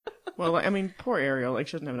Well, I mean, poor Ariel. Like,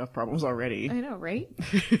 she doesn't have enough problems already. I know, right?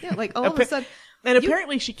 Yeah, like all of a sudden. And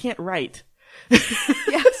apparently she can't write.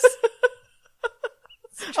 Yes.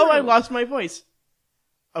 Oh, I lost my voice.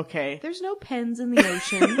 Okay. There's no pens in the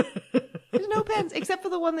ocean. There's no pens, except for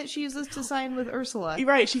the one that she uses to sign with Ursula. You're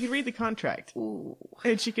right, she can read the contract. Ooh.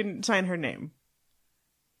 And she can sign her name.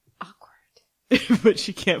 Awkward. But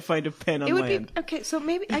she can't find a pen on land. Okay, so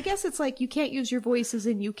maybe, I guess it's like you can't use your voice as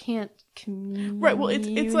in you can't communicate. Right, well,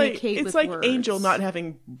 it's like words. Angel not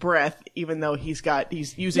having breath, even though he's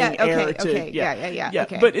using air to... Yeah.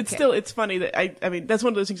 Okay, but it's still, it's funny that I mean, that's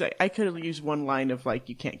one of those things I could have used one line of like,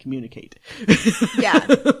 you can't communicate. Yeah.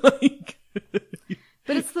 Like...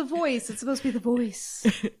 But it's the voice. It's supposed to be the voice.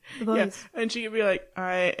 The voice. Yeah. And she could be like,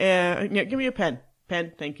 give me a pen.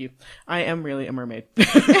 Pen, thank you. I am really a mermaid. Well,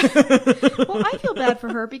 I feel bad for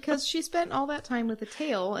her because she spent all that time with a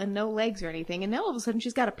tail and no legs or anything, and now all of a sudden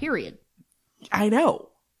she's got a period. I know.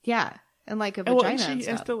 Yeah. And like a vagina and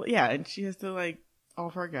stuff. And she has to like, all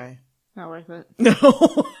for a guy. Not worth it.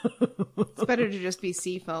 No. It's better to just be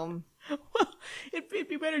sea foam. Well, it'd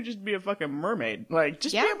be better just to be a fucking mermaid. Like,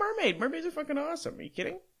 just be a mermaid. Mermaids are fucking awesome. Are you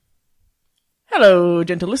kidding? Hello,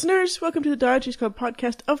 gentle listeners. Welcome to the Dodgers Club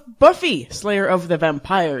podcast of Buffy, Slayer of the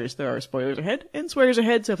Vampires. There are spoilers ahead and swears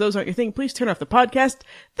ahead, so if those aren't your thing, please turn off the podcast.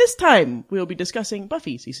 This time, we'll be discussing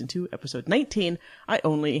Buffy Season 2, Episode 19, I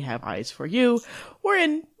Only Have Eyes for You,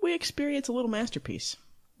 wherein we experience a little masterpiece.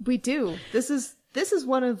 We do. This is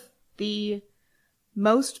one of the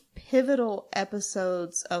most pivotal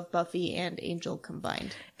episodes of Buffy and Angel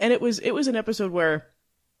combined. And it was an episode where,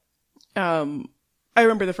 I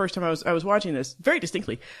remember the first time I was watching this very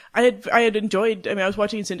distinctly. I had enjoyed, I mean, I was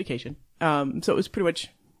watching in syndication. So it was pretty much,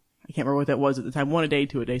 I can't remember what that was at the time, 1 a day,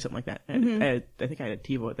 2 a day, something like that. And I think I had a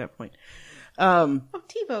TiVo at that point.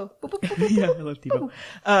 TiVo. Yeah, I love TiVo.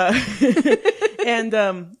 And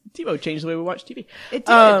TiVo changed the way we watch TV. It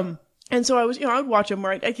did. And so I was, I would watch them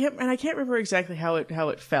where I can't remember exactly how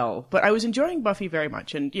it fell, but I was enjoying Buffy very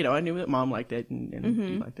much. And, I knew that Mom liked it and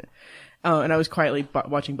he liked it. And I was quietly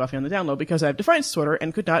watching Buffy on the down low because I have defiance disorder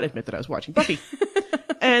and could not admit that I was watching Buffy.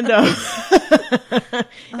 And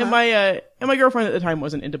my girlfriend at the time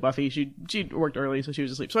wasn't into Buffy. She worked early, so she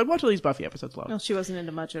was asleep. So I'd watch all these Buffy episodes alone. Well, she wasn't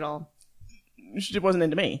into much at all. She wasn't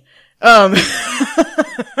into me.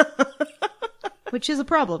 Which is a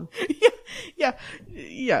problem.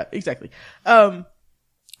 Yeah, exactly. So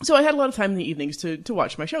I had a lot of time in the evenings to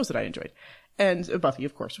watch my shows that I enjoyed. And Buffy,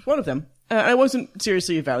 of course, was one of them. I wasn't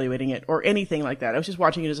seriously evaluating it or anything like that. I was just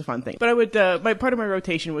watching it as a fun thing. But I would, part of my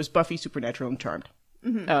rotation was Buffy, Supernatural, and Charmed.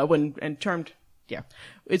 And Charmed, yeah,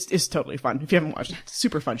 it's totally fun. If you haven't watched it, it's a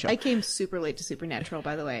super fun show. I came super late to Supernatural,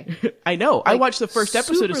 by the way. I know. Like, I watched the first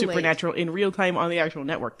episode of Supernatural in real time on the actual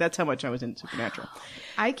network. That's how much I was in Supernatural.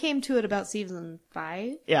 I came to it about season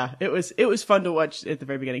 5. Yeah, it was fun to watch at the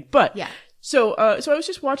very beginning. But yeah. So I was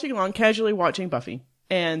just watching along, casually watching Buffy.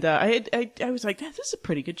 And I was like, this is a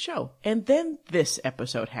pretty good show. And then this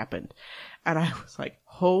episode happened. And I was like,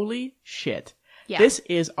 holy shit. Yeah. This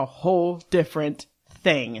is a whole different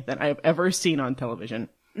thing than I have ever seen on television.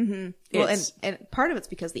 Mm-hmm. Well, and part of it's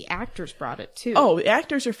because the actors brought it too. Oh, the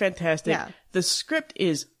actors are fantastic. Yeah. The script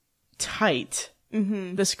is tight.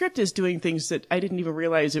 Mm-hmm. The script is doing things that I didn't even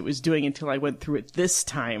realize it was doing until I went through it this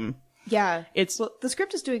time. Yeah. The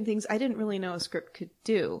script is doing things I didn't really know a script could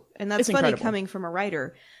do. And that's funny incredible. Coming from a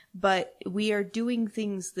writer. But we are doing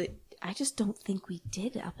things that I just don't think we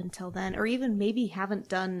did up until then, or even maybe haven't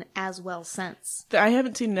done as well since. I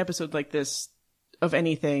haven't seen an episode like this of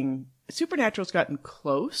anything. Supernatural's gotten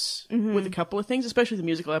close with a couple of things, especially the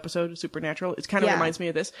musical episode of Supernatural. It kind of reminds me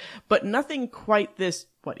of this, but nothing quite this,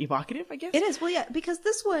 evocative, I guess? It is. Well, yeah, because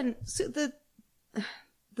this one,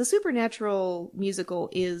 the Supernatural musical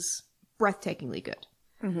is breathtakingly good,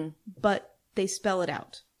 but they spell it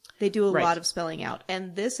out. They do a lot of spelling out.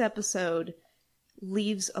 And this episode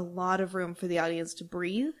leaves a lot of room for the audience to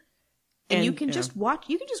breathe. And you can just watch,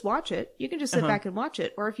 it. You can just sit back and watch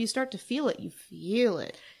it. Or if you start to feel it, you feel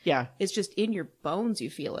it. Yeah. It's just in your bones, you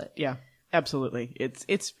feel it. Yeah, absolutely.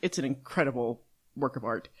 It's an incredible work of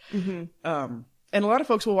art. Mm-hmm. And a lot of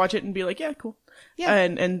folks will watch it and be like, yeah, cool. Yeah.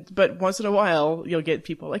 But once in a while, you'll get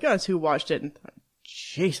people like us who watched it and thought,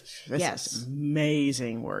 Jesus, this is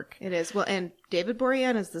amazing work. It is. Well, and David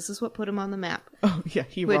Boreanaz, this is what put him on the map. Oh, yeah,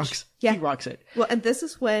 he rocks. Yeah. He rocks it. Well, and this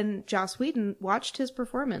is when Joss Whedon watched his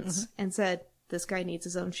performance and said, this guy needs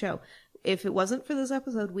his own show. If it wasn't for this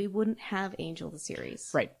episode, we wouldn't have Angel the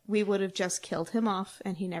series. Right. We would have just killed him off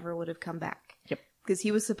and he never would have come back. Yep. Because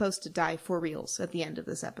he was supposed to die for reals at the end of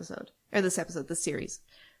this episode. Or this series.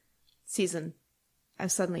 Season. I'm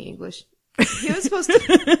suddenly English. He was supposed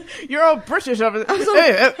to. You're all British over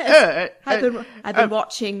I've been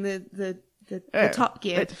watching the Top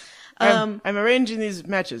Gear. I'm arranging these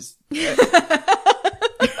matches.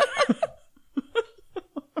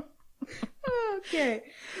 Okay.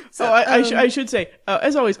 So I should say,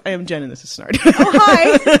 as always, I am Jen and this is Snart. Oh,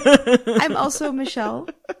 hi. I'm also Michelle.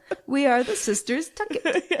 We are the sisters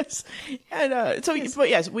Tuckett. Yes. And but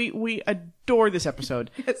yes, we adore this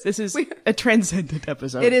episode. Yes, this is a transcendent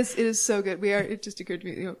episode. It is so good. It just occurred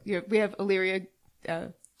to me, we have Illyria,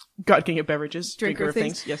 God King of Beverages, drinker of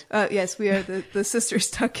things. Yes. Yes, we are the sisters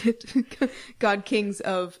Tuckett, God Kings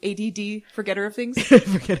of ADD, forgetter of things.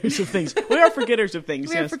 Forgetters of things. We are forgetters of things.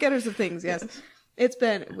 We are forgetters of things, yes. It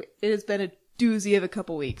has been a doozy of a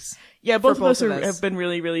couple weeks. Yeah, both of us have been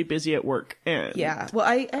really, really busy at work. And yeah. Well,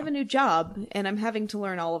 I have a new job and I'm having to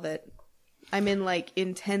learn all of it. I'm in like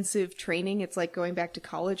intensive training. It's like going back to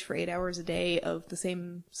college for 8 hours a day of the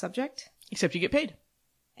same subject. Except you get paid.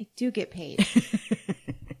 I do get paid.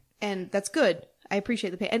 And that's good. I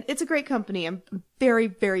appreciate the pay. And it's a great company. I'm very,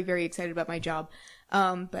 very, very excited about my job.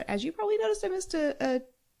 But as you probably noticed, I missed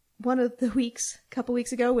one of the weeks, a couple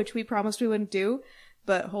weeks ago, which we promised we wouldn't do.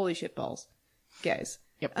 But holy shit balls, guys.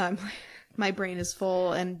 Yep. My brain is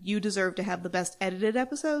full and you deserve to have the best edited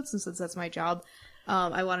episodes. And since that's my job,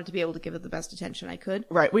 I wanted to be able to give it the best attention I could.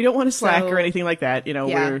 Right. We don't want to slack or anything like that. You know,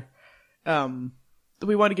 yeah.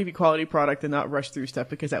 We want to give you quality product and not rush through stuff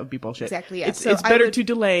because that would be bullshit. Exactly, yeah. It's better to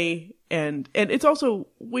delay and it's also,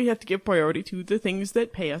 we have to give priority to the things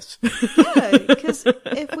that pay us. Yeah, because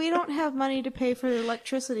if we don't have money to pay for the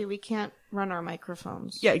electricity, we can't run our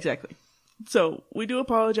microphones. Yeah, exactly. So we do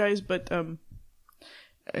apologize, but I'm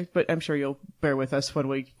sure you'll bear with us while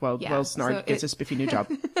Snart gets a spiffy new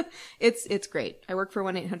job. It's great. I work for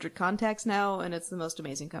 1-800-CONTACTS now, and it's the most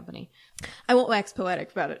amazing company. I won't wax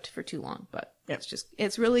poetic about it for too long, but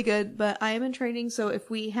it's really good. But I am in training, so if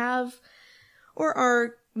we have or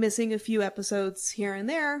are missing a few episodes here and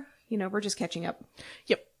there, we're just catching up.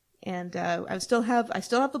 Yep. And I still have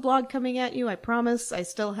the blog coming at you. I promise. I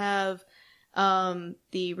still have the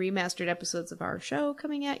remastered episodes of our show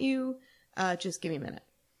coming at you. Just give me a minute.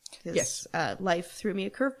 Yes. Life threw me a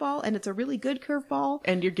curveball, and it's a really good curveball.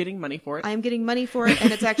 And you're getting money for it. I'm getting money for it,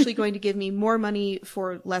 and it's actually going to give me more money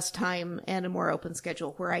for less time and a more open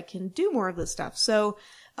schedule where I can do more of this stuff. So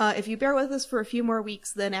if you bear with us for a few more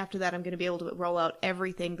weeks, then after that I'm going to be able to roll out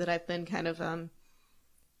everything that I've been kind of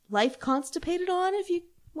life constipated on, if you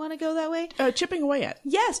want to go that way. Chipping away at.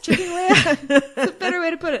 Yes, chipping away at. That's a better way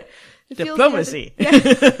to put it. Diplomacy.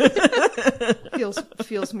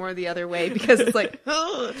 Feels more the other way because it's like,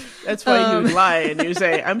 that's why you lie and you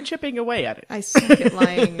say, I'm chipping away at it. I suck at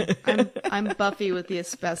lying. I'm Buffy with the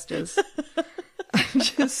asbestos. I'm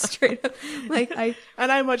just straight up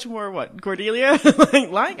and I'm much more Cordelia?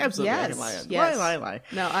 Lying? Absolutely. Yes, I can lie. Yes. Lie.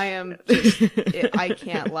 No, I am I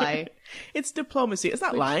can't lie. It's diplomacy. It's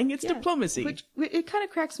not lying. It's diplomacy. Which it kind of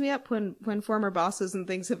cracks me up when former bosses and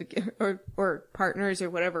things have or partners or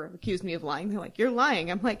whatever have accused me of lying. They're like, "You're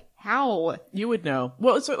lying." I'm like, "How?" You would know.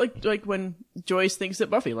 Well, it's like when Joyce thinks that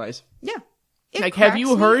Buffy lies. Yeah. Have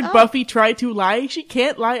you heard Buffy try to lie? She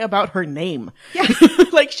can't lie about her name. Yeah.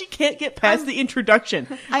 She can't get past the introduction.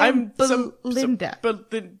 I'm Belinda.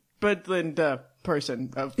 Belinda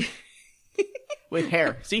person of with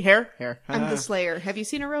hair. See, hair. I'm the Slayer. Have you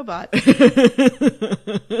seen a robot?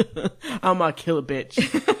 I'm gonna kill a bitch.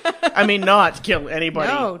 I mean, not kill anybody.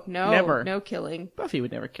 No, never. No killing. Buffy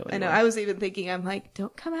would never kill anyone. I know. I was even thinking, I'm like,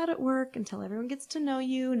 don't come out at work until everyone gets to know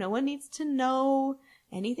you. No one needs to know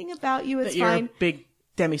anything about you. It's that you're fine. A big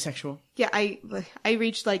demisexual. Yeah, I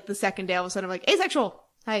reached the second day, all of a sudden I'm like, asexual.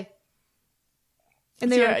 Hi.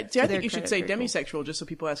 And I think you should say demisexual cool. Just so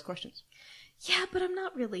people ask questions. Yeah, but I'm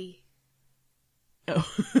not really. Oh.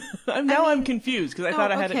 I'm confused because I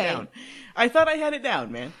thought I had it down. I thought I had it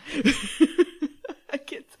down, man. I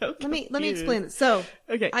get so confused. Let me explain this. So,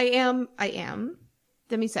 okay. I am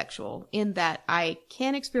demisexual in that I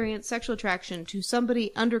can experience sexual attraction to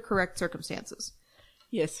somebody under correct circumstances.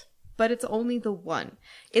 Yes. But it's only the one.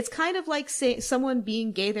 It's kind of like someone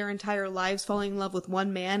being gay their entire lives, falling in love with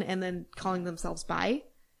one man, and then calling themselves bi.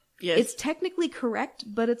 Yes. It's technically correct,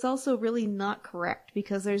 but it's also really not correct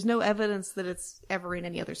because there's no evidence that it's ever in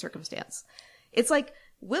any other circumstance. It's like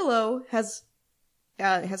Willow has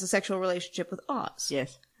a sexual relationship with Oz.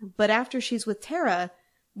 Yes. But after she's with Tara,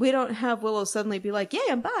 we don't have Willow suddenly be like, "Yay,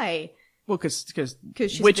 I'm bi." Well, because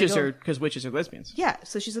witches are lesbians. Yeah,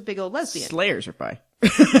 so she's a big old lesbian. Slayers are bi.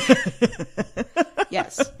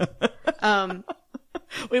 Yes.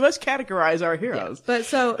 We must categorize our heroes. Yeah.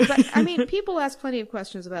 But I mean, people ask plenty of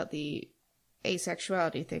questions about the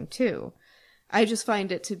asexuality thing too. I just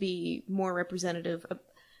find it to be more representative of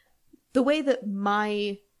the way that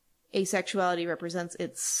my asexuality represents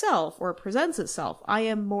itself or presents itself. I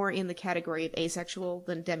am more in the category of asexual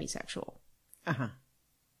than demisexual. Uh-huh.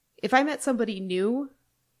 If I met somebody new,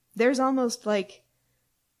 there's almost like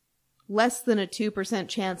less than a 2%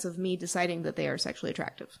 chance of me deciding that they are sexually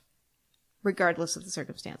attractive, regardless of the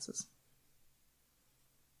circumstances.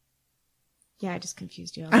 Yeah, I just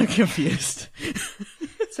confused you. I'm confused.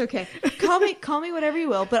 It's okay. Call me whatever you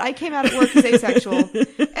will, but I came out at work as asexual.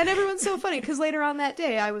 And everyone's so funny because later on that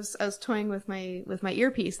day I was toying with my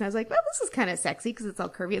earpiece and I was like, well, this is kind of sexy because it's all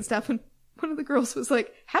curvy and stuff. And one of the girls was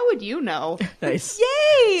like, how would you know? Nice.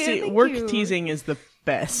 Yay! See, Thank work you. teasing is the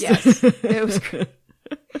best. Yes. It was great.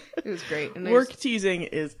 It was great. And work teasing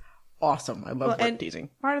is awesome. I love work teasing.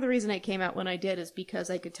 Part of the reason I came out when I did is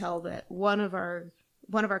because I could tell that one of our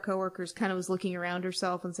coworkers kind of was looking around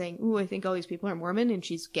herself and saying, ooh, I think all these people are Mormon and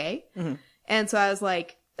she's gay. Mm-hmm. And so I was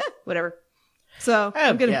like, whatever. So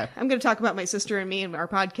I'm gonna talk about my sister and me and our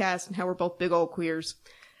podcast and how we're both big old queers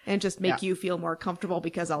and just make you feel more comfortable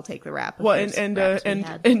because I'll take the rap. Well, and I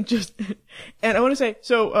want to say,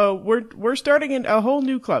 so we're starting a whole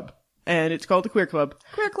new club and it's called the Queer Club.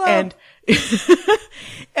 Queer Club.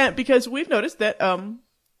 And because we've noticed that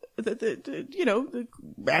the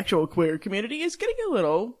actual queer community is getting a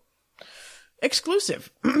little exclusive.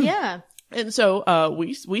 Yeah. And so,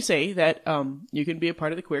 we say that, you can be a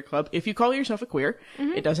part of the Queer Club if you call yourself a queer.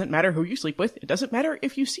 Mm-hmm. It doesn't matter who you sleep with. It doesn't matter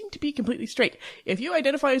if you seem to be completely straight. If you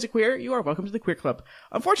identify as a queer, you are welcome to the Queer Club.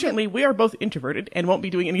 Unfortunately, we are both introverted and won't be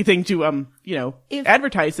doing anything to,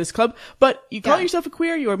 advertise this club. But you call yourself a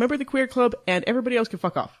queer, you are a member of the Queer Club, and everybody else can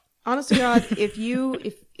fuck off. Honest to God,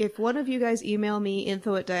 if one of you guys email me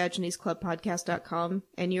info@diogenesclubpodcast.com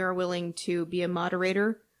and you are willing to be a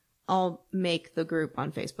moderator, I'll make the group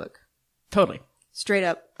on Facebook. Totally. Straight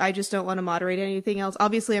up. I just don't want to moderate anything else.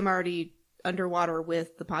 Obviously, I'm already underwater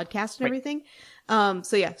with the podcast and everything.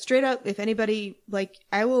 So yeah, straight up, if anybody,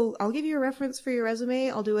 I'll give you a reference for your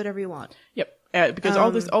resume. I'll do whatever you want. Yep. Because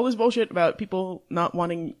all this bullshit about people not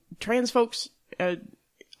wanting trans folks, and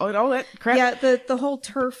all that crap. Yeah, the whole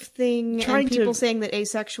TERF thing and people saying that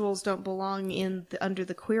asexuals don't belong under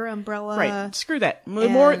the queer umbrella. Right. Screw that.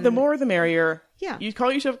 The more the merrier. Yeah. You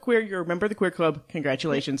call yourself queer, you're a member of the Queer Club.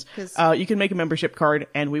 Congratulations. You can make a membership card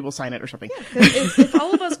and we will sign it or something. Yeah, if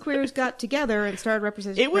all of us queers got together and started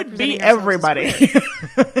representing it would be everybody.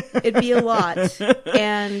 It'd be a lot.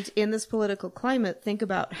 And in this political climate, think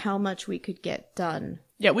about how much we could get done.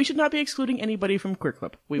 Yeah, we should not be excluding anybody from Queer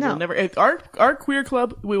Club. We will never, our Queer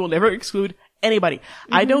Club, we will never exclude anybody.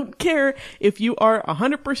 Mm-hmm. I don't care if you are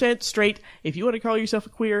 100% straight. If you want to call yourself a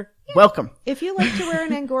queer, welcome. If you like to wear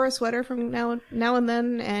an Angora sweater from now and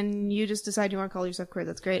then, and you just decide you want to call yourself queer,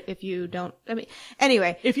 that's great. If you don't,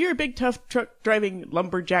 anyway. If you're a big, tough, truck-driving,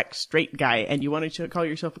 lumberjack, straight guy, and you want to call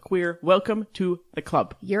yourself a queer, welcome to the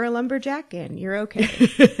club. You're a lumberjack, and you're okay.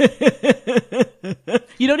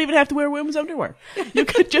 You don't even have to wear women's underwear. You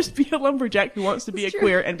could just be a lumberjack who wants to be a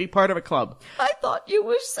queer and be part of a club. I thought you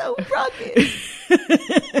were so rugged.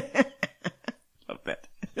 Love that.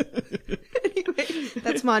 Anyway,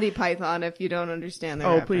 that's Monty Python if you don't understand that.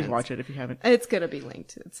 Oh, please watch it if you haven't. It's going to be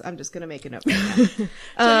linked. I'm just going to make a note right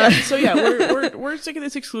now. So yeah, we're sick of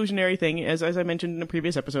this exclusionary thing. As I mentioned in a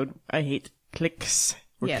previous episode, I hate cliques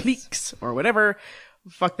or cliques or whatever.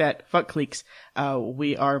 Fuck that. Fuck cliques.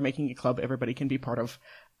 We are making a club everybody can be part of.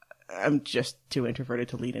 I'm just too introverted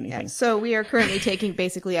to lead anything. Yeah, so we are currently taking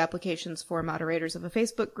basically applications for moderators of a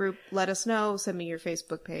Facebook group. Let us know. Send me your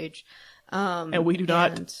Facebook page. And we do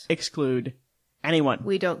not exclude anyone.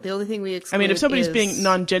 We don't. The only thing we exclude if somebody's being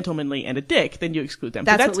non-gentlemanly and a dick, then you exclude them.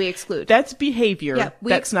 That's what we exclude. That's behavior. Yeah,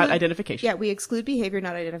 that's not identification. Yeah, we exclude behavior,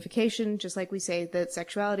 not identification, just like we say that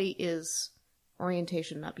sexuality is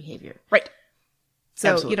orientation, not behavior. Right.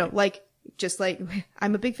 So, absolutely. Just like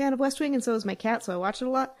I'm a big fan of West Wing and so is my cat, so I watch it a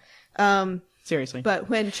lot. Seriously. But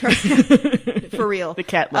when for real. The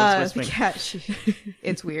cat loves West Wing. The cat,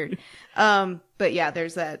 it's weird. But yeah,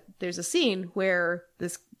 there's a scene where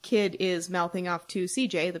this kid is mouthing off to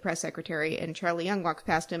CJ, the press secretary, and Charlie Young walks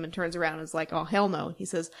past him and turns around and is like, oh, hell no. He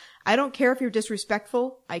says, I don't care if you're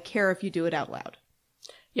disrespectful. I care if you do it out loud.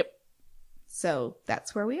 Yep. So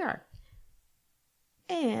that's where we are.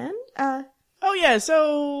 And, oh yeah,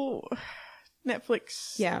 so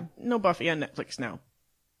Netflix. Yeah. No Buffy on Netflix now.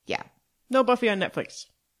 Yeah. No Buffy on Netflix.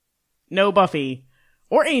 No Buffy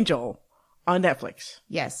or Angel on Netflix.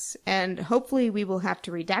 Yes. And hopefully we will have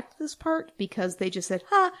to redact this part because they just said,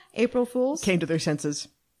 April Fools. Came to their senses.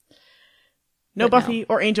 No Buffy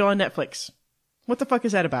or Angel on Netflix. What the fuck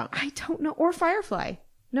is that about? I don't know. Or Firefly.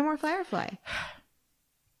 No more Firefly.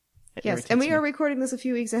 Yes, and we are recording this a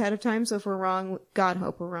few weeks ahead of time, so if we're wrong, God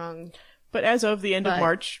hope we're wrong. But as of the end of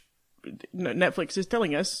March, Netflix is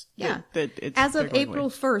telling us that it's... As of April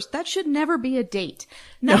 1st, that should never be a date.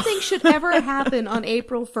 Nothing should ever happen on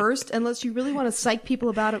April 1st unless you really want to psych people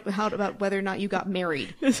about whether or not you got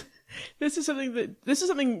married. This is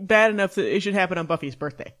something bad enough that it should happen on Buffy's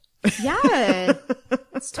birthday. Yeah.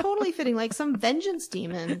 It's totally fitting, like some vengeance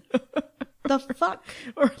demon. The fuck?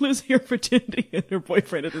 Or losing her virginity and her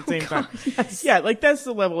boyfriend at the same time. Yes. Yeah, like that's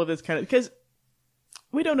the level of this kind of... Because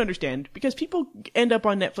we don't understand. Because people end up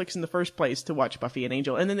on Netflix in the first place to watch Buffy and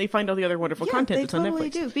Angel, and then they find all the other wonderful content that's on Netflix. They totally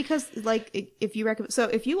do. Because, like, if you recommend... So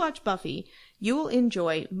if you watch Buffy, you will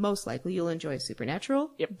enjoy, most likely, you'll enjoy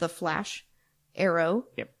Supernatural, The Flash, Arrow,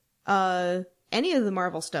 any of the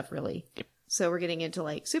Marvel stuff, really. Yep. So we're getting into,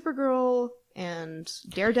 like, Supergirl and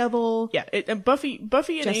Daredevil. Yeah, and Buffy and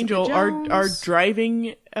Jessica Angel are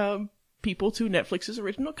driving people to Netflix's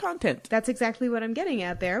original content. That's exactly what I'm getting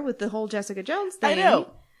at there with the whole Jessica Jones thing. I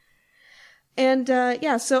know. And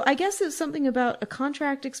so I guess it's something about a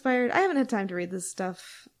contract expired. I haven't had time to read this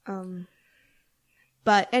stuff.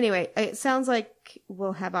 But anyway, it sounds like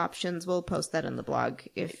we'll have options. We'll post that in the blog.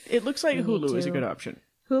 If it looks like Hulu is a good option.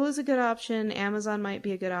 Hulu's a good option. Amazon might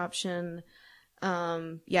be a good option.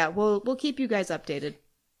 We'll keep you guys updated.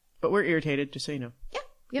 But we're irritated, just so you know. Yeah.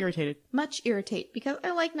 Yep. Irritated. Much irritate, because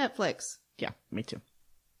I like Netflix. Yeah, me too.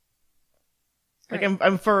 Like, right.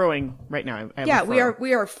 I'm furrowing right now.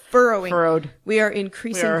 We are furrowing. Furrowed. We are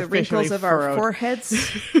increasing the wrinkles of our foreheads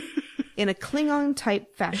in a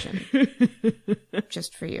Klingon-type fashion.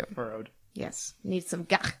 Just for you. Furrowed. Yes. Need some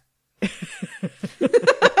gah.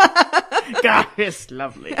 Gah is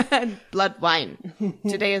lovely. And blood wine.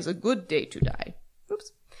 Today is a good day to die. Oops.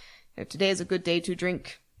 Today is a good day to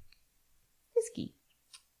drink whiskey.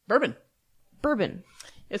 Bourbon.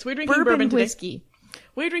 Yes, we're drinking bourbon today. Whiskey.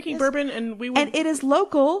 We're drinking bourbon, and and it is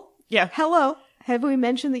local. Yeah. Hello. Have we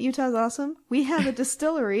mentioned that Utah's awesome? We have a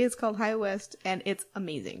distillery. It's called High West, and it's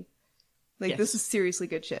amazing. Like, This is seriously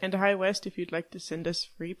good shit. And High West, if you'd like to send us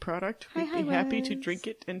free product, we'd be happy to drink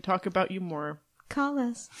it and talk about you more. Call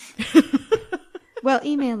us. Well,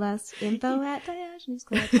 email us.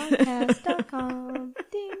 info@diogenesclubpodcast.com.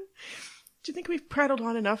 Ding. Do you think we've prattled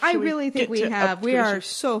on enough? I really think we have. We are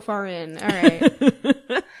so far in. All right.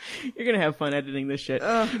 You're going to have fun editing this shit.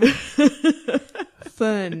 Fun.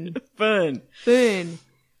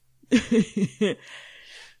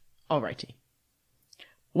 Alrighty.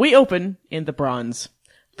 We open in the Bronze.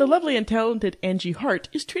 The lovely and talented Angie Hart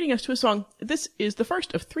is treating us to a song. This is the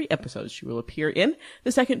first of 3 episodes she will appear in,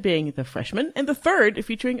 the second being The Freshman, and the third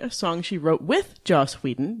featuring a song she wrote with Joss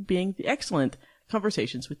Whedon, being the excellent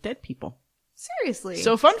Conversations with Dead People. Seriously.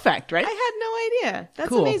 So fun fact, right? I had no idea. That's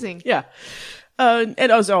cool. Amazing. Yeah. And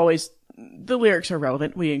as always, the lyrics are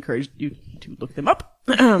relevant. We encourage you to look them up.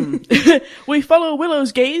 We follow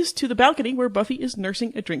Willow's gaze to the balcony where Buffy is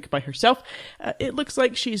nursing a drink by herself. It looks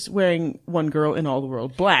like she's wearing One Girl in All the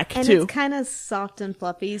World black, and too. It's kind of soft and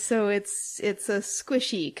fluffy, so it's a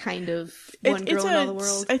squishy kind of One Girl in All the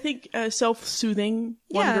World. I think self-soothing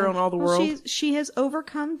One Girl in All the World. She has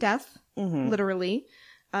overcome death, literally,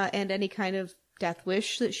 and any kind of death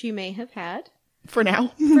wish that she may have had. For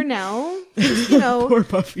now. You know. Poor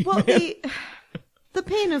Buffy. Well, the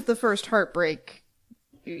pain of the first heartbreak,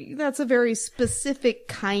 that's a very specific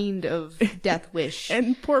kind of death wish.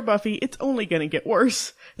 And poor Buffy, it's only gonna get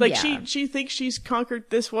worse. Like, she thinks she's conquered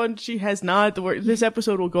this one. She has not. This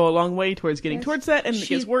episode will go a long way towards getting towards that, and it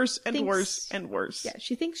gets worse and worse and worse. Yeah,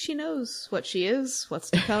 she thinks she knows what she is, what's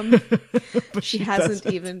to come. But she hasn't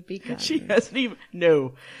even begun. She hasn't even...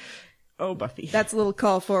 No. Oh, Buffy. That's a little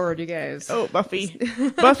call forward, you guys. Oh, Buffy.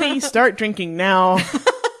 Buffy, start drinking now.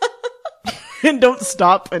 And don't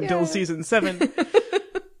stop until season 7.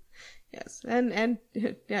 Yes. And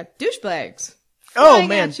douchebags. Oh,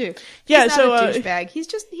 man. At you. Yeah, he's so, not a douchebag.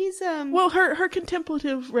 He's Well, her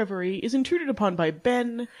contemplative reverie is intruded upon by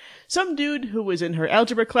Ben, some dude who was in her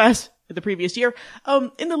algebra class the previous year.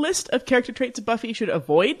 In the list of character traits Buffy should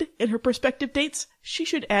avoid in her prospective dates, she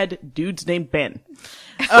should add dudes named Ben.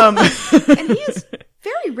 And he is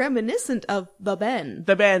very reminiscent of the Ben.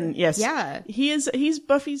 The Ben, yes. Yeah. He's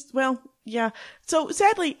Buffy's, well, yeah. So,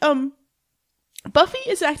 sadly, Buffy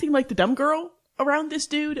is acting like the dumb girl around this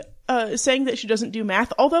dude, saying that she doesn't do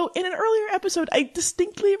math. Although, in an earlier episode, I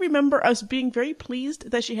distinctly remember us being very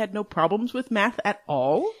pleased that she had no problems with math at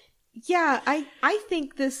all. Yeah, I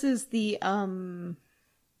think this is the,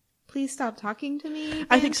 please stop talking to me banter.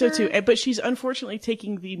 I think so too, but she's unfortunately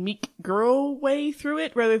taking the meek girl way through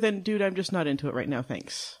it rather than, dude, I'm just not into it right now,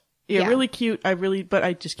 thanks. Yeah, really cute, but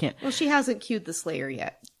I just can't. Well, she hasn't cued the Slayer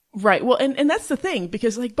yet. Right. Well, and that's the thing,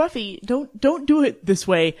 because like Buffy, don't do it this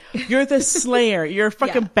way. You're the Slayer. You're a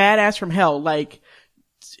fucking badass from hell. Like,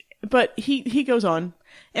 but he goes on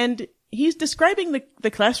and he's describing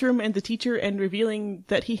the classroom and the teacher and revealing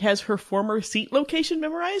that he has her former seat location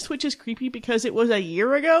memorized, which is creepy because it was a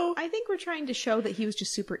year ago. I think we're trying to show that he was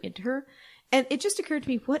just super into her. And it just occurred to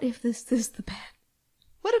me, what if this is the Ben?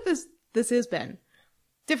 What if this is Ben?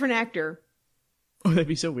 Different actor. Oh, that'd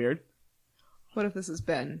be so weird. What if this is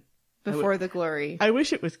Ben before the glory? I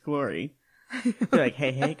wish it was Glory. Be like,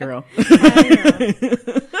 hey, girl.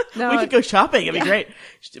 No, we could go shopping. It'd be great.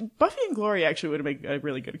 Buffy and Glory actually would have made a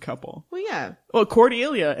really good couple. Well, yeah. Well,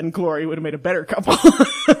 Cordelia and Glory would have made a better couple.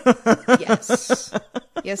 Yes.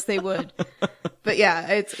 Yes, they would. But yeah,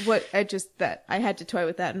 it's what I had to toy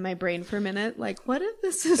with that in my brain for a minute. Like, what if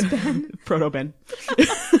this is Ben? Proto Ben.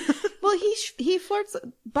 Well, he flirts.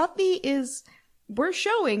 We're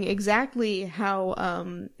showing exactly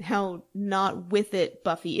how not with it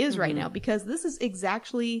Buffy is right now, because this is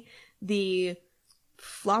exactly the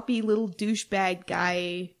floppy little douchebag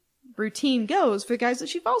guy routine goes for the guys that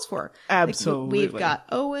she falls for. Absolutely. Like, we've got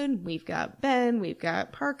Owen, we've got Ben, we've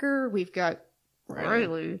got Parker, we've got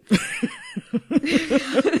Riley.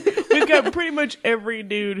 We've got pretty much every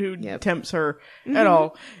dude who tempts her at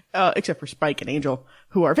all, except for Spike and Angel,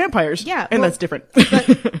 who are vampires. Yeah. And that's different.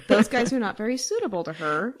 But those guys are not very suitable to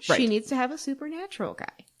her. Right. She needs to have a supernatural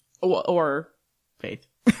guy. Or Faith.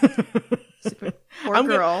 Or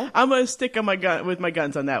girl. I'm gonna stick on my gun with my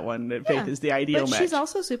guns on that one. That Faith is the ideal match. But she's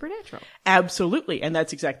also supernatural. Absolutely, and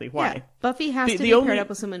that's exactly why. Yeah. Buffy has to be paired up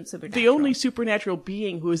with someone supernatural. The only supernatural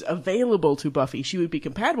being who is available to Buffy, she would be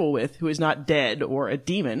compatible with, who is not dead or a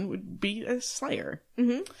demon, would be a Slayer.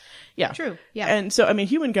 Mm-hmm. Yeah. True. Yeah. And so, I mean,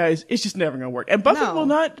 human guys, it's just never gonna work. And Buffy will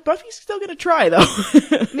not. Buffy's still gonna try, though.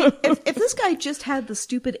 I mean, if this guy just had the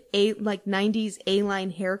stupid 90s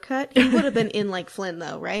A-line haircut, he would have been in like Flynn,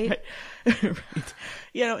 though, right? Right.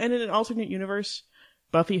 You know, and in an alternate universe,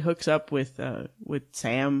 Buffy hooks up with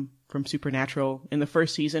Sam from Supernatural in the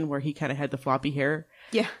first season, where he kind of had the floppy hair.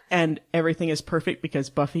 Yeah. And everything is perfect because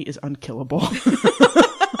Buffy is unkillable.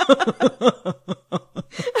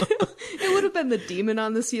 It would have been the demon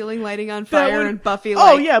on the ceiling lighting on fire and Buffy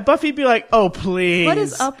like... Oh, yeah. Buffy'd be like, oh, please. What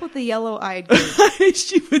is up with the yellow-eyed girl?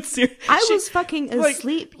 She would I was fucking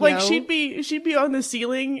asleep, Like, she'd be on the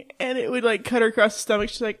ceiling and it would like cut her across the stomach.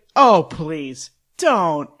 She's like, oh, please.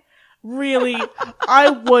 Don't. Really? I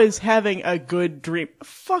was having a good dream.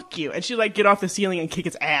 Fuck you. And she'd like get off the ceiling and kick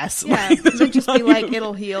its ass. Yeah. Like, It'd just be like,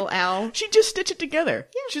 it'll heal, ow. She'd just stitch it together.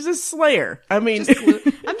 Yeah. She's a Slayer. I mean.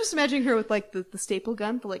 I'm just imagining her with like the staple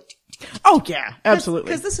gun, but like. Oh yeah, absolutely.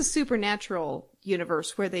 Because this is supernatural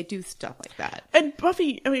universe where they do stuff like that. And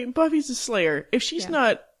Buffy's a Slayer. If she's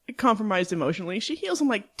not compromised emotionally, she heals in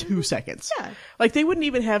like 2 seconds. Yeah. Like they wouldn't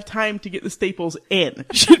even have time to get the staples in.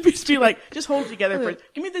 She'd just be like, just hold it together for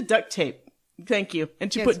give me the duct tape. Thank you.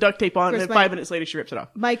 And she put duct tape on and then 5 minutes later she rips it off.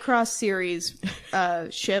 My cross series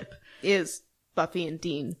ship is Buffy and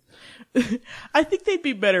Dean. I think they'd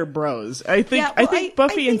be better bros. I think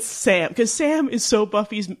Buffy and Sam, because Sam is so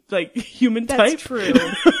Buffy's like human type. That's true.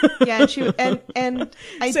 Yeah, and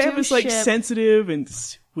Sam is like sensitive and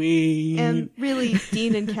sweet. And really,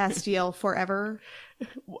 Dean and Castiel forever.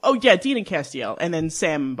 Oh yeah, Dean and Castiel, and then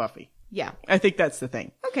Sam and Buffy. Yeah. I think that's the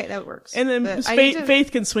thing. Okay, that works. And then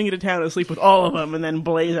Faith can swing into town and sleep with all of them and then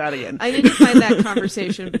blaze out again. I need to find that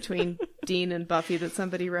conversation between Dean and Buffy that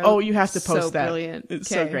somebody wrote. Oh, you have to post so that. Brilliant. It's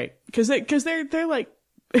so great. Because they're like,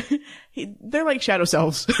 they're like shadow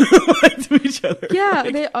selves to each other. Yeah,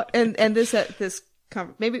 they are, and this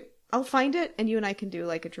maybe I'll find it and you and I can do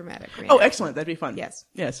like a dramatic reenactment. Oh, excellent. That'd be fun. Yes.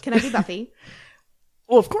 Yes. Can I be Buffy?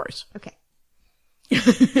 Well, of course. Okay.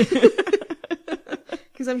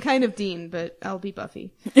 Because I'm kind of Dean, but I'll be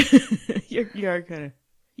Buffy. You're kind of...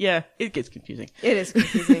 Yeah, it gets confusing. It is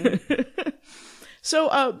confusing.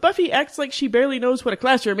 So, Buffy acts like she barely knows what a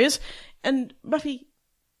classroom is. And, Buffy,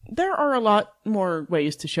 there are a lot more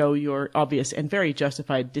ways to show your obvious and very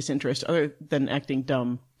justified disinterest other than acting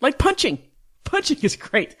dumb. Like punching! Punching is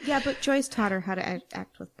great. Yeah, but Joyce taught her how to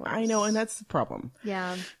act with boys. I know, and that's the problem.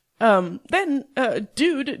 Yeah. Then,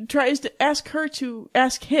 dude tries to ask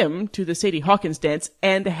him to the Sadie Hawkins dance,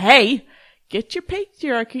 and hey, get your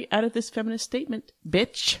patriarchy out of this feminist statement,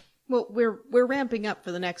 bitch. Well, we're ramping up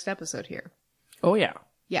for the next episode here. Oh yeah.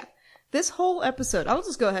 Yeah. This whole episode, I'll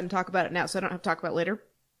just go ahead and talk about it now so I don't have to talk about it later.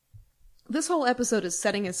 This whole episode is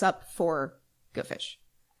setting us up for Go Fish.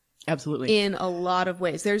 Absolutely. In a lot of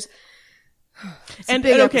ways. There's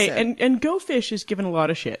and Go Fish is given a lot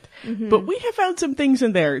of shit. Mm-hmm. But we have found some things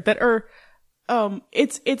in there that are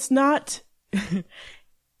it's not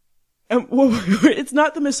It's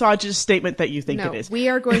not the misogynist statement that you think it is. We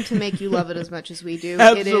are going to make you love it as much as we do.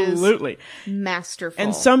 Absolutely. It is masterful.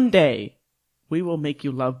 And someday we will make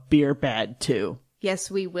you love Beer Bad too.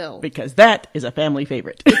 Yes, we will. Because that is a family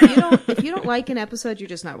favorite. If you don't like an episode, you're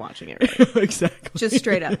just not watching it right. Exactly. Just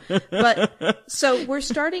straight up. But so we're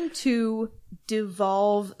starting to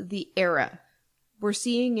devolve the era. We're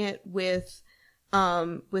seeing it with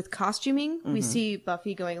costuming. Mm-hmm. We see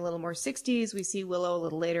Buffy going a little more 60s. We see Willow a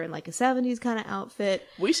little later in like a 70s kind of outfit.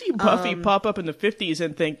 We see Buffy pop up in the 50s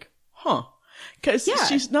and think, huh. Because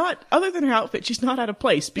she's not, other than her outfit, she's not out of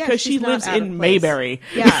place because she lives in Mayberry.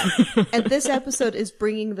 Yeah. And this episode is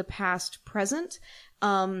bringing the past present.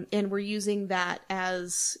 And we're using that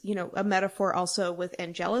as, a metaphor also with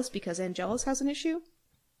Angelus, because Angelus has an issue.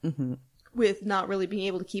 Mm-hmm. With not really being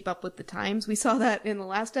able to keep up with the times. We saw that in the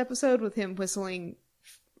last episode with him whistling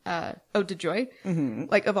Ode to Joy. Mm-hmm.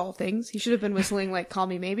 Like, of all things. He should have been whistling, like, Call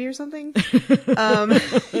Me Maybe or something. But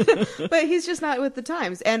he's just not with the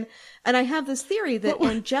times. And I have this theory that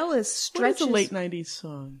Angelus stretches... What is a late 90s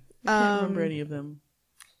song? I can't remember any of them.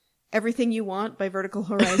 Everything You Want by Vertical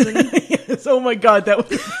Horizon. Yes, oh my god, that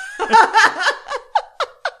was...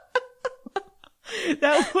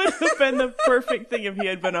 That would have been the perfect thing if he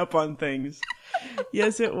had been up on things.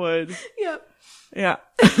 Yes, it would. Yep. Yeah.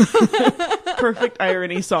 Perfect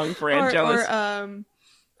irony song for Angelus.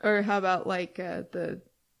 Or how about like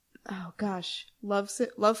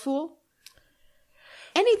Love Fool?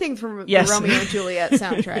 Anything from the Romeo and Juliet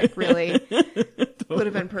soundtrack, really, would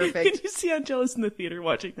have been perfect. Can you see Angelus in the theater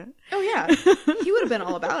watching that? Oh yeah, he would have been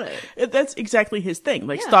all about it. That's exactly his thing,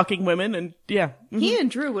 like stalking women, and Mm-hmm. He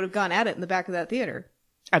and Drew would have gone at it in the back of that theater.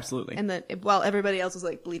 Absolutely. And then while everybody else was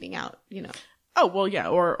like bleeding out, Oh well, yeah.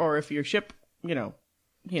 Or if your ship, he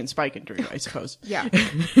and Spike and Drew, I suppose. Yeah.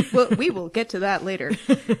 Well, we will get to that later,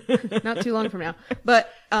 not too long from now.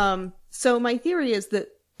 But so my theory is that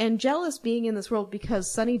Angelus being in this world,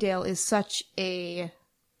 because Sunnydale is such a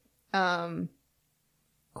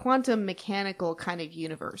quantum mechanical kind of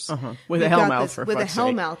universe. Uh-huh. With a hellmouth, with a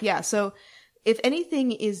hellmouth, yeah. So if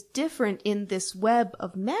anything is different in this web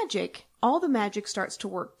of magic, all the magic starts to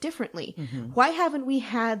work differently. Mm-hmm. Why haven't we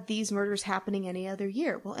had these murders happening any other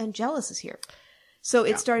year? Well, Angelus is here. So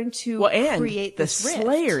it's starting to create this rift. The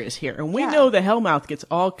Slayer is here. And we know the Hellmouth gets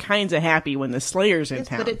all kinds of happy when the Slayer's in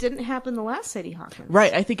town. But it didn't happen the last Sadie Hawkins.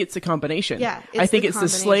 Right. I think it's the combination. Yeah. I think it's the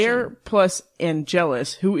Slayer plus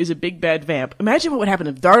Angelus, who is a big bad vamp. Imagine what would happen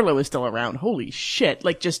if Darla was still around. Holy shit.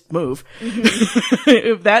 Like, just move. Mm-hmm.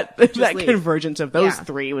 if that convergence of those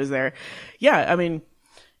three was there. Yeah. I mean,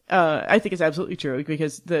 I think it's absolutely true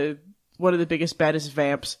because one of the biggest, baddest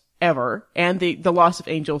vamps ever, and the loss of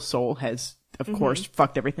Angel's soul has, of course,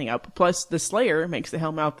 fucked everything up. Plus, the Slayer makes the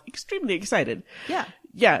Hellmouth extremely excited. Yeah.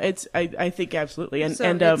 Yeah, I think absolutely.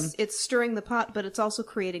 It's stirring the pot, but it's also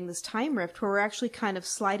creating this time rift where we're actually kind of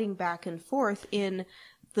sliding back and forth in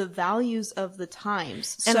the values of the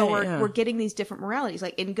times. And so we're getting these different moralities.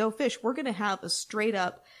 Like in Go Fish, we're going to have a straight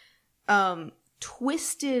up,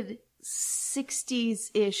 twisted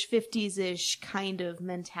 60s-ish, 50s-ish kind of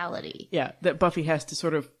mentality. Yeah, that Buffy has to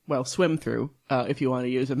sort of, swim through, if you want to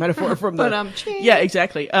use a metaphor from yeah,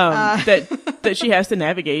 exactly. That she has to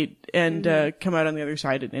navigate and come out on the other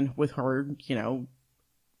side and with her,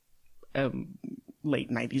 late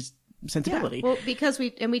 90s sensibility. Yeah. Well, because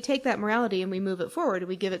we take that morality and we move it forward and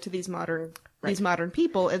we give it to these modern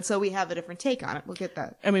people, and so we have a different take on it. We'll get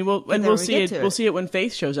that. I mean, we'll see it. We'll see it when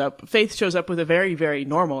Faith shows up. Faith shows up with a very, very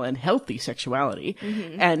normal and healthy sexuality,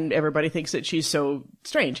 and everybody thinks that she's so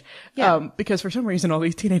strange. Yeah. Because for some reason all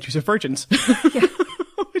these teenagers are virgins. Yeah.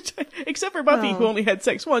 Except for Buffy, who only had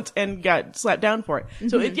sex once and got slapped down for it.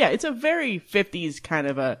 So it's a very 50s kind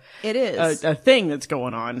of a thing that's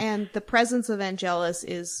going on. And the presence of Angelus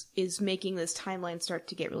is making this timeline start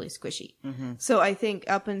to get really squishy. Mm-hmm. So I think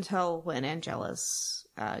up until when Angelus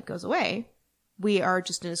goes away, we are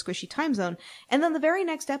just in a squishy time zone. And then the very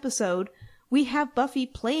next episode, we have Buffy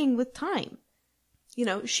playing with time.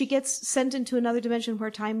 She gets sent into another dimension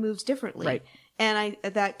where time moves differently. Right. And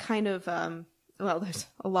that kind of there's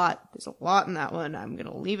a lot in that one. I'm going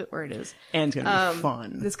to leave it where it is. And it's going to be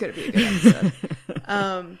fun. It's going to be a good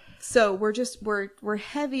episode. So we're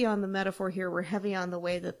heavy on the metaphor here. We're heavy on the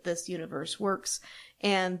way that this universe works.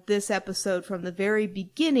 And this episode from the very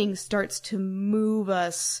beginning starts to move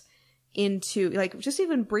us into, like, just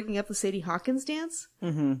even bringing up the Sadie Hawkins dance.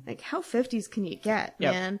 Mm-hmm. Like, how 50s can you get,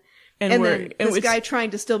 man? And then this guy trying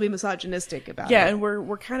to still be misogynistic about it. Yeah, and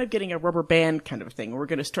we're kind of getting a rubber band kind of thing. We're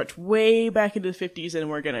going to stretch way back into the 50s and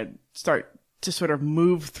we're going to start to sort of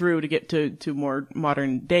move through to get to more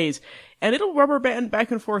modern days. And it'll rubber band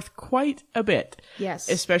back and forth quite a bit. Yes.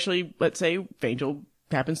 Especially, let's say, Angel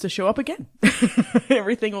happens to show up again.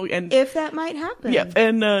 Everything will end. If that might happen. Yeah.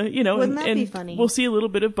 And, Wouldn't that be funny? We'll see a little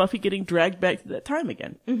bit of Buffy getting dragged back to that time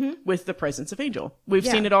again with the presence of Angel. We've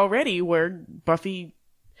seen it already where Buffy,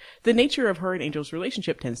 the nature of her and Angel's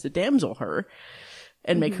relationship tends to damsel her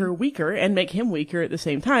and make her weaker and make him weaker at the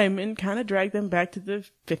same time and kind of drag them back to the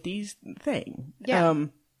 50s thing. Yeah.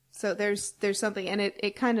 So there's something, and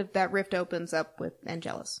it kind of, that rift opens up with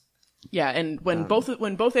Angelus. Yeah, and when both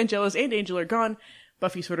Angelus and Angel are gone,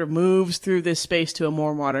 Buffy sort of moves through this space to a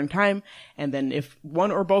more modern time, and then if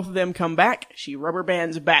one or both of them come back, she rubber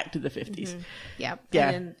bands back to the 50s. Yeah.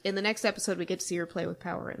 And in the next episode, we get to see her play with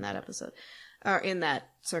power in that episode. Or in that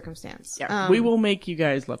circumstance. Yeah, we will make you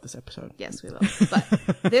guys love this episode. Yes, we will.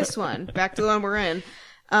 But this one, back to the one we're in.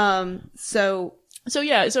 So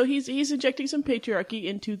he's injecting some patriarchy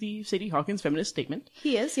into the Sadie Hawkins feminist statement.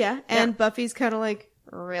 He is, yeah. And Buffy's kind of like,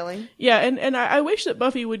 really? Yeah, and I wish that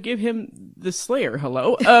Buffy would give him the Slayer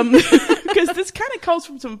hello. Because this kind of calls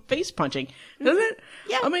for some face punching, doesn't it?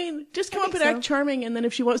 Yeah. I mean, just come up and act charming, and then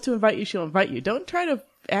if she wants to invite you, she'll invite you. Don't try to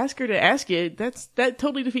ask her to ask you. That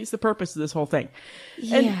totally defeats the purpose of this whole thing.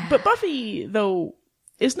 Yeah. But Buffy, though,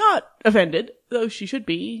 is not offended, though she should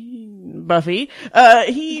be. Buffy.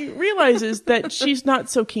 He realizes that she's not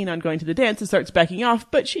so keen on going to the dance and starts backing off,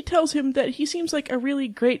 but she tells him that he seems like a really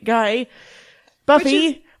great guy.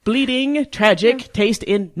 Buffy, bleeding, tragic, taste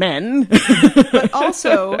in men. But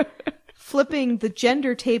also flipping the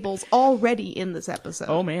gender tables already in this episode.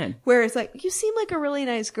 Oh, man. Where it's like, you seem like a really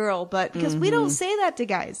nice girl, but because we don't say that to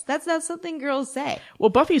guys. That's not something girls say. Well,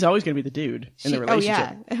 Buffy's always going to be the dude in the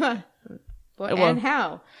relationship. Oh, yeah. And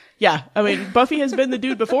how? Yeah. I mean, Buffy has been the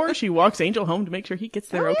dude before. She walks Angel home to make sure he gets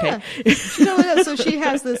there okay. Yeah. So she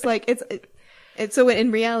has this, like, it's so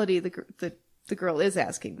in reality, the girl is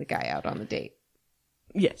asking the guy out on the date.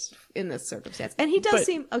 Yes. In this circumstance. And he does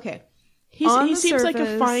seem, okay. He seems surface, like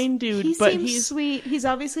a fine dude, but he's sweet. He's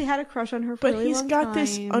obviously had a crush on her for a really long time. But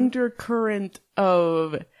he's got this undercurrent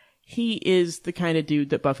of he is the kind of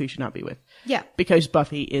dude that Buffy should not be with. Yeah. Because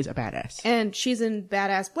Buffy is a badass. And she's in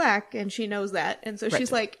badass black, and she knows that. And so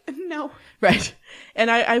she's like, no. Right. And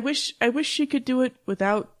I wish she could do it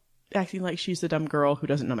without acting like she's the dumb girl who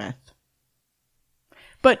doesn't know math.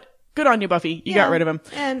 But good on you, Buffy. You got rid of him.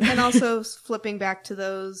 And also flipping back to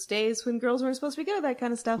those days when girls weren't supposed to be good at that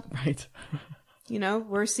kind of stuff. Right. You know,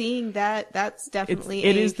 we're seeing that. That's definitely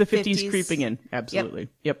it is the 50s creeping in. Absolutely.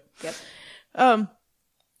 Yep.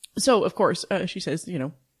 So, of course, she says,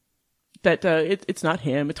 that it's not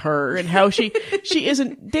him, it's her, and how she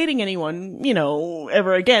isn't dating anyone,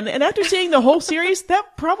 ever again. And after seeing the whole series,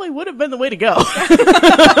 that probably would have been the way to go.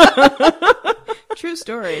 True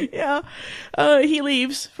story. Yeah. He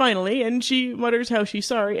leaves, finally, and she mutters how she's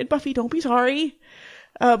sorry. And Buffy, don't be sorry.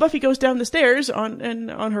 Buffy goes down the stairs on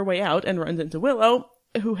her way out and runs into Willow,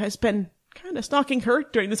 who has been kind of stalking her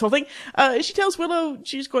during this whole thing. She tells Willow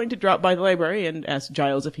she's going to drop by the library and asks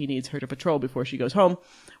Giles if he needs her to patrol before she goes home.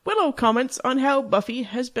 Willow comments on how Buffy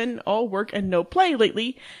has been all work and no play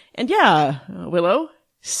lately. And Willow,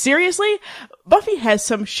 seriously? Buffy has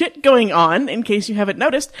some shit going on, in case you haven't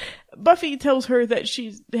noticed. Buffy tells her that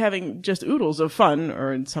she's having just oodles of fun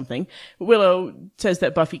or something. Willow says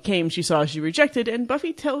that Buffy came, she saw, she rejected, and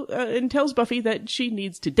Buffy tells Buffy that she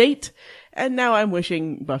needs to date. And now I'm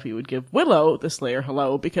wishing Buffy would give Willow the Slayer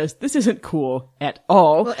hello, because this isn't cool at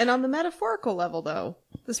all. Well, and on the metaphorical level, though,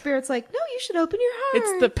 the spirit's like, no, you should open your heart.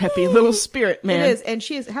 It's the peppy little spirit, man. It is, and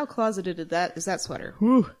she is, how closeted is that sweater?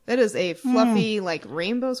 Whew. That is a fluffy, like,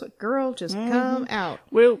 rainbow sweater. Girl, just come out.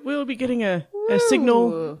 We'll be getting a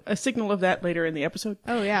signal of that later in the episode.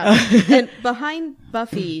 Oh, yeah. And behind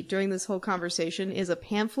Buffy during this whole conversation is a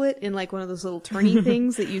pamphlet in, like, one of those little turny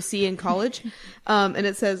things that you see in college. And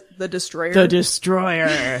it says, The Destroyer. The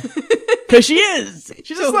Destroyer. Because she is.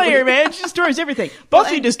 She's a Slayer, man. She destroys everything.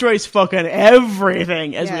 Buffy destroys fucking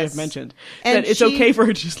everything, as we have mentioned. And that it's okay for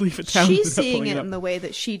her to just leave a town. She's seeing it in the way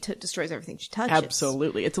that she destroys everything she touches.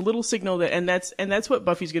 Absolutely. It's a little signal that, and that's what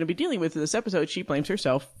Buffy's going to be dealing with in this episode. She blames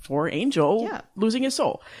herself for Angel losing his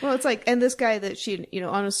soul. Well, it's like, and this guy that she,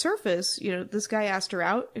 on a surface, this guy asked her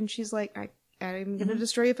out, and she's like, I'm going to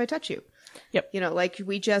destroy you if I touch you. Yep. Like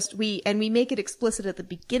we make it explicit at the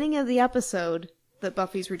beginning of the episode that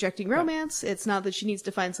Buffy's rejecting romance. It's not that she needs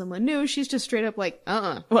to find someone new. She's just straight up like,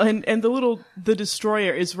 Well, and the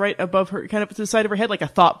destroyer is right above her, kind of to the side of her head, like a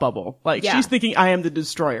thought bubble. Like, she's thinking, I am the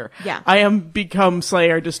destroyer. Yeah. I am become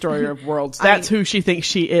Slayer, destroyer of worlds. That's who she thinks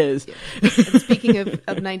she is. And speaking of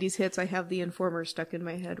 90s hits, I have The Informer stuck in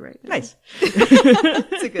my head right now. Nice.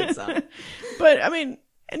 It's a good song. But, I mean,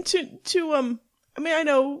 and I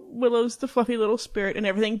know Willow's the fluffy little spirit and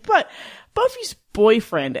everything, but Buffy's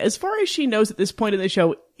boyfriend, as far as she knows at this point in the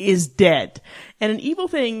show, is dead. And an evil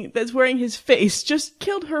thing that's wearing his face just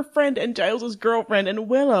killed her friend and Giles' girlfriend, and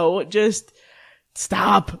Willow just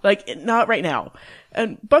stop. Like, not right now.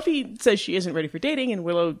 And Buffy says she isn't ready for dating, and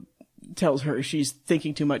Willow tells her she's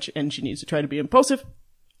thinking too much and she needs to try to be impulsive.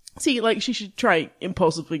 See, like, she should try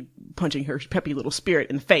impulsively punching her peppy little spirit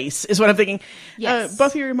in the face, is what I'm thinking. Yes.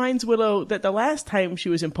 Buffy reminds Willow that the last time she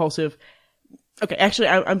was impulsive... Okay, actually,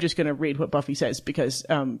 I'm just gonna read what Buffy says, because,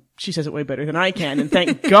 she says it way better than I can, and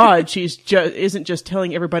thank God isn't just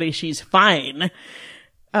telling everybody she's fine.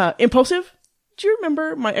 Impulsive? Do you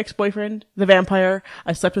remember my ex-boyfriend, the vampire?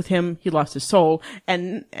 I slept with him, he lost his soul,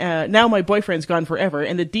 and now my boyfriend's gone forever,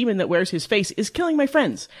 and the demon that wears his face is killing my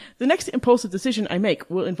friends. The next impulsive decision I make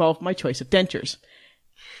will involve my choice of dentures.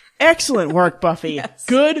 Excellent work, Buffy. Yes.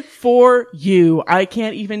 Good for you. I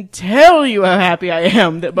can't even tell you how happy I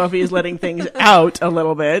am that Buffy is letting things out a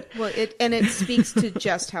little bit. Well, it speaks to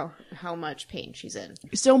just how much pain she's in.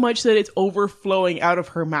 So much that it's overflowing out of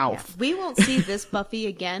her mouth. Yeah. We won't see this Buffy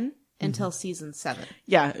again until season 7.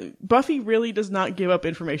 Yeah, Buffy really does not give up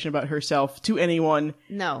information about herself to anyone.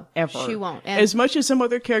 No, ever. She won't. And as much as some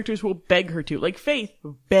other characters will beg her to. Like, Faith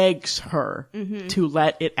begs her to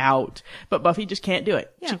let it out. But Buffy just can't do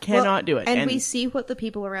it. Yeah. She cannot do it. And we see what the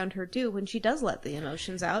people around her do when she does let the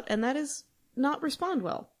emotions out, and that is not respond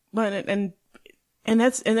well. And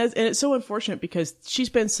it's so unfortunate because she's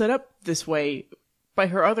been set up this way by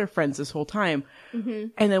her other friends this whole time. Mm-hmm.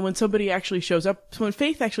 And then when somebody actually shows up, when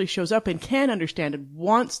Faith actually shows up and can understand and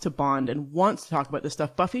wants to bond and wants to talk about this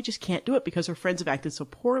stuff, Buffy just can't do it because her friends have acted so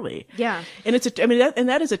poorly. Yeah. And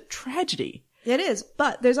that is a tragedy. It is.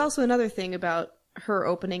 But there's also another thing about her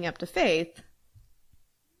opening up to Faith.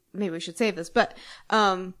 Maybe we should save this, but,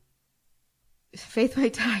 Faith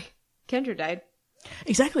might die. Kendra died.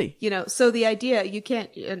 Exactly. So the idea you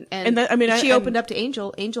can't, she opened up to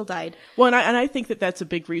Angel. Angel died. Well, and I think that that's a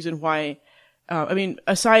big reason why.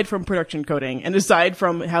 Aside from production coding and aside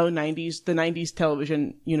from how the 90s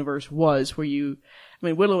television universe was, where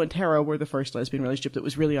Willow and Tara were the first lesbian relationship that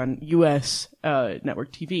was really on U.S.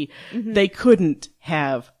 network TV. Mm-hmm. They couldn't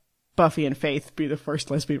have Buffy and Faith be the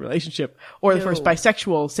first lesbian relationship or the first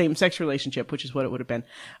bisexual same-sex relationship, which is what it would have been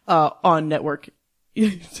on network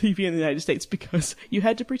TV in the United States, because you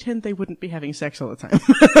had to pretend they wouldn't be having sex all the time.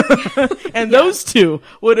 And those two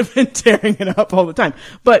would have been tearing it up all the time.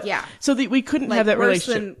 But, so we couldn't have that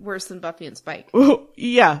relationship. Worse than Buffy and Spike. Oh,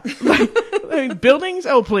 yeah. Buildings?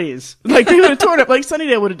 Oh, please. Like, they would have torn up, like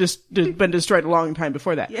Sunnydale would have just been destroyed a long time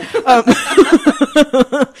before that. Yeah.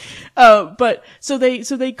 But, so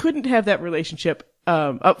they couldn't have that relationship,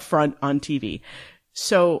 up front on TV.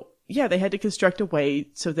 So, yeah, they had to construct a way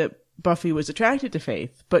so that Buffy was attracted to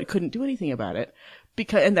Faith, but couldn't do anything about it.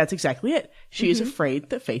 And that's exactly it. She is afraid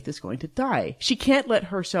that Faith is going to die. She can't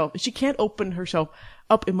open herself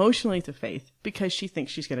up emotionally to Faith because she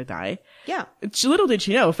thinks she's going to die. Yeah. Little did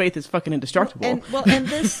she know Faith is fucking indestructible. And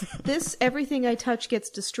this everything I touch gets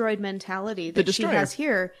destroyed mentality that she has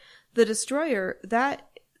here, the Destroyer,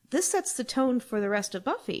 this sets the tone for the rest of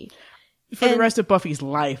Buffy. For the rest of Buffy's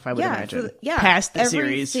life, I would imagine. Past the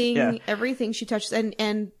series. Everything she touches,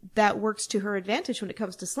 and that works to her advantage when it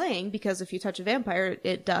comes to slaying, because if you touch a vampire,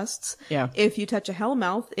 it dusts. Yeah. If you touch a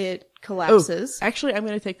hellmouth, it collapses. Oh, actually, I'm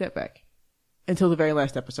going to take that back. Until the very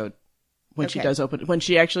last episode. When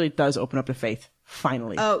she actually does open up to Faith.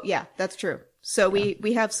 Finally. Oh, yeah, that's true. So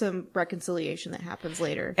we have some reconciliation that happens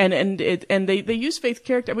later. And they use Faith's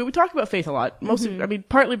character. I mean, we talk about Faith a lot.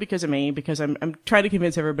 Partly because of me, because I'm trying to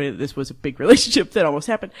convince everybody that this was a big relationship that almost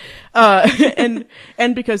happened. And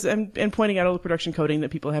because I'm pointing out all the production coding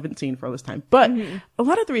that people haven't seen for all this time. But a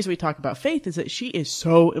lot of the reason we talk about Faith is that she is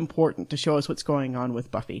so important to show us what's going on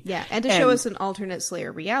with Buffy. Yeah, and to show us an alternate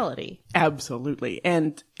Slayer reality. Absolutely.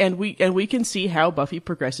 And we can see how Buffy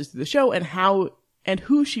progresses through the show and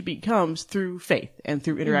who she becomes through Faith and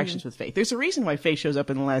through interactions with Faith. There's a reason why Faith shows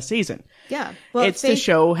up in the last season. Yeah. Well, it's to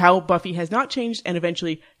show how Buffy has not changed and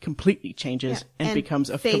eventually completely changes and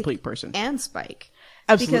becomes a complete person. And Spike.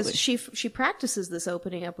 Absolutely. Because she practices this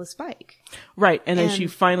opening up with Spike. Right. And then she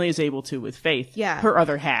finally is able to with Faith. Yeah. Her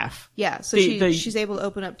other half. Yeah. So she's able to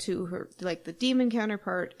open up to her, like, the demon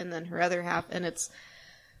counterpart and then her other half. And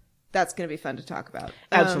that's going to be fun to talk about.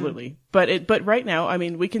 Absolutely. But right now, I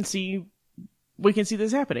mean, we can see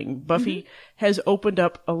this happening. Buffy has opened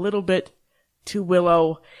up a little bit to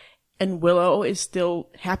Willow, and Willow is still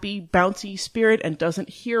happy, bouncy spirit and doesn't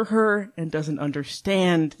hear her and doesn't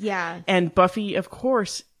understand. Yeah. And Buffy, of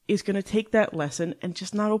course, is going to take that lesson and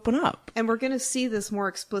just not open up. And we're going to see this more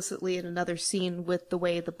explicitly in another scene with the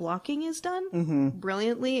way the blocking is done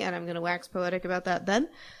brilliantly, and I'm going to wax poetic about that then.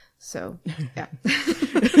 So, yeah.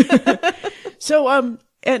 So,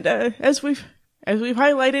 as we've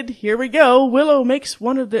highlighted, here we go. Willow makes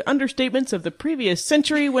one of the understatements of the previous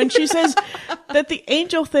century when she says that the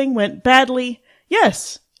angel thing went badly.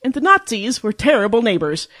 Yes, and the Nazis were terrible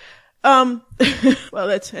neighbors. Well,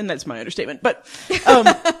 that's my understatement, but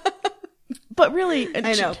really,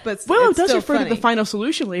 I know, but Willow does refer to the final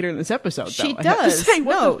solution later in this episode, though. She does. Say,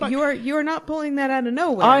 no, you are not pulling that out of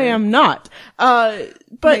nowhere. I am not.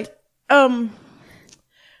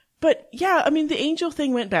 But yeah, I mean, the angel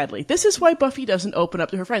thing went badly. This is why Buffy doesn't open up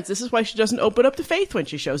to her friends. This is why she doesn't open up to Faith when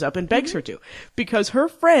she shows up and begs her to. Because her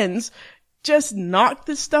friends just knock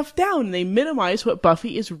this stuff down. They minimize what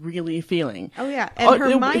Buffy is really feeling. Oh, yeah. And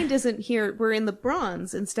her mind isn't here. We're in the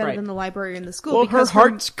Bronze instead of in the library or in the school. Well, her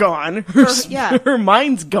heart's gone. Her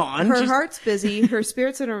mind's gone. Her heart's busy. Her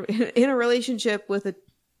spirit's in a relationship with a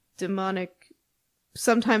demonic,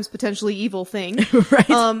 sometimes potentially evil thing.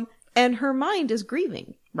 Right. And her mind is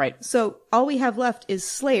grieving. Right. So all we have left is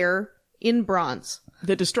Slayer in bronze.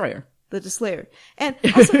 The Destroyer. The Slayer. And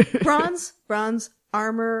also bronze,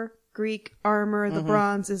 armor, Greek armor, the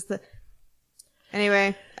bronze is the...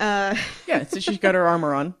 Anyway, yeah, so she's got her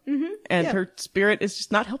armor on, and her spirit is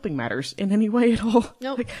just not helping matters in any way at all.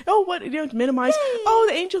 Nope. Like, oh, what, minimize, oh,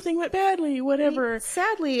 the angel thing went badly, whatever.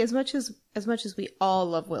 Sadly, as much as we all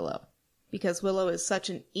love Willow, because Willow is such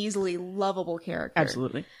an easily lovable character.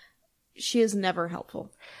 Absolutely. She is never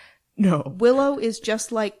helpful. No. Willow is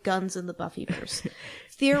just like Guns in the Buffyverse.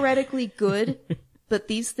 Theoretically good, but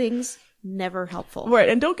these things never helpful. Right,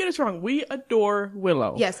 and don't get us wrong, we adore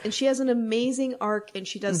Willow. Yes, and she has an amazing arc, and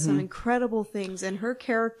she does some incredible things, and her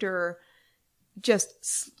character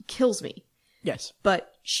just kills me. Yes.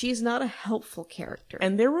 But she's not a helpful character.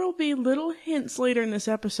 And there will be little hints later in this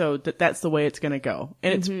episode that that's the way it's going to go.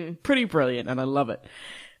 And it's pretty brilliant, and I love it.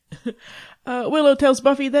 Willow tells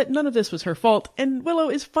Buffy that none of this was her fault, and Willow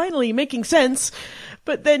is finally making sense.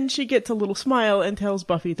 But then she gets a little smile and tells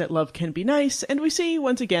Buffy that love can be nice, and we see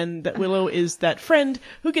once again that Willow is that friend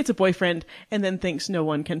who gets a boyfriend and then thinks no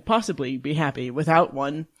one can possibly be happy without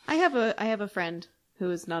one. I have a friend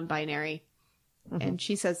who is non-binary, and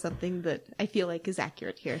she says something that I feel like is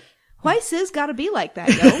accurate here. Why sis gotta be like that,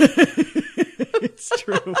 yo? It's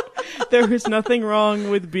true. There is nothing wrong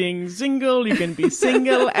with being single. You can be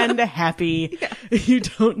single and happy. Yeah. You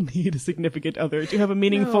don't need a significant other to have a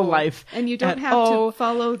meaningful life. And you don't have to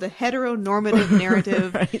follow the heteronormative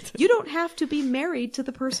narrative. Right. You don't have to be married to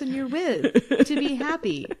the person you're with to be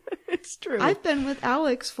happy. It's true. I've been with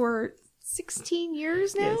Alex for 16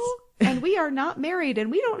 years now. Yes. And we are not married, and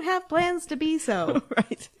we don't have plans to be so.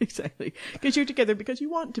 Right, exactly. Because you're together because you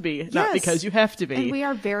want to be, not because you have to be. And we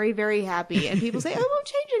are very, very happy. And people say, I won't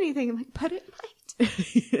change anything. I'm like, but it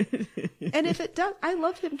might. And if it does, I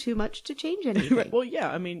love him too much to change anything. Right. Well, yeah,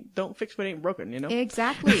 I mean, don't fix what ain't broken, you know?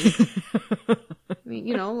 Exactly. I mean,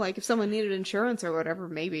 you know, like if someone needed insurance or whatever,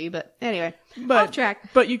 maybe. But anyway, off track.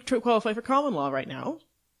 But you qualify for common law right now.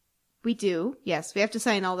 We do, yes. We have to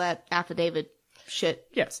sign all that affidavit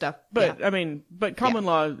stuff. But, I mean, common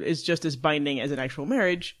law is just as binding as an actual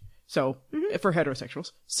marriage. So, for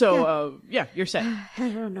heterosexuals. So, you're set.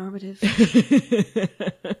 Heteronormative.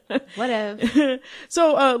 Whatever.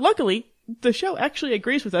 So, luckily, the show actually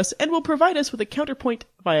agrees with us and will provide us with a counterpoint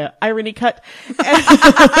via irony cut.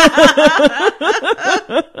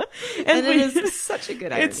 And it is such a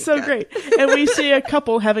good irony It's so cut. great. And we see a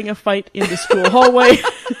couple having a fight in the school hallway.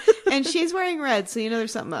 And she's wearing red, so you know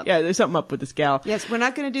there's something up. Yeah, there's something up with this gal. Yes, we're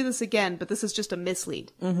not going to do this again, but this is just a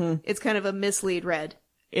mislead. It's kind of a mislead red.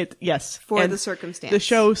 Yes. For the circumstance. The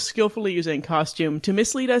show skillfully using costume to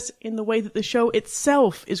mislead us in the way that the show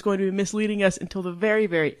itself is going to be misleading us until the very,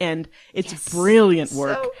 very end. It's brilliant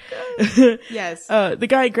work. So good. Yes. The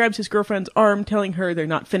guy grabs his girlfriend's arm, telling her they're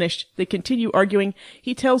not finished. They continue arguing.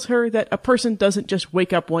 He tells her that a person doesn't just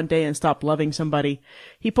wake up one day and stop loving somebody.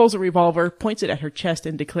 He pulls a revolver, points it at her chest,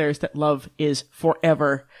 and declares that love is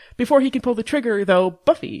forever. Before he can pull the trigger, though,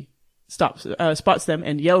 Buffy spots them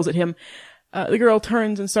and yells at him. The girl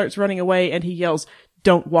turns and starts running away, and he yells,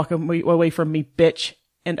 "Don't walk away from me, bitch."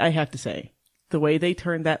 And I have to say, the way they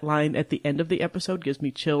turn that line at the end of the episode gives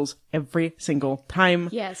me chills every single time.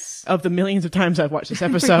 Yes. Of the millions of times I've watched this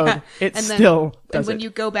episode, yeah. it and then, still does And when it. you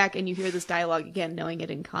go back and you hear this dialogue again, knowing it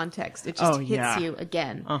in context, it just hits you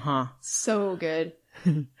again. Uh-huh. So good.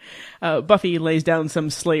 Buffy lays down some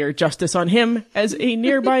Slayer justice on him as a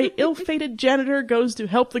nearby ill-fated janitor goes to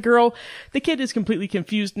help the girl. The kid is completely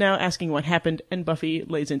confused now, asking what happened, and Buffy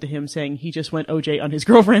lays into him saying he just went OJ on his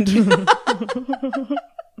girlfriend.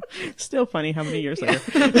 Still funny how many years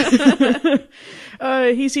later.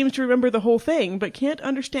 He seems to remember the whole thing, but can't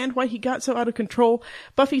understand why he got so out of control.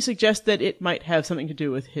 Buffy suggests that it might have something to do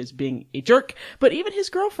with his being a jerk, but even his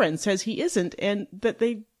girlfriend says he isn't, and that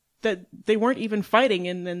they weren't even fighting,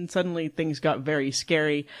 and then suddenly things got very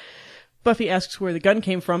scary. Buffy asks where the gun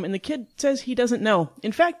came from, and the kid says he doesn't know.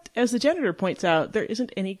 In fact, as the janitor points out, there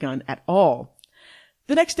isn't any gun at all.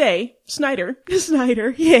 The next day, Snyder,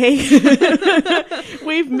 yay.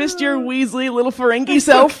 We've missed your Weasley little Ferengi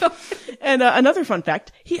self. And another fun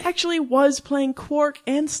fact, he actually was playing Quark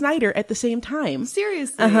and Snyder at the same time.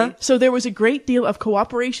 Seriously? Uh-huh. So there was a great deal of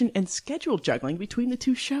cooperation and schedule juggling between the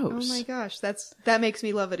two shows. Oh my gosh, that makes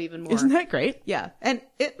me love it even more. Isn't that great? Yeah, and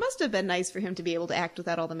it must have been nice for him to be able to act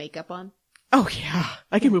without all the makeup on. Oh yeah,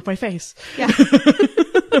 I can move my face. Yeah.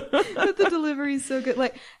 But the delivery's so good.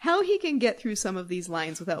 Like, how he can get through some of these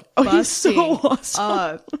lines without busting he's so awesome.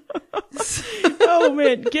 up. Oh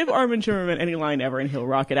man, give Armin Shimmerman any line ever and he'll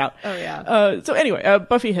rock it out. Oh yeah. So anyway,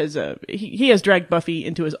 Buffy has, he has dragged Buffy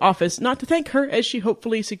into his office, not to thank her, as she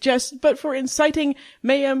hopefully suggests, but for inciting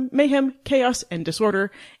mayhem, chaos, and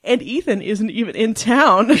disorder. And Ethan isn't even in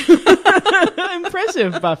town.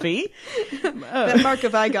 Impressive, Buffy. That Mark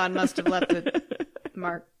of Igon must have left a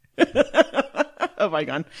mark. Of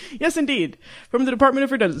Igon. Yes, indeed. From the Department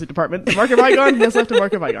of Redundancy Department, the Mark of Igon has left a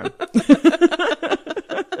Mark of Igon.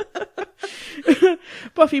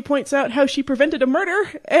 Buffy points out how she prevented a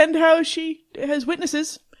murder and how she has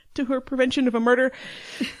witnesses to her prevention of a murder.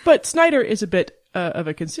 But Snyder is a bit of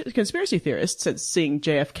a conspiracy theorist since seeing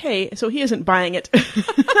JFK, so he isn't buying it.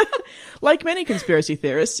 Like many conspiracy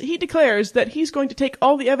theorists, he declares that he's going to take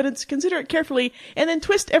all the evidence, consider it carefully, and then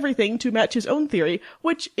twist everything to match his own theory,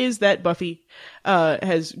 which is that Buffy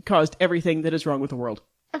has caused everything that is wrong with the world.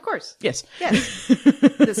 Of course. Yes. Yes.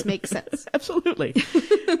 This makes sense. Absolutely.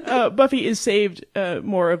 Buffy is saved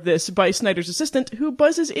more of this by Snyder's assistant, who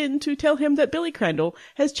buzzes in to tell him that Billy Crandall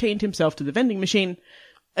has chained himself to the vending machine.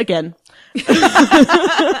 Again.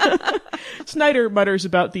 Snyder mutters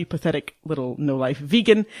about the pathetic little no-life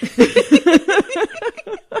vegan.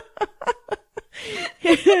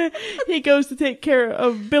 He goes to take care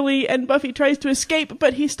of Billy, and Buffy tries to escape,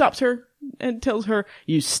 but he stops her and tells her,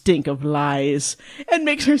 "You stink of lies," and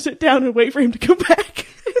makes her sit down and wait for him to come back.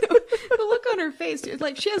 The look on her face, dude,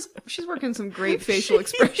 like she's working some great facial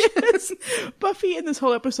expressions. Yes. Buffy in this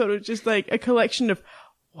whole episode is just like a collection of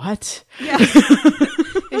what? Yeah.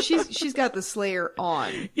 And she's got the Slayer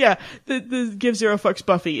on. Yeah, the give zero fucks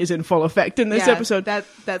Buffy is in full effect in this episode.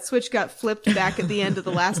 That switch got flipped back at the end of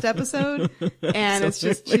the last episode, and it's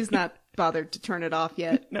just she's not bothered to turn it off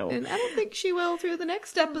yet. No. And I don't think she will through the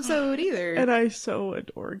next episode either. And I so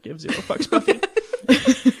adore give zero fucks Buffy.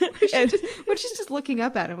 When she's just looking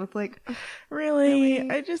up at him with like, really?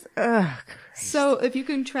 I just, So if you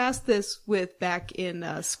contrast this with back in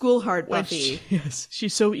School Hard Buffy. Yes,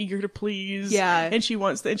 she's so eager to please. Yeah. And she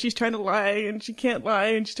wants and she's trying to lie, and she can't lie,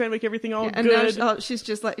 and she's trying to make everything all And good. now she's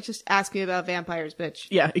just like, just ask me about vampires, bitch.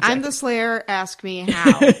 Yeah, exactly. I'm the Slayer, ask me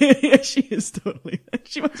how. Yeah, she is totally.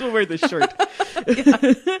 She might as well wear this shirt.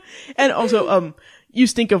 And also, "You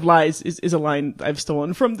stink of lies" is a line I've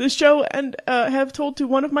stolen from this show and have told to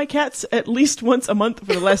one of my cats at least once a month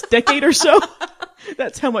for the last decade or so.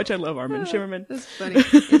 That's how much I love Armin Shimmerman. That's funny.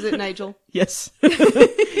 Is it Nigel? Yes.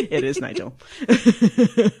 It is Nigel.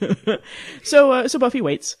 So Buffy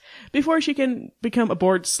waits. Before she can become a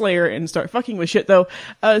bored slayer and start fucking with shit, though,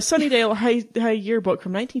 Sunnydale High Yearbook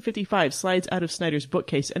from 1955 slides out of Snyder's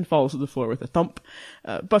bookcase and falls to the floor with a thump.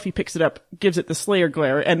 Buffy picks it up, gives it the Slayer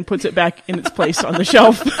glare, and puts it back in its place on the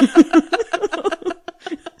shelf.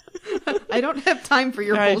 I don't have time for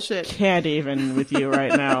your bullshit. I can't even with you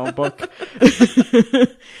right now, book.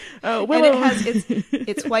 And it has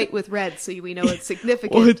it's white with red, so we know it's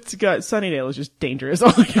significant. Well, it's got Sunnydale is just dangerous. Oh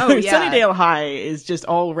yeah, Sunnydale High is just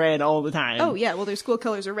all red all the time. Oh yeah, well their school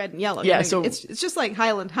colors are red and yellow. Yeah, I mean, so it's just like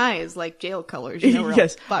Highland High is like jail colors. You know,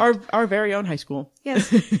 yes, our very own high school. Yes,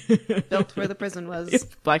 built where the prison was. Yes,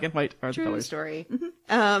 black and white are True the colors. Story.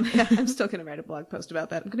 Mm-hmm. Yeah, I'm still gonna write a blog post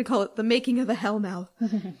about that. I'm gonna call it "The Making of a Hellmouth."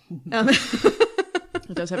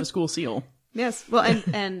 It does have a school seal. Yes. Well,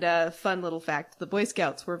 and fun little fact: the Boy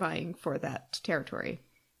Scouts were vying for that territory.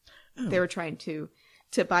 They were trying to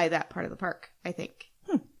buy that part of the park, I think.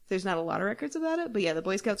 There's not a lot of records about it, but yeah, the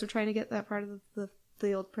Boy Scouts were trying to get that part of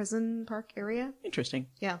the old prison park area. Interesting.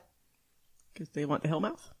 Yeah. Because they want the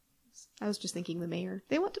Hellmouth? I was just thinking the mayor.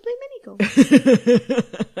 They want to play mini golf.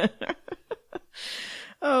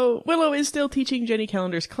 Oh, Willow is still teaching Jenny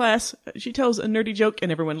Calendar's class. She tells a nerdy joke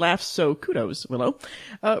and everyone laughs, so kudos, Willow.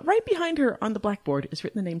 Right behind her on the blackboard is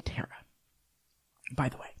written the name Tara. By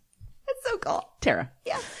the way. That's so cool. Tara.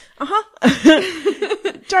 Yeah.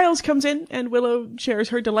 Giles comes in and Willow shares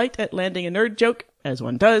her delight at landing a nerd joke, as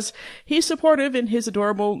one does. He's supportive in his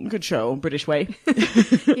adorable, good show, British way.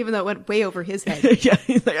 Even though it went way over his head. Yeah,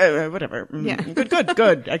 he's like, whatever. Yeah.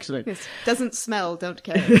 Good, excellent. Yes. Doesn't smell, don't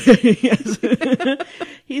care. Yes.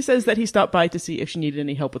 He says that he stopped by to see if she needed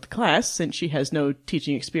any help with the class, since she has no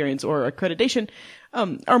teaching experience or accreditation.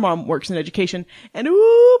 Our mom works in education, and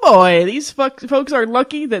ooh boy, these folks are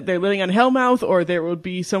lucky that they're living on Hellmouth, or there would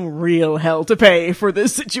be some real hell to pay for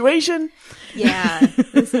this situation. Yeah,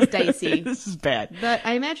 this is dicey. This is bad. But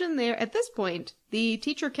I imagine there, at this point, the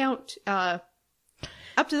teacher count, up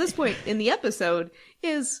to this point in the episode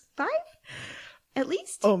is 5? At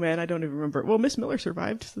least? Oh man, I don't even remember. Well, Miss Miller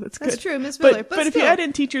survived, so that's good. That's true, Miss Miller. But if you add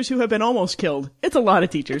in teachers who have been almost killed, it's a lot of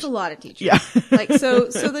teachers. It's a lot of teachers. Yeah. So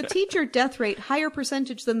the teacher death rate, higher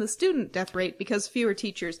percentage than the student death rate because fewer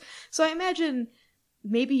teachers. So I imagine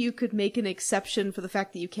maybe you could make an exception for the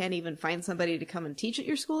fact that you can't even find somebody to come and teach at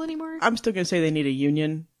your school anymore. I'm still going to say they need a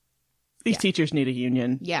union. These teachers need a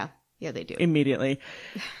union. Yeah. Yeah, they do. Immediately.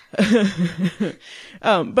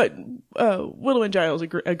 But Willow and Giles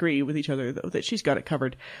agree with each other, though, that she's got it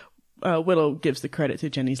covered. Willow gives the credit to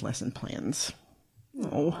Jenny's lesson plans.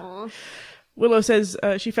 Oh. Willow says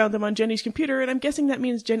she found them on Jenny's computer, and I'm guessing that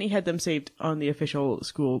means Jenny had them saved on the official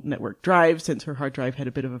school network drive, since her hard drive had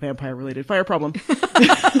a bit of a vampire-related fire problem.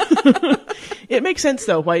 It makes sense,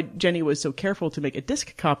 though, why Jenny was so careful to make a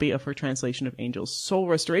disk copy of her translation of Angel's soul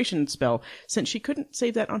restoration spell, since she couldn't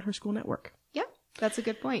save that on her school network. Yeah, that's a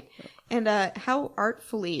good point. And how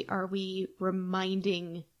artfully are we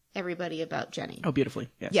reminding everybody about Jenny? Oh, beautifully,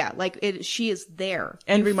 yes. Yeah, like she is there.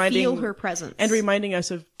 And you feel her presence. And reminding us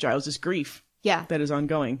of Giles's grief. Yeah. That is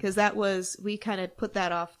ongoing. Because we kind of put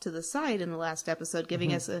that off to the side in the last episode,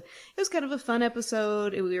 giving us it was kind of a fun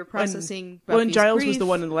episode. We were processing Buffy's and Giles grief. was the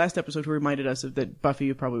one in the last episode who reminded us of that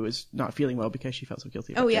Buffy probably was not feeling well because she felt so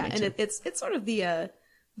guilty about Jenny, and it's sort of the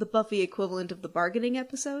Buffy equivalent of the bargaining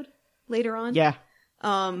episode later on. Yeah.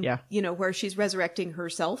 Where she's resurrecting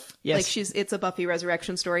herself. Yes. Like it's a Buffy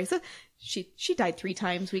resurrection story. So she died 3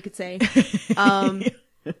 times, we could say.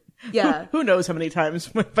 Yeah. Who knows how many times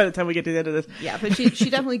by the time we get to the end of this. Yeah, but she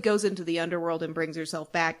definitely goes into the underworld and brings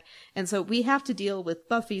herself back. And so we have to deal with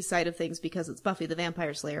Buffy's side of things because it's Buffy the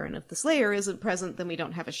Vampire Slayer. And if the Slayer isn't present, then we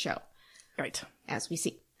don't have a show. Right. As we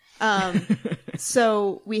see.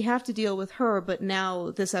 So we have to deal with her, but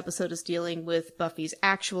now this episode is dealing with Buffy's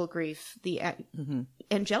actual grief,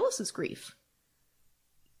 Angelus's grief.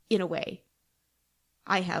 In a way.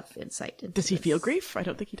 I have insight into Does he feel grief? I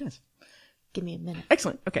don't think he does. Give me a minute.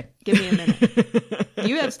 Excellent. Okay. Give me a minute.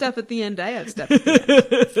 You have stuff at the end. I have stuff at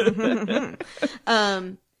the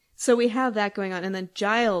end. So we have that going on. And then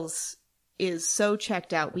Giles is so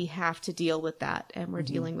checked out. We have to deal with that. And we're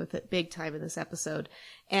dealing with it big time in this episode.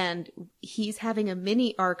 And he's having a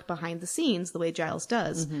mini arc behind the scenes, the way Giles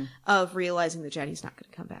does, of realizing that Jenny's not going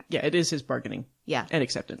to come back. Yeah, it is his bargaining. Yeah. And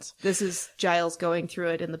acceptance. This is Giles going through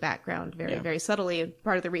it in the background very, very subtly. And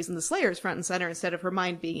part of the reason the Slayer is front and center instead of her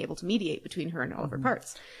mind being able to mediate between her and all of her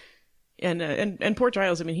parts. And poor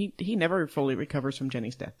Giles, I mean, he never fully recovers from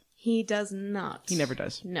Jenny's death. He does not. He never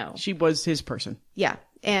does. No. She was his person. Yeah.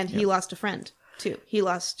 And he lost a friend, too. He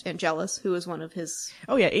lost Angelus, who was one of his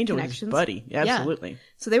Angel was his buddy. Yeah, absolutely. Yeah.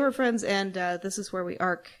 So they were friends, and this is where we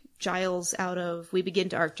begin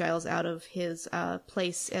to arc Giles out of his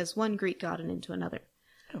place as one Greek god and into another.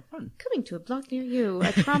 Oh, fun. Coming to a block near you.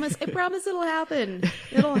 I promise it'll happen.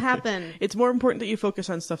 It'll happen. It's more important that you focus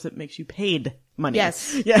on stuff that makes you paid money.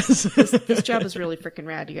 Yes. This job is really freaking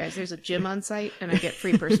rad, you guys. There's a gym on site, and I get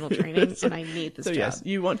free personal training, and I need this job. Yes,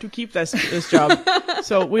 you want to keep this job.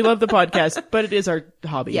 So we love the podcast, but it is our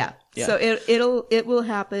hobby. Yeah. So it will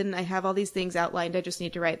happen. I have all these things outlined. I just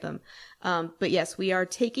need to write them. But yes, we are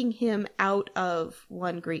taking him out of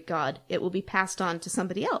one Greek god. It will be passed on to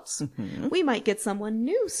somebody else. We might get someone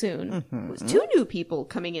new soon. 2 new people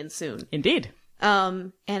coming in soon. Indeed.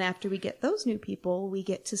 And after we get those new people, we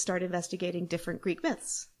get to start investigating different Greek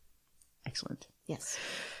myths. Excellent. Yes.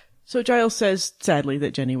 So Giles says, sadly,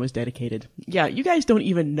 that Jenny was dedicated. Yeah, you guys don't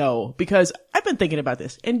even know, because I've been thinking about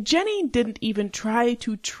this, and Jenny didn't even try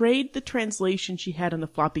to trade the translation she had on the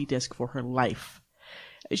floppy disk for her life.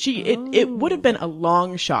 It would have been a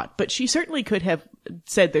long shot, but she certainly could have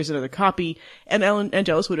said there's another copy, and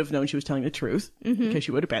Angelus would have known she was telling the truth, because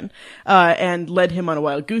she would have been, and led him on a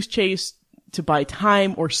wild goose chase to buy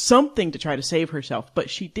time or something to try to save herself. But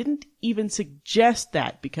she didn't even suggest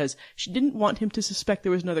that because she didn't want him to suspect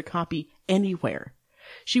there was another copy anywhere.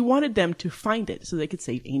 She wanted them to find it so they could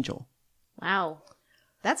save Angel. Wow.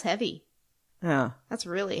 That's heavy. Yeah. That's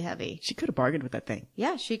really heavy. She could have bargained with that thing.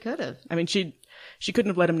 Yeah, she could have. I mean, she couldn't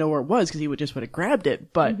have let him know where it was because he would have grabbed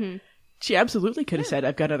it, but she absolutely could have said,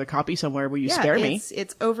 I've got another copy somewhere, will you spare me?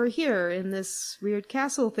 It's over here in this weird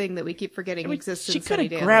castle thing that we keep forgetting exists in She could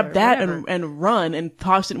Sunnydale have grabbed that whatever. and run and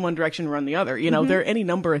tossed it in one direction and run the other. You know, there are any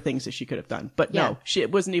number of things that she could have done. But no,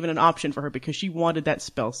 it wasn't even an option for her because she wanted that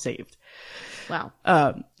spell saved. Wow.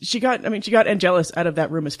 She got Angelus out of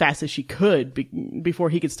that room as fast as she could before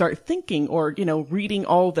he could start thinking or, reading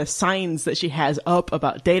all the signs that she has up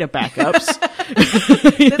about data backups.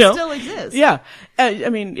 That still exists. Yeah. I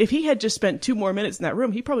mean, if he had just spent 2 more minutes in that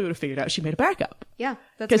room, he probably would have figured out she made a backup. Yeah,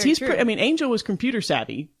 that's because very true. Angel was computer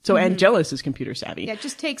savvy, so Angelus is computer savvy. Yeah, it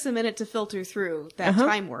just takes a minute to filter through that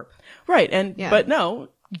time warp. Right. But no,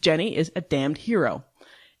 Jenny is a damned hero.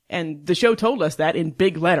 And the show told us that in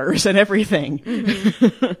big letters and everything.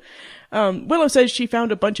 Willow says she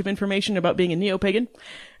found a bunch of information about being a neo-pagan.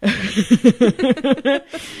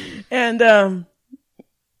 And,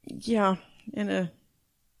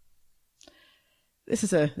 this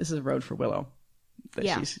is a road for Willow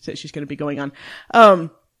that she's going to be going on.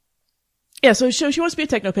 So she wants to be a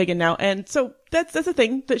techno-pagan now. And so that's the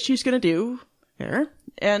thing that she's going to do there.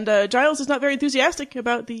 And, Giles is not very enthusiastic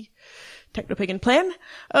about the techno-pagan plan.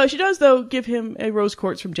 She does, though, give him a rose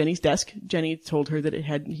quartz from Jenny's desk. Jenny told her that it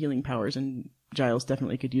had healing powers, and Giles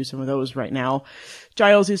definitely could use some of those right now.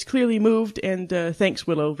 Giles is clearly moved and thanks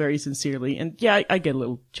Willow very sincerely. And yeah, I get a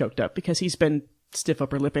little choked up because he's been stiff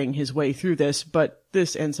upper lipping his way through this, but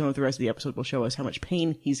this and some of the rest of the episode will show us how much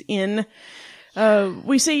pain he's in.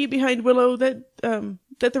 We see behind Willow that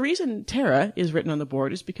the reason Tara is written on the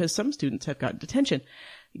board is because some students have gotten detention.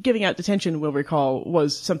 Giving out detention, we'll recall,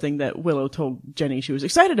 was something that Willow told Jenny she was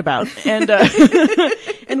excited about. And,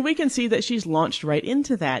 and we can see that she's launched right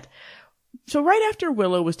into that. So right after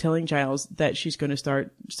Willow was telling Giles that she's going to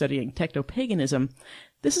start studying techno-paganism,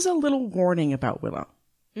 this is a little warning about Willow.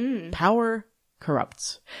 Power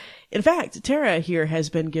corrupts. In fact, Tara here has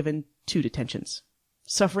been given 2 detentions,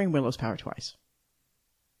 suffering Willow's power twice.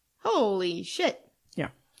 Holy shit.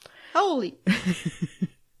 Yeah. Holy.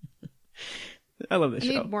 I love this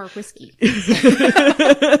show. I need more whiskey.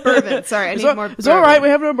 Bourbon. Sorry, I need more bourbon. It's all right. We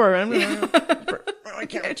have no bourbon. I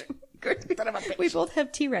can't reach it. We both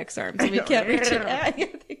have T-Rex arms and we can't reach it. I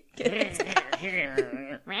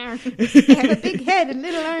have a big head and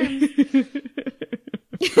little arms.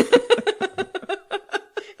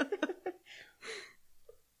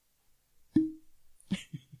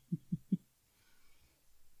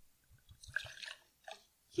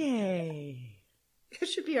 Yay. It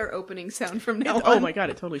should be our opening sound from now on. Oh my god,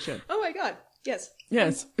 it totally should. Oh my god, yes.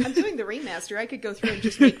 Yes. I'm doing the remaster. I could go through and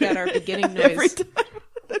just make that our beginning noise. Every time.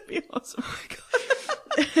 That'd be awesome. Oh my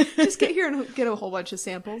god. Just get here and get a whole bunch of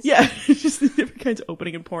samples. Yeah, just different kinds of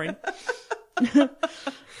opening and pouring.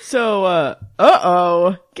 So,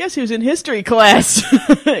 guess who's in history class?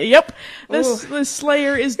 Yep, this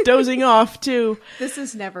Slayer is dozing off too. This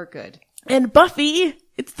is never good. And Buffy,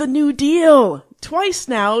 it's the New Deal. Twice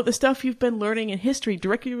now, the stuff you've been learning in history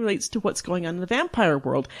directly relates to what's going on in the vampire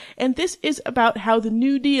world. And this is about how the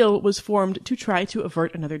New Deal was formed to try to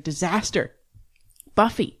avert another disaster.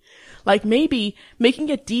 Buffy. Like maybe making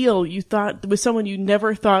a deal you thought with someone you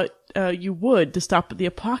never thought you would to stop the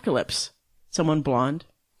apocalypse. Someone blonde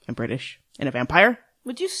and British and a vampire.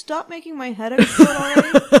 Would you stop making my head explode already?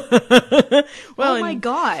 Well, oh my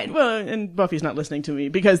god. Well, and Buffy's not listening to me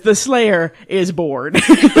because the Slayer is bored.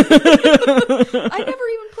 I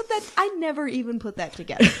never even put that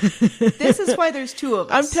together. This is why there's 2 of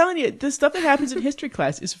us. I'm telling you, the stuff that happens in history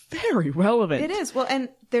class is very relevant. It is. Well, and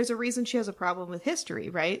there's a reason she has a problem with history,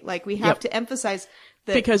 right? Like we have to emphasize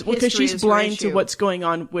that because she's blind to what's going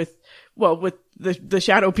on with the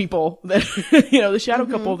shadow people that the shadow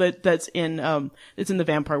couple that's in the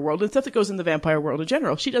vampire world and stuff that goes in the vampire world in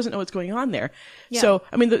general. She doesn't know what's going on there. Yeah. So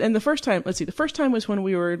I mean, the first time was when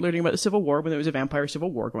we were learning about the Civil War, when there was a vampire civil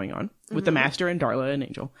war going on with the Master and Darla and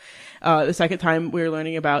Angel. The second time we were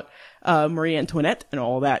learning about Marie Antoinette and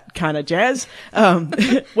all that kind of jazz.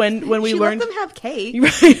 When we learned let them have cake,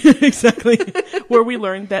 right? Exactly. Where we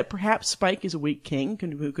learned that perhaps Spike is a weak king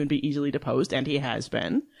who can be easily deposed, and he has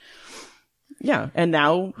been. Yeah, and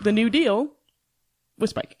now the New Deal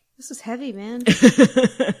with Spike. This is heavy, man.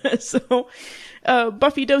 So,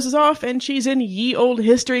 Buffy dozes off and she's in ye old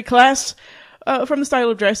history class. From the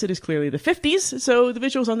style of dress, it is clearly the 50s, so the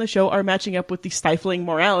visuals on the show are matching up with the stifling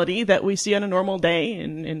morality that we see on a normal day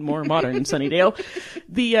in more modern Sunnydale.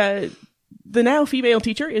 The now female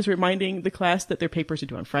teacher is reminding the class that their papers are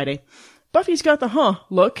due on Friday. Buffy's got the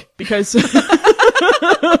look because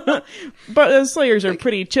but Slayers are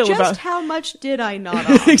pretty chill just about just how much did I nod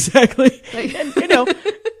off? Exactly. And,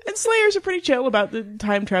 and Slayers are pretty chill about the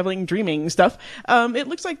time traveling dreaming stuff. It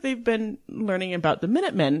looks like they've been learning about the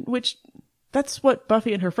Minutemen, which that's what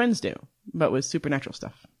Buffy and her friends do, but with supernatural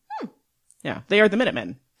stuff. Yeah, they are the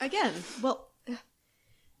Minutemen. Again, well,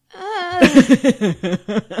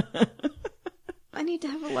 I need to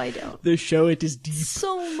have a lie down. The show, it is deep.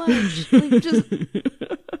 So much. Like, just...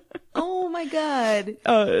 Oh my god.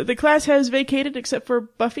 The class has vacated except for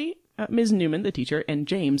Buffy, Ms. Newman, the teacher, and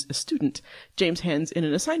James, a student. James hands in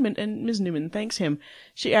an assignment and Ms. Newman thanks him.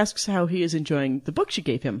 She asks how he is enjoying the book she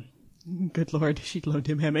gave him. Good lord, she'd loaned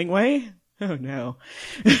him Hemingway? Oh no.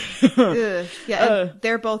 Yeah, and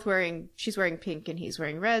they're both she's wearing pink and he's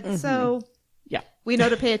wearing red, so... Yeah. We know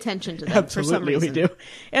to pay attention to them for some reason. Absolutely we do.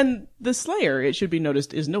 And the Slayer, it should be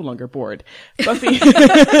noticed, is no longer bored. Buffy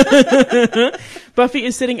Buffy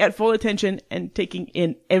is sitting at full attention and taking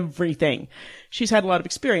in everything. She's had a lot of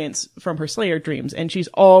experience from her Slayer dreams, and she's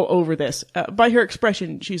all over this. By her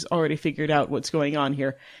expression, she's already figured out what's going on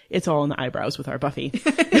here. It's all in the eyebrows with our Buffy.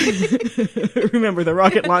 Remember the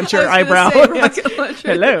rocket launcher eyebrow? Rocket launcher.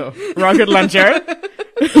 Hello, rocket launcher.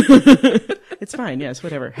 It's fine, yes,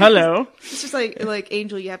 whatever. Hello. It's just like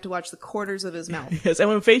Angel, you have to watch the corners of his mouth. Yes, and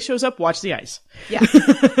when face shows up, watch the eyes. Yeah.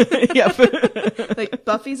 Yep. Like,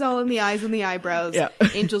 Buffy's all in the eyes and the eyebrows. Yeah.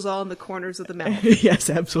 Angel's all in the corners of the mouth. Yes,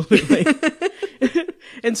 absolutely.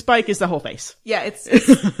 And Spike is the whole face. Yeah, it's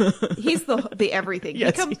he's the everything.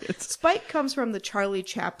 Yes, Spike comes from the Charlie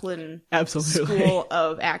Chaplin absolutely school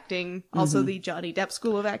of acting, also the Johnny Depp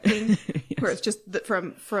school of acting, yes. Where it's just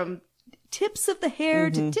from tips of the hair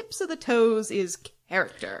to tips of the toes is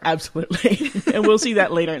character. Absolutely. And we'll see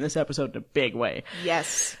that later in this episode in a big way.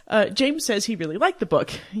 Yes. James says he really liked the book.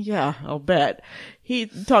 Yeah, I'll bet. He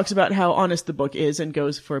talks about how honest the book is and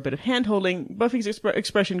goes for a bit of hand-holding. Buffy's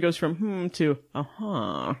expression goes from to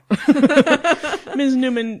Ms.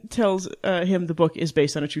 Newman tells him the book is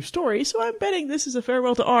based on a true story, so I'm betting this is a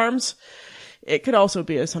farewell to arms. It could also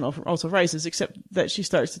be A Sun Also Rises, except that she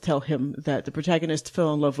starts to tell him that the protagonist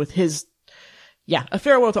fell in love with his... Yeah, A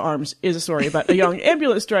Farewell to Arms is a story about a young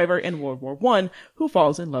ambulance driver in World War I who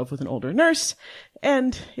falls in love with an older nurse,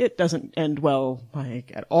 and it doesn't end well,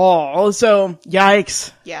 like, at all. So,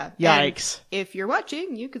 yikes. Yeah. Yikes. And if you're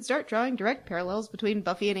watching, you can start drawing direct parallels between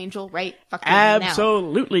Buffy and Angel right fucking now.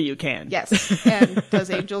 Absolutely you can. Yes. And does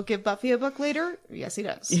Angel give Buffy a book later? Yes, he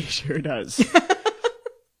does. He sure does.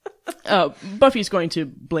 Buffy's going to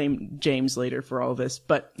blame James later for all this,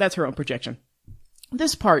 but that's her own projection.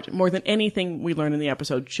 This part, more than anything we learn in the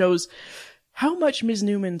episode, shows how much Ms.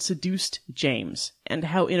 Newman seduced James and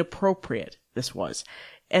how inappropriate this was.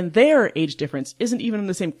 And their age difference isn't even on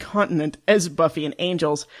the same continent as Buffy and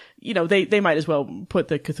Angel's. You know, they might as well put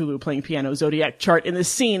the Cthulhu playing piano zodiac chart in this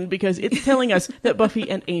scene because it's telling us that Buffy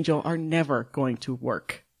and Angel are never going to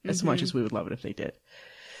work as much as we would love it if they did.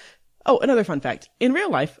 Oh, another fun fact. In real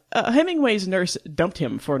life, Hemingway's nurse dumped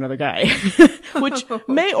him for another guy, which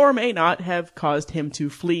may or may not have caused him to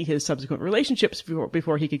flee his subsequent relationships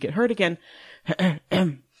before he could get hurt again.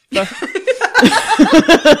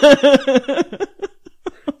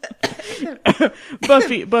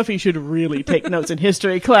 Buffy should really take notes in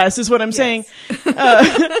history class, is what I'm saying.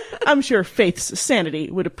 I'm sure Faith's sanity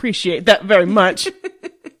would appreciate that very much.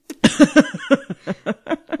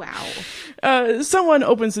 Wow. Someone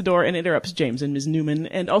opens the door and interrupts James and Ms. Newman,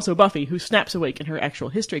 and also Buffy, who snaps awake in her actual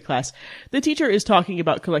history class. The teacher is talking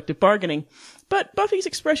about collective bargaining, but Buffy's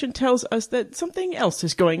expression tells us that something else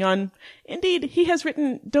is going on. Indeed, he has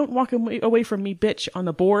written, "Don't walk away from me, bitch," on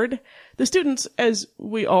the board. The students, as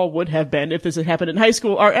we all would have been if this had happened in high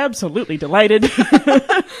school, are absolutely delighted.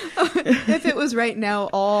 If it was right now,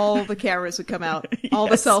 all the cameras would come out. Yes. All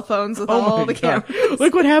the cell phones with all the cameras.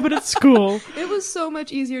 Look what happened at school. It was so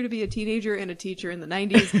much easier to be a teenager and a teacher in the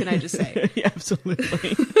 90s, can I just say? Yeah,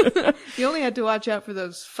 absolutely. You only had to watch out for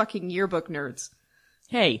those fucking yearbook nerds.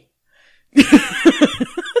 Hey.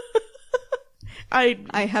 I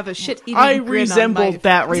have a shit-eating I grin resembled on my...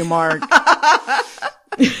 that remark.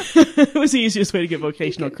 It was the easiest way to get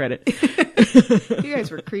vocational credit. You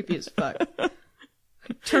guys were creepy as fuck.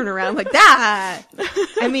 Turn around like that.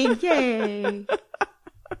 I mean, yay.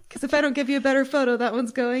 Because if I don't give you a better photo, that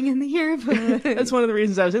one's going in the yearbook. That's one of the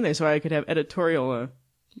reasons I was in there, so I could have editorial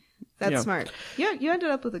That's smart. Yeah, you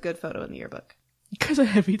ended up with a good photo in the yearbook. Because I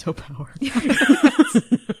have veto power.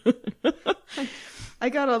 I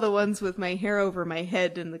got all the ones with my hair over my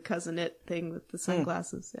head and the cousin-it thing with the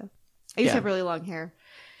sunglasses. Yeah, I used to have really long hair.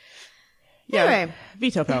 Yeah, anyway.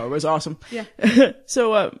 Veto power was awesome. Yeah.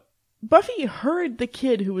 So, Buffy heard the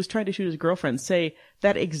kid who was trying to shoot his girlfriend say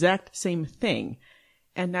that exact same thing.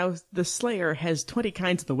 And now the Slayer has 20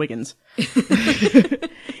 kinds of the Wiggins.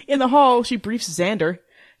 In the hall, she briefs Xander.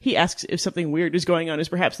 He asks if something weird is going on is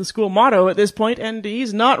perhaps the school motto at this point, and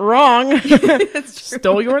he's not wrong. That's true.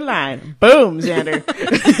 Stole your line. Boom, Xander.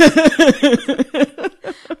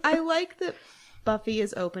 I like that Buffy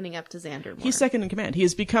is opening up to Xander more. He's second in command. He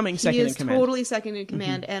is becoming second in command. He is totally second in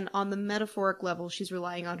command, and on the metaphoric level, she's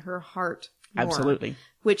relying on her heart more. Absolutely.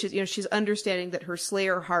 Which is, she's understanding that her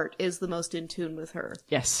Slayer heart is the most in tune with her.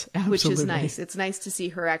 Yes, absolutely. Which is nice. It's nice to see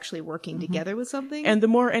her actually working together with something. And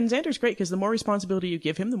Xander's great because the more responsibility you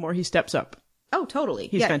give him, the more he steps up. Oh, totally.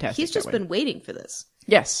 He's fantastic. He's just been waiting for this.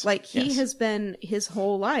 Yes. Like, he has been his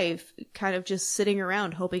whole life kind of just sitting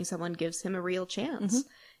around hoping someone gives him a real chance.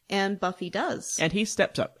 And Buffy does. And he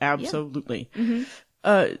steps up. Absolutely. Yeah.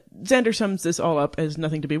 Xander sums this all up as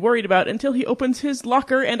nothing to be worried about until he opens his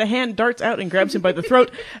locker and a hand darts out and grabs him by the throat.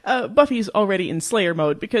 Buffy's already in Slayer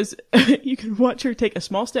mode because you can watch her take a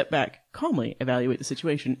small step back, calmly evaluate the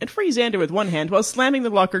situation, and free Xander with one hand while slamming the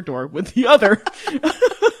locker door with the other.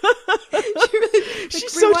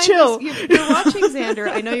 She's so chill. You're watching Xander.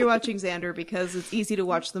 I know you're watching Xander because it's easy to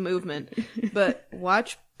watch the movement, but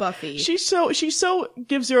watch Buffy. She so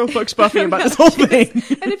gives zero fucks Buffy about this whole thing.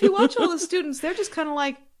 And if you watch all the students, they're just kind of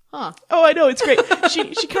like, huh. Oh, I know, it's great.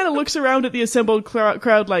 She kind of looks around at the assembled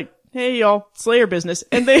crowd like, hey y'all, Slayer business.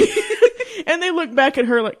 And they look back at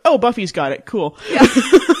her like, oh, Buffy's got it, cool. Yeah.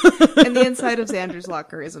 And the inside of Xander's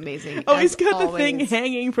locker is amazing. Oh, he's got the thing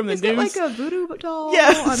hanging from the news. He's got like a voodoo doll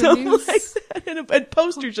on a noose. Like that. And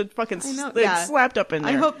posters are fucking slapped up in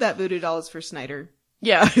there. I hope that voodoo doll is for Snyder.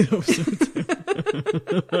 Yeah, I hope so too.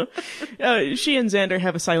 She and Xander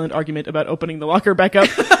have a silent argument about opening the locker back up.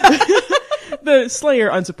 The Slayer,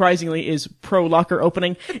 unsurprisingly, is pro-locker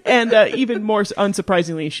opening, and even more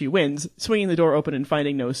unsurprisingly, she wins, swinging the door open and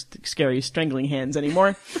finding no scary strangling hands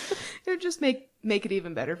anymore. It would just make it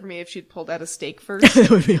even better for me if she'd pulled out a stake first. That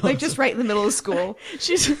would be awesome. Like, just right in the middle of school.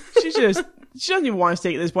 She doesn't even want a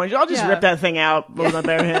stake at this point. I'll just rip that thing out with my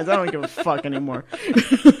bare hands. I don't give a fuck anymore.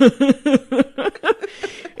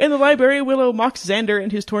 In the library, Willow mocks Xander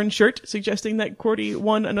and his torn shirt, suggesting that Cordy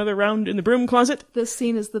won another round in the broom closet. This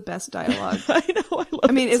scene is the best dialogue. I know,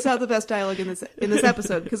 I mean, it's not the best dialogue in this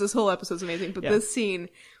episode, because this whole episode's amazing, but this scene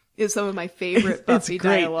is some of my favorite Buffy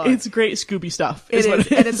dialogue. It's great Scooby stuff. It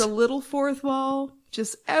is. And it's a little fourth wall,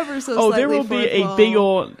 just ever so slightly. Oh, there will be a big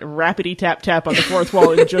old rapidy tap on the fourth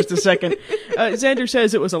wall in just a second. Xander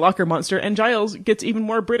says it was a locker monster, and Giles gets even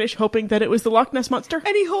more British, hoping that it was the Loch Ness monster.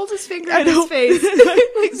 And he holds his finger in his face.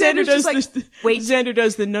 Like Xander does just like, wait. Xander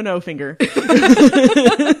does the no finger.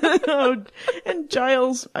 Oh, and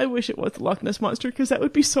Giles, I wish it was the Loch Ness monster, because that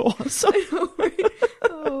would be so awesome. I know, right?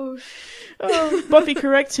 Oh. Buffy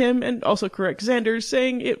corrects him and also corrects Xander,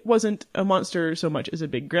 saying it wasn't a monster so much as a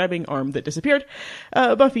big grabbing arm that disappeared.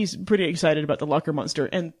 Buffy's pretty excited about the locker monster,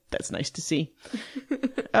 and that's nice to see.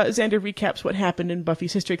 Xander recaps what happened in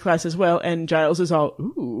Buffy's history class as well, and Giles is all,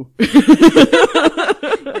 ooh.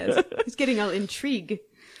 Yes. He's getting all intrigued.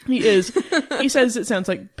 He is. He says it sounds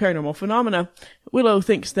like paranormal phenomena. Willow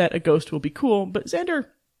thinks that a ghost will be cool, but Xander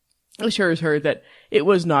assures her that it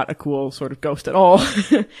was not a cool sort of ghost at all.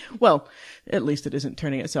 Well, at least it isn't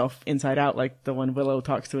turning itself inside out like the one Willow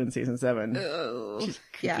talks to in season 7. Oh,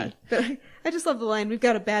 yeah. But I just love the line, we've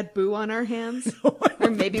got a bad boo on our hands. Or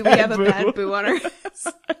maybe we have a bad boo on our hands.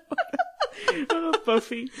 Oh,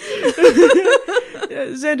 Buffy.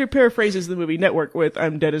 Xander paraphrases the movie Network with,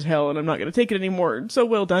 I'm dead as hell and I'm not going to take it anymore. So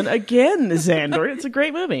well done. Again, Xander. It's a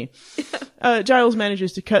great movie. Giles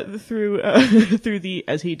manages to cut through the,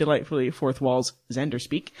 as he delightfully fourth walls, Xander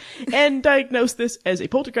speak, and diagnose this as a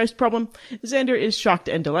poltergeist problem. Xander is shocked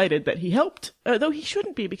and delighted that he helped, though he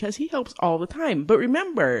shouldn't be because he helps all the time. But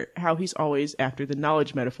remember how he's always after the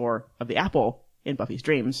knowledge metaphor of the apple in Buffy's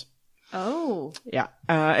dreams. Oh. Yeah.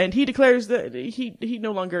 And he declares that he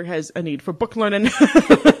no longer has a need for book learning.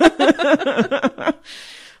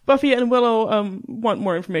 Buffy and Willow want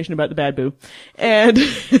more information about the bad boo. And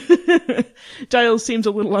Giles seems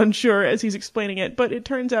a little unsure as he's explaining it, but it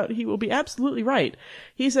turns out he will be absolutely right.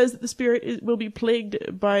 He says that the spirit will be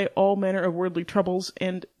plagued by all manner of worldly troubles,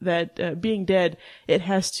 and that being dead, it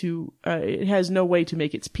has no way to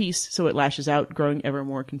make its peace, so it lashes out, growing ever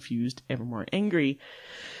more confused, ever more angry.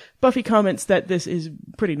 Buffy comments that this is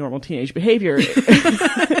pretty normal teenage behavior,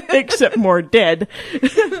 except more dead.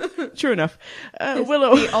 True enough.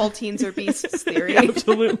 Willow... The all teens are beasts theory.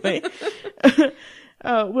 Absolutely.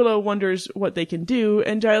 Willow wonders what they can do,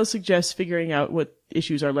 and Giles suggests figuring out what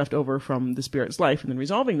issues are left over from the spirit's life and then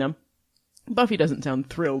resolving them. Buffy doesn't sound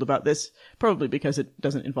thrilled about this, probably because it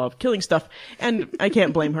doesn't involve killing stuff, and I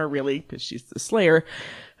can't blame her, really, because she's the Slayer.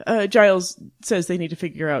 Giles says they need to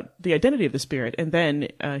figure out the identity of the spirit, and then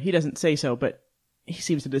he doesn't say so, but he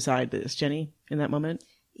seems to decide that it's Jenny in that moment.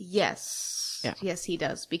 Yes. Yeah. Yes, he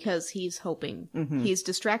does, because he's hoping. Mm-hmm. He's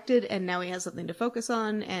distracted, and now he has something to focus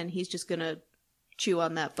on, and he's just gonna chew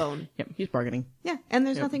on that bone. Yep, he's bargaining. Yeah, and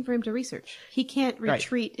there's nothing for him to research. He can't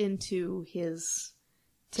retreat into his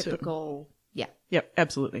typical... Yep,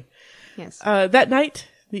 absolutely. Yes. That night,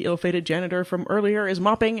 the ill-fated janitor from earlier is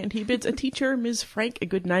mopping, and he bids a teacher, Ms. Frank, a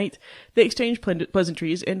good night. They exchange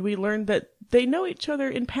pleasantries, and we learn that they know each other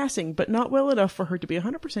in passing, but not well enough for her to be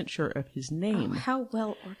 100% sure of his name. Oh, how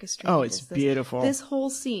well orchestrated it's is this? Beautiful. This whole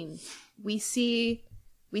scene, we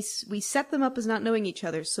set them up as not knowing each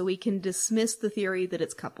other, so we can dismiss the theory that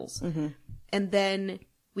it's couples. Mm-hmm. And then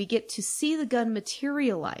we get to see the gun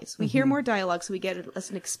materialize. We hear more dialogue, so we get it as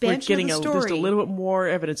an expansion of the story. Just a little bit more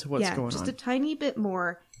evidence of what's going on. Just a tiny bit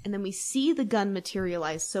more, and then we see the gun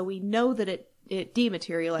materialize, so we know that it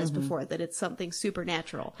dematerialized before, that it's something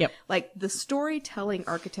supernatural. Yep. Like, the storytelling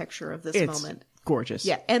architecture of this moment. Gorgeous.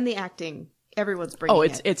 Yeah, and the acting. Everyone's bringing it.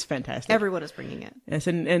 Oh, it's fantastic. Everyone is bringing it. Yes,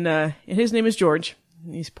 and his name is George.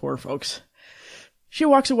 These poor folks. She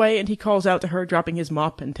walks away, and he calls out to her, dropping his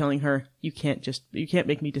mop and telling her, you can't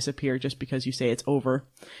make me disappear just because you say it's over.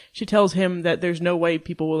 She tells him that there's no way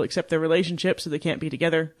people will accept their relationship, so they can't be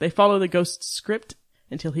together. They follow the ghost's script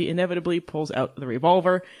until he inevitably pulls out the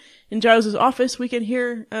revolver. In Giles' office, we can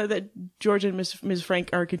hear that George and Ms.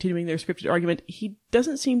 Frank are continuing their scripted argument. He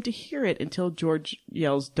doesn't seem to hear it until George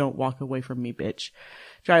yells, "Don't walk away from me, bitch."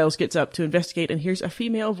 Giles gets up to investigate and hears a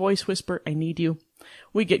female voice whisper, "I need you."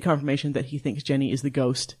 We get confirmation that he thinks Jenny is the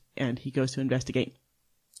ghost, and he goes to investigate.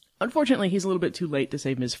 Unfortunately, he's a little bit too late to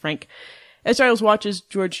save Ms. Frank. As Giles watches,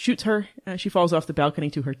 George shoots her. She falls off the balcony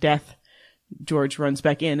to her death. George runs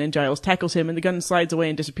back in, and Giles tackles him, and the gun slides away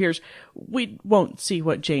and disappears. We won't see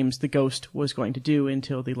what James the ghost was going to do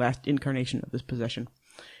until the last incarnation of this possession.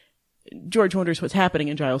 George wonders what's happening,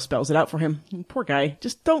 and Giles spells it out for him. Poor guy.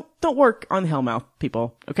 Just don't work on the Hellmouth,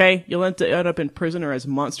 people, okay? You'll end up in prison or as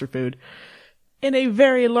monster food. In a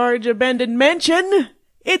very large abandoned mansion,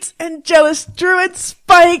 it's Angelus Druid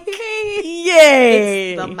Spike!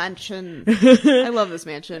 Yay! It's the mansion. I love this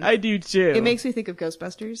mansion. I do too. It makes me think of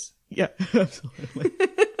Ghostbusters. Yeah, absolutely.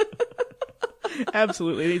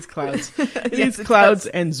 Absolutely. It needs clouds. It needs clouds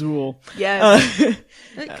and Zool. Yes.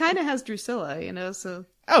 It kind of has Drusilla, so...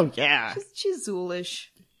 Oh, yeah. She's Zoolish.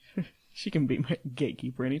 She can be my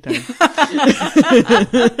gatekeeper anytime.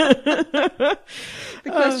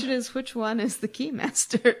 The question is, which one is the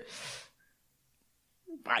keymaster?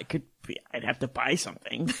 I'd have to buy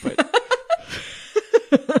something, but...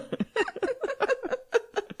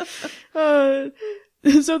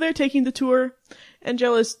 So they're taking the tour.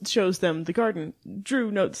 Angelus shows them the garden.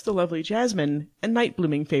 Drew notes the lovely jasmine, a night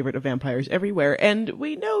blooming favorite of vampires everywhere, and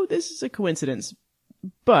we know this is a coincidence.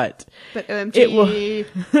 But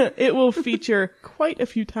it will feature quite a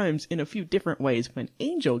few times in a few different ways when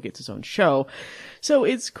Angel gets his own show. So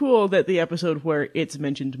it's cool that the episode where it's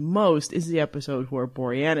mentioned most is the episode where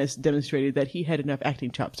Boreanaz demonstrated that he had enough acting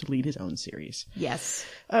chops to lead his own series. Yes.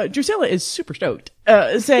 Drusilla is super stoked,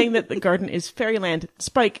 saying that the garden is fairyland.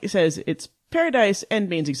 Spike says it's paradise and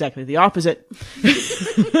means exactly the opposite.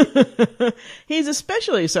 He's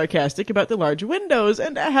especially sarcastic about the large windows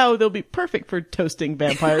and how they'll be perfect for toasting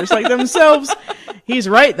vampires like themselves. He's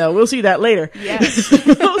right, though. We'll see that later. Yes.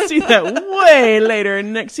 We'll see that way later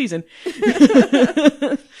in next season.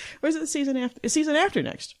 Or is it the season after? It's season after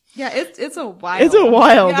next. Yeah, it's a while. It's a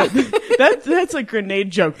while. Yeah. That's a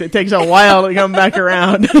grenade joke that takes a while to come back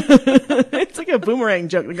around. It's like a boomerang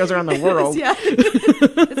joke that goes around the world. Yeah.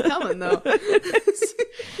 It's coming, though.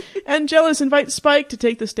 Angelus invites Spike to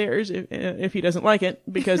take the stairs if he doesn't like it,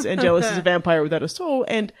 because Angelus is a vampire without a soul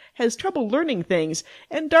and has trouble learning things.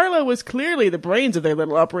 And Darla was clearly the brains of their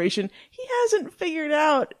little operation. He hasn't figured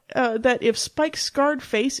out that if Spike's scarred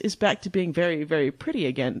face is back to being very, very pretty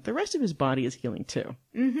again, the rest of his body is healing too.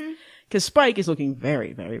 Mm-hmm. Because Spike is looking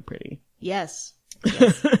very, very pretty. Yes.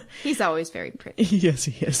 Yes. He's always very pretty. Yes,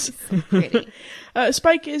 he is. So pretty.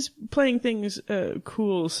 Spike is playing things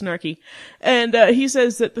cool, snarky, and he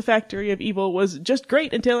says that the Factory of Evil was just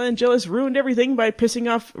great until Angelus ruined everything by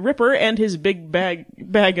pissing off Ripper and his big bag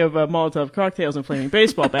of Molotov cocktails and flaming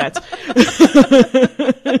baseball bats.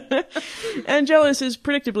 Angelus is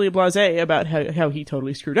predictably blasé about how he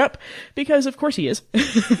totally screwed up, because of course he is.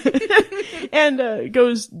 And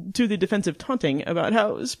goes to the defensive taunting about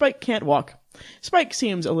how Spike can't walk. Spike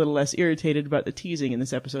seems a little less irritated about the teasing in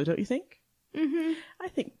this episode, don't you think? Mm-hmm. I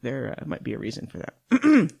think there might be a reason for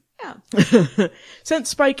that. Yeah. Since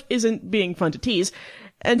Spike isn't being fun to tease,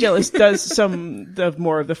 Angelus does some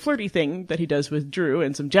more of the flirty thing that he does with Drew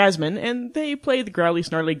and some Jasmine, and they play the growly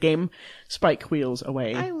snarly game. Spike wheels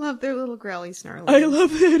away. I love their little growly snarly. I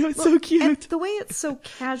love it. It's so cute. And the way it's so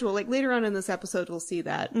casual, like later on in this episode we'll see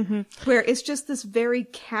that, where it's just this very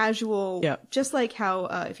casual, just like how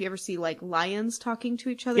if you ever see like lions talking to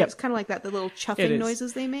each other, it's kind of like that, the little chuffing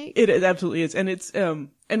noises they make. It absolutely is. And it's,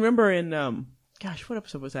 and remember in, gosh, what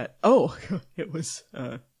episode was that? Oh, it was,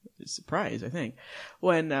 Surprise, I think,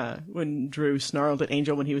 when Drew snarled at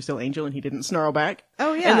Angel when he was still Angel and he didn't snarl back.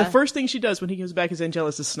 Oh yeah. And the first thing she does when he comes back is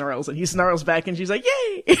Angelus snarls, and he snarls back, and she's like,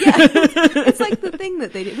 "Yay!" Yeah. It's like the thing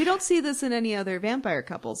that they do. We don't see this in any other vampire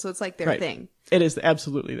couple, so it's like their thing. It is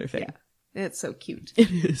absolutely their thing. Yeah. It's so cute. It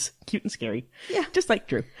is cute and scary. Yeah. Just like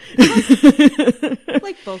Drew.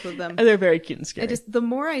 Like both of them. And they're very cute and scary. The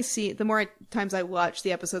more times I watch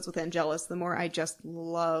the episodes with Angelus, the more I just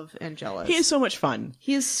love Angelus. He is so much fun.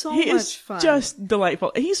 He is so much fun. Just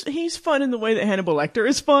delightful. He's fun in the way that Hannibal Lecter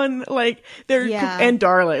is fun. Like, and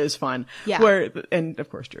Darla is fun. Yeah. And of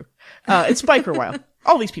course Drew. And Spike for a while.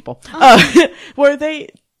 All these people. Where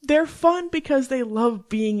they're fun because they love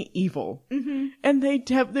being evil. Mm-hmm. And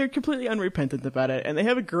they're completely unrepentant about it, and they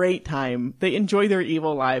have a great time. They enjoy their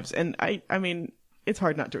evil lives, and I mean, it's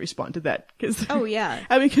hard not to respond to that.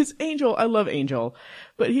 Because Angel, I love Angel,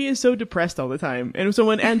 but he is so depressed all the time. And so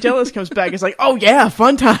when Angelus comes back, it's like, oh yeah,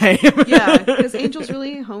 fun time. Yeah, because Angel's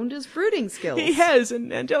really honed his brooding skills. He has,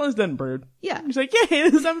 and Angelus doesn't brood. Yeah. He's like, yay,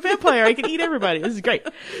 I'm a vampire, I can eat everybody, this is great.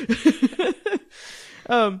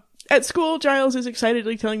 At school, Giles is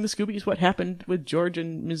excitedly telling the Scoobies what happened with George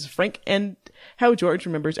and Ms. Frank, and how George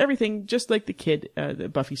remembers everything, just like the kid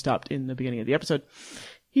that Buffy stopped in the beginning of the episode.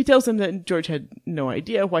 He tells them that George had no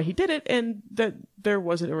idea why he did it, and that there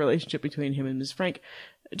wasn't a relationship between him and Ms. Frank.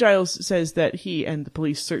 Giles says that he and the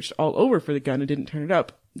police searched all over for the gun and didn't turn it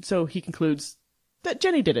up, so he concludes that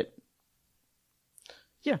Jenny did it.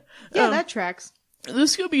 Yeah. Yeah, that tracks. The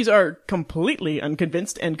Scoobies are completely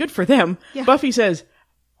unconvinced, and good for them. Yeah. Buffy says,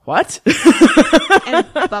 "What?" And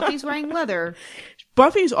Buffy's wearing leather.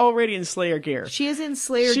 Buffy's already in Slayer gear. She is in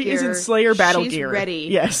Slayer gear. She is in Slayer battle gear. She's ready.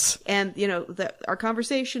 Yes. And, our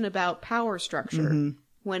conversation about power structure.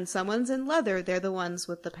 When someone's in leather, they're the ones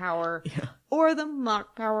with the power. Yeah. Or the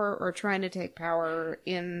mock power, or trying to take power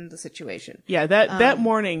in the situation. Yeah, that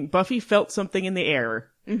morning, Buffy felt something in the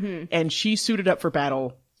air. Mm-hmm. And she suited up for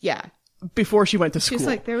battle. Yeah. Before she went to school. She's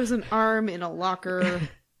like, there was an arm in a locker.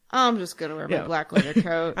 I'm just gonna wear my black leather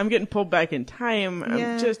coat. I'm getting pulled back in time.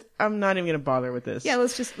 Yeah. I'm not even gonna bother with this. Yeah,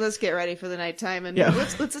 let's get ready for the nighttime and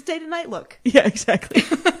let's a day to night look. Yeah, exactly.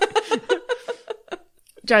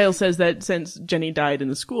 Giles says that since Jenny died in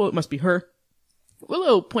the school, it must be her.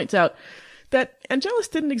 Willow points out that Angelus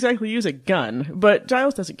didn't exactly use a gun, but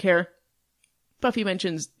Giles doesn't care. Buffy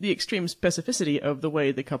mentions the extreme specificity of the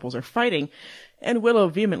way the couples are fighting, and Willow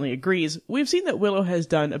vehemently agrees. We've seen that Willow has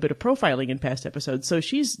done a bit of profiling in past episodes, so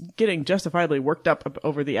she's getting justifiably worked up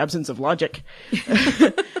over the absence of logic.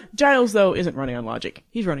 Giles, though, isn't running on logic.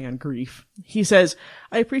 He's running on grief. He says,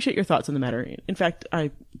 "I appreciate your thoughts on the matter. In fact,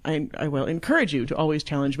 I will encourage you to always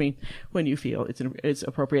challenge me when you feel it's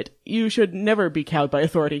appropriate. You should never be cowed by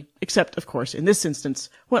authority, except, of course, in this instance,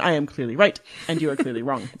 when I am clearly right and you are clearly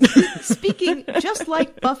wrong." Speaking just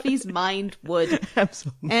like Buffy's mind would.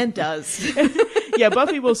 Absolutely. And does. Yeah,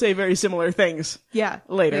 Buffy will say very similar things. Yeah.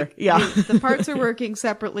 Later. Like, yeah. The parts are working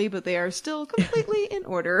separately, but they are still completely in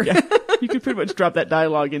order. Yeah. You could pretty much drop that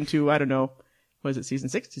dialogue into, I don't know, was it season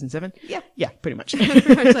 6, season 7? Yeah. Yeah, pretty much.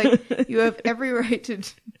 Pretty much like, you have every right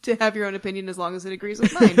to have your own opinion as long as it agrees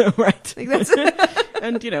with mine. Right. Like that's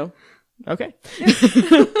And, okay.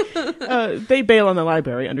 They bail on the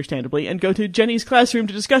library, understandably, and go to Jenny's classroom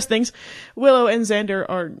to discuss things. Willow and Xander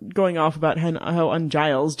are going off about how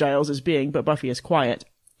Giles is being, but Buffy is quiet.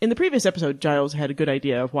 In the previous episode, Giles had a good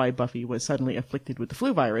idea of why Buffy was suddenly afflicted with the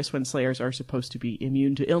flu virus when Slayers are supposed to be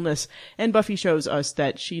immune to illness, and Buffy shows us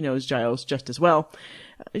that she knows Giles just as well.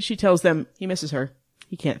 She tells them he misses her.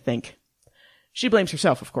 He can't think. She blames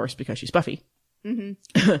herself, of course, because she's Buffy.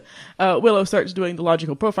 Mm-hmm. Willow starts doing the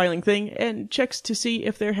logical profiling thing and checks to see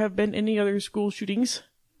if there have been any other school shootings.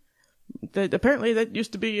 Apparently that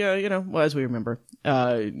used to be, well, as we remember,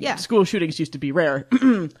 school shootings used to be rare.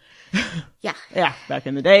 Yeah. Yeah, back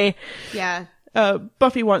in the day. Yeah.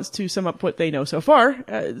 Buffy wants to sum up what they know so far.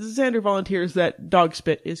 Xander volunteers that dog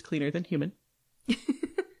spit is cleaner than human.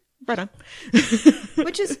 Right on.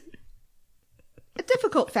 Which is a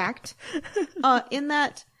difficult fact, in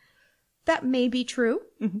that may be true.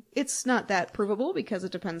 Mm-hmm. It's not that provable because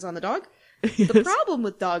it depends on the dog. Yes. The problem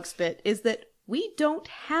with dog spit is that we don't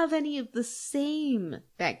have any of the same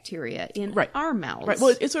bacteria in our mouths. Right.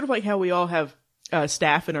 Well, it's sort of like how we all have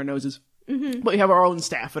staph in our noses. Mm-hmm. But we have our own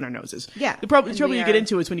staph in our noses. Yeah. The trouble you get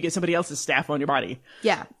into is when you get somebody else's staph on your body.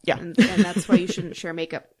 Yeah. Yeah. And that's why you shouldn't share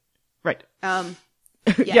makeup. Right.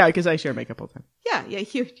 Yeah, because I share makeup all the time. Yeah,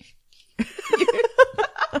 you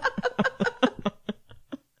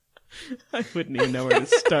I wouldn't even know where to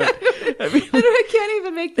start. I can't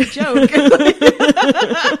even make the joke.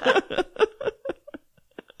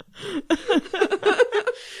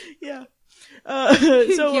 Yeah.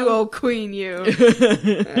 So you old queen, you.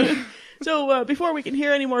 So before we can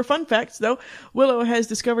hear any more fun facts, though, Willow has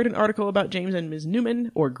discovered an article about James and Ms.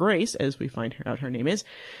 Newman, or Grace, as we find out her name is.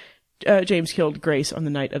 James killed Grace on the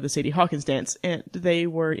night of the Sadie Hawkins dance, and they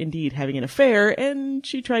were indeed having an affair, and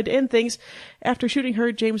she tried to end things. After shooting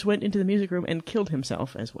her, James went into the music room and killed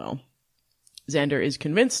himself as well. Xander is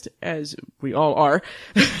convinced, as we all are.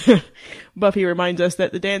 Buffy reminds us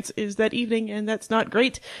that the dance is that evening, and that's not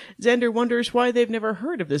great. Xander wonders why they've never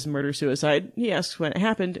heard of this murder-suicide. He asks when it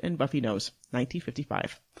happened, and Buffy knows.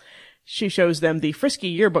 1955. She shows them the frisky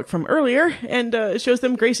yearbook from earlier, and shows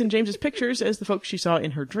them Grace and James's pictures as the folks she saw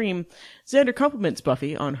in her dream. Xander compliments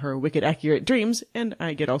Buffy on her wicked accurate dreams, and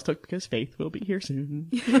I get all stoked because Faith will be here soon.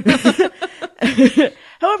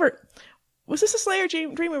 However, was this a Slayer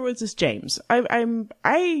dream or was this James? I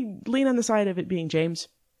lean on the side of it being James.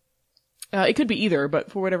 It could be either, but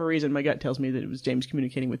for whatever reason, my gut tells me that it was James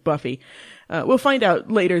communicating with Buffy. We'll find out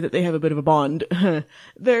later that they have a bit of a bond.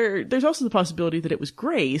 There's also the possibility that it was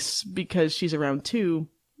Grace, because she's around too.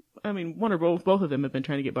 I mean, one or both of them have been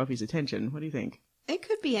trying to get Buffy's attention. What do you think? It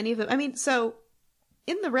could be any of them. I mean, so,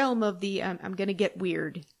 in the realm of the, I'm gonna get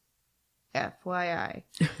weird, FYI,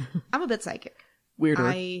 I'm a bit psychic.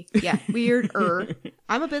 Weirder. Weirder.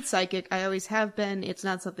 I'm a bit psychic. I always have been. It's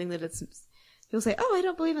not something that people say, oh, I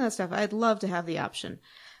don't believe in that stuff. I'd love to have the option.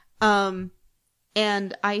 And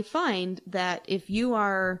I find that if you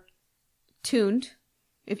are tuned,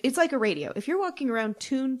 it's like a radio. If you're walking around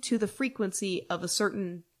tuned to the frequency of a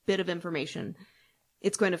certain bit of information,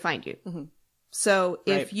 it's going to find you. Mm-hmm. So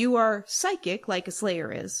if you are psychic, like a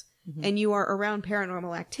Slayer is, mm-hmm. and you are around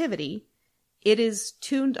paranormal activity, it is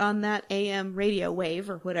tuned on that AM radio wave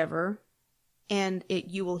or whatever, and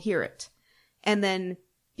you will hear it. And then,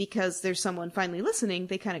 because there's someone finally listening,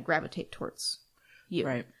 they kind of gravitate towards you.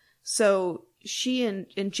 Right. So she and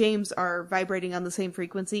James are vibrating on the same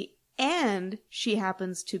frequency, and she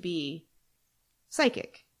happens to be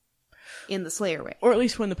psychic in the Slayer way. Or at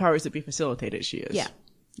least when the powers that be facilitate it, she is. Yeah.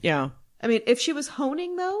 Yeah. I mean, if she was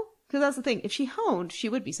honing, though, because that's the thing, if she honed, she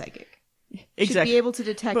would be psychic. Exactly. She'd be able to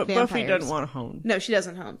detect vampires. But Buffy doesn't want to hone. No, she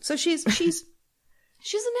doesn't hone. So she's a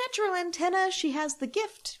natural antenna. She has the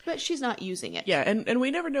gift, but she's not using it. Yeah, and we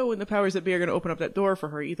never know when the powers that be are going to open up that door for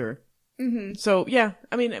her either. Mm-hmm. So, yeah,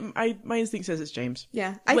 I mean, my instinct says it's James.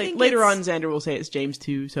 Yeah. I think later on, Xander will say it's James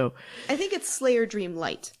too, so. I think it's Slayer Dream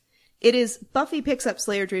Light. It is, Buffy picks up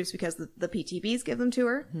Slayer dreams because the PTBs give them to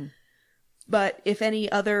her. Mm-hmm. But if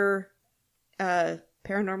any other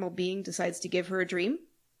paranormal being decides to give her a dream,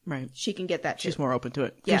 right, she can get that too. She's more open to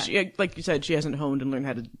it. Yeah. She, like you said, she hasn't honed and learned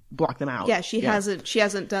how to block them out. Yeah, she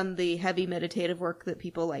hasn't done the heavy meditative work that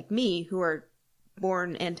people like me, who are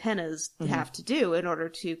born antennas, mm-hmm. have to do in order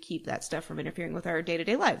to keep that stuff from interfering with our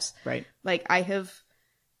day-to-day lives. Right. Like, I have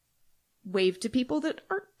waved to people that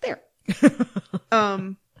aren't there.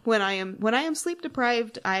 When I am sleep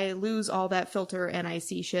deprived, I lose all that filter and I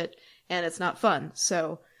see shit, and it's not fun.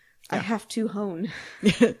 So I have to hone.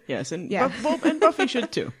 Yes, and and Buffy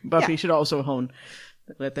should too. Buffy should also hone.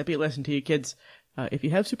 Let that be a lesson to you kids. If you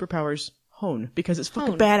have superpowers, hone, because it's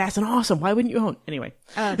fucking badass and awesome. Why wouldn't you hone? Anyway.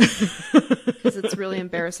 Because it's really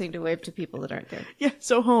embarrassing to wave to people that aren't there. Yeah,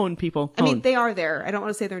 so hone, people. Hone. I mean, they are there. I don't want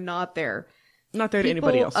to say they're not there. Not there to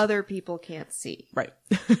anybody else. Other people can't see. Right.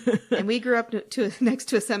 And we grew up next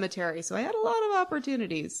to a cemetery, so I had a lot of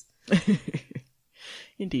opportunities.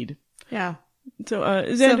 Indeed. Yeah. So,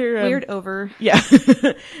 Xander... weird over. Yeah.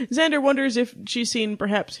 Xander wonders if she's seen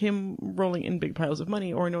perhaps him rolling in big piles of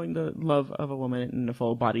money or knowing the love of a woman in a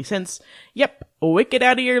full body sense. Yep. Wicked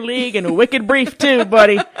out of your league and wicked brief too,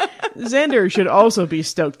 buddy. Xander should also be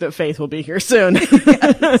stoked that Faith will be here soon.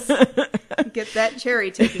 Yes. Get that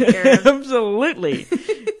cherry taken care of. Absolutely.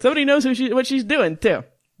 Somebody knows what she's doing too.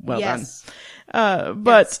 Well done.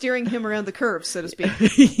 But steering him around the curve, so to speak.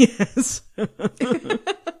 Yes.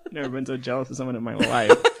 Never been so jealous of someone in my life.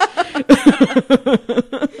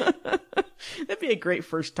 That a great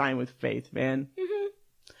first time with Faith, man. Mm-hmm.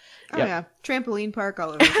 Oh yeah, trampoline park all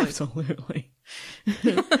over the place. Absolutely.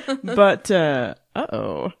 But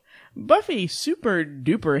Buffy super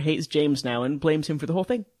duper hates James now and blames him for the whole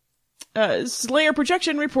thing. Slayer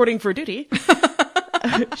Projection reporting for duty.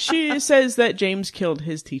 She says that James killed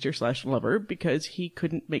his teacher/lover because he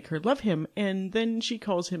couldn't make her love him, and then she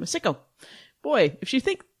calls him a sicko. Boy, if she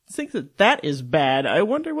thinks that is bad, I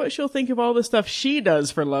wonder what she'll think of all the stuff she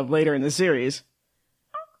does for love later in the series.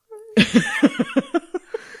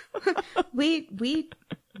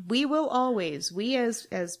 We will always, we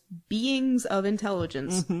as beings of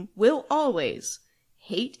intelligence, will always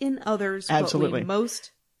hate in others Absolutely. what we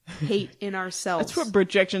most hate in ourselves. That's what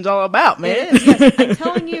projection's all about, man. It is, yes. I'm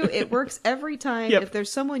telling you, it works every time. Yep. If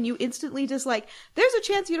there's someone you instantly dislike, there's a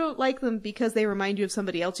chance you don't like them because they remind you of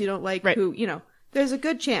somebody else you don't like who, there's a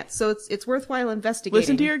good chance. So it's worthwhile investigating.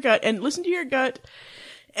 Listen to your gut.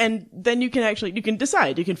 And then you can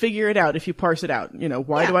decide, you can figure it out if you parse it out.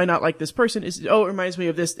 Why do I not like this person? It reminds me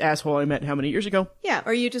of this asshole I met how many years ago? Yeah,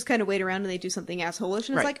 or you just kind of wait around and they do something assholish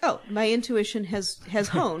and it's like, oh, my intuition has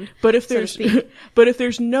honed. But if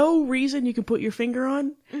there's no reason you can put your finger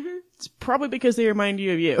on, it's probably because they remind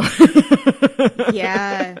you of you.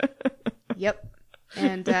 Yeah. Yep.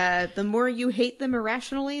 And the more you hate them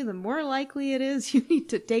irrationally, the more likely it is you need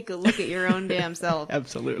to take a look at your own damn self.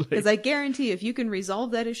 Absolutely. Because I guarantee if you can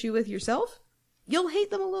resolve that issue with yourself, you'll hate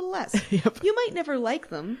them a little less. Yep. You might never like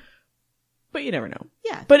them. But you never know.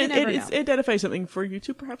 Yeah. But it identifies something for you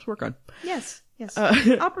to perhaps work on. Yes.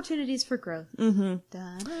 Opportunities for growth. Mm-hmm.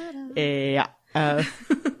 Da, da, da. Yeah.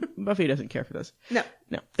 Buffy doesn't care for this. No.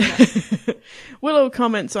 Willow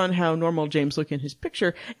comments on how normal James looked in his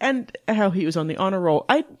picture and how he was on the honor roll.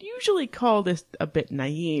 I usually call this a bit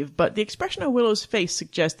naive, but the expression on Willow's face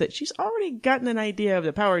suggests that she's already gotten an idea of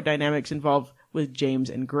the power dynamics involved with James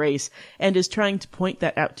and Grace and is trying to point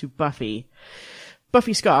that out to Buffy.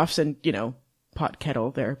 Buffy scoffs and, pot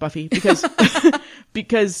kettle there, Buffy,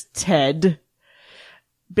 because Ted...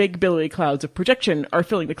 Big billowy clouds of projection are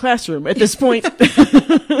filling the classroom at this point.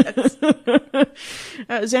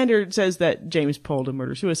 Xander says that James pulled a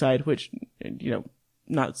murder-suicide, which,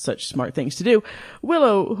 not such smart things to do.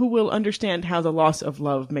 Willow, who will understand how the loss of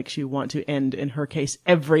love makes you want to end, in her case,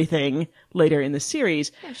 everything later in the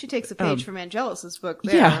series. Yeah, she takes a page from Angelus's book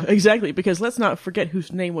there. Yeah, exactly, because let's not forget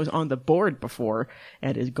whose name was on the board before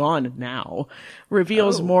and is gone now.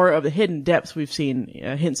 Reveals more of the hidden depths we've seen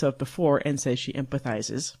hints of before and says she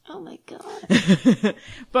empathizes. Oh my god.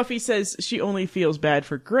 Buffy says she only feels bad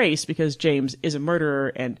for Grace because James is a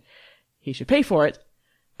murderer and he should pay for it.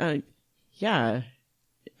 Yeah.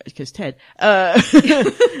 Because Ted.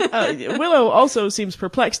 Willow also seems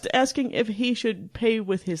perplexed, asking if he should pay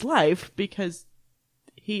with his life because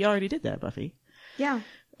he already did that, Buffy. Yeah.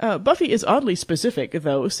 Buffy is oddly specific,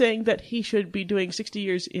 though, saying that he should be doing 60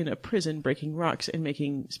 years in a prison breaking rocks and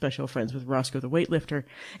making special friends with Roscoe the weightlifter.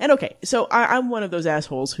 And okay, so I'm one of those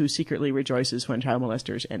assholes who secretly rejoices when child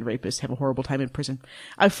molesters and rapists have a horrible time in prison.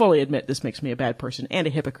 I fully admit this makes me a bad person and a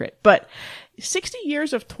hypocrite, but 60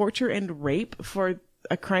 years of torture and rape for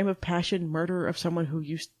a crime of passion, murder of someone who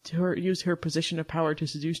used her position of power to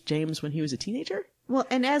seduce James when he was a teenager? Well,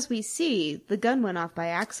 and as we see, the gun went off by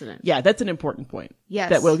accident. Yeah, that's an important point. Yes.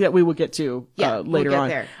 That we will get to later we'll get on.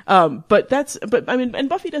 There. But I mean, and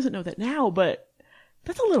Buffy doesn't know that now, but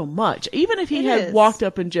that's a little much. Even if he had walked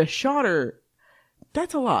up and just shot her,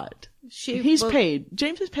 that's a lot. He's paid.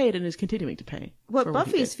 James is paid and is continuing to pay. What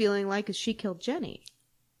Buffy's feeling like is she killed Jenny.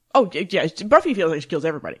 Oh, yeah, Buffy feels like she kills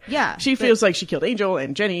everybody. Yeah. She feels like she killed Angel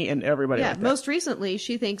and Jenny and everybody like that. Most recently,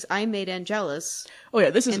 she thinks I made Angelus. Oh, yeah,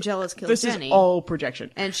 Angelus killed Jenny. Is all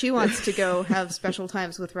projection. And she wants to go have special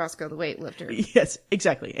times with Roscoe the weightlifter. Yes,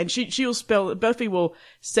 exactly. And Buffy will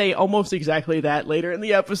say almost exactly that later in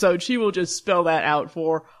the episode. She will just spell that out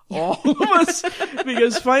for all of us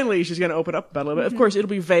because finally she's going to open up about it a little bit. Of course, it'll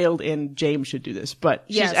be veiled in James should do this, but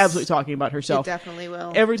she's absolutely talking about herself. It definitely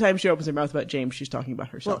will. Every time she opens her mouth about James, she's talking about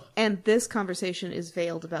herself. Well, and this conversation is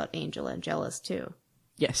veiled about Angel and Jealous too.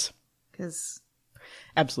 Yes. Because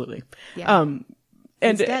absolutely. Yeah. And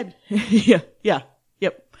he's dead.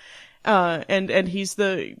 Yep. And he's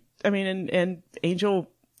and Angel,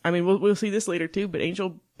 we'll see this later too, but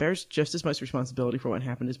Angel bears just as much responsibility for what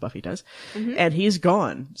happened as Buffy does. Mm-hmm. And he's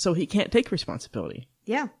gone, so he can't take responsibility.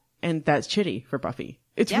 Yeah. And that's shitty for Buffy.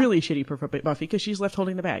 It's really shitty for Buffy because she's left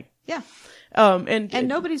holding the bag. Yeah. And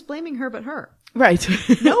nobody's blaming her but her. Right.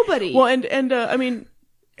 Nobody. Well, and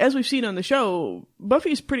as we've seen on the show,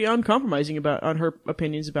 Buffy's pretty uncompromising on her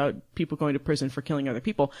opinions about people going to prison for killing other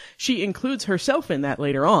people. She includes herself in that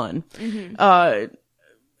later on. Mm-hmm.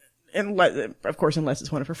 of course, unless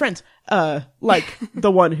it's one of her friends, like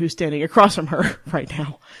the one who's standing across from her right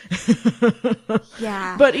now.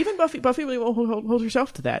 Yeah. But even Buffy really will hold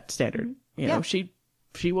herself to that standard. You know, she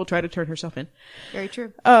will try to turn herself in. Very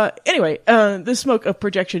true. Anyway, the smoke of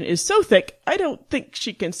projection is so thick, I don't think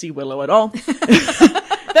she can see Willow at all.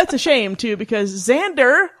 That's a shame, too, because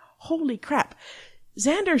Xander, holy crap,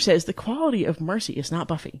 Xander says the quality of mercy is not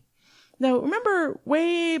Buffy. Now, remember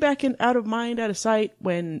way back in Out of Mind, Out of Sight,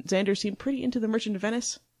 when Xander seemed pretty into the Merchant of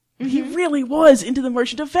Venice? Mm-hmm. He really was into the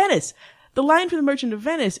Merchant of Venice. The line from the Merchant of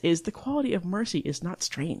Venice is, the quality of mercy is not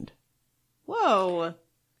strained. Whoa.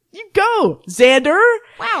 You go, Xander!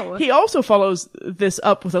 Wow. He also follows this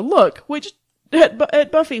up with a look, which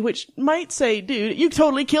at Buffy, which might say, dude, you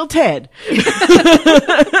totally killed Ted.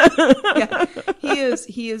 Yeah,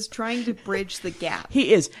 he is trying to bridge the gap.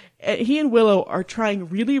 He is. He and Willow are trying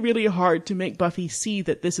really, really hard to make Buffy see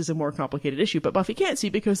that this is a more complicated issue, but Buffy can't see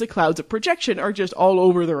because the clouds of projection are just all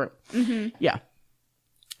over the room. Mm-hmm. Yeah.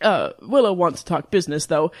 Willow wants to talk business,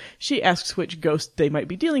 though. She asks which ghost they might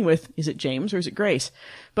be dealing with. Is it James or is it Grace?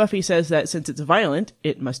 Buffy says that since it's violent,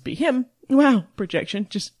 it must be him. Wow, projection.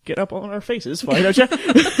 Just get up on our faces, why don't you?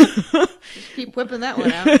 Keep whipping that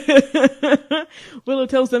one out. Willow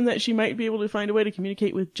tells them that she might be able to find a way to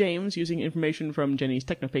communicate with James using information from Jenny's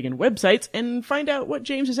Technopagan websites and find out what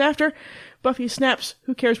James is after. Buffy snaps.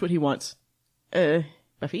 Who cares what he wants?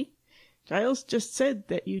 Buffy? Giles just said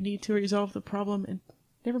that you need to resolve the problem and...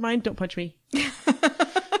 Never mind, don't punch me.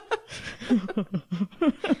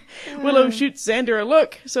 Willow shoots Xander a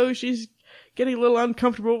look, so she's getting a little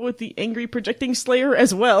uncomfortable with the angry projecting Slayer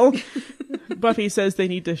as well. Buffy says they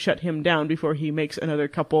need to shut him down before he makes another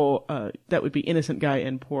couple, that would be innocent guy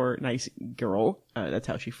and poor nice girl. That's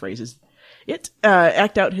how she phrases it.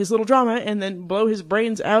 Act out his little drama and then blow his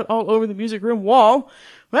brains out all over the music room wall.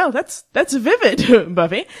 Well, that's vivid,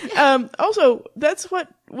 Buffy. Also, that's what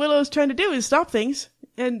Willow's trying to do is stop things.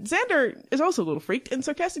 And Xander is also a little freaked and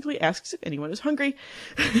sarcastically asks if anyone is hungry.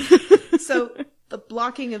 So, the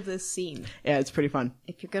blocking of this scene. Yeah, it's pretty fun.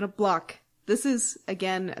 If you're gonna block, this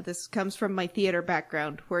comes from my theater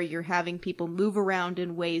background, where you're having people move around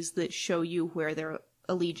in ways that show you where their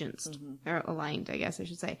allegiance, or aligned, I guess I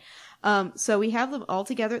should say. So we have them all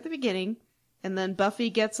together at the beginning, and then Buffy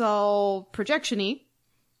gets all projection-y,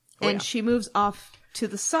 and she moves off to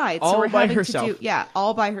the side. All so we're by having herself. to do,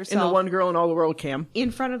 all by herself. In the One Girl in All the World cam. In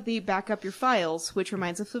front of the back up your files, which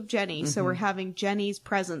reminds us of Jenny. So we're having Jenny's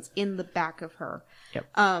presence in the back of her.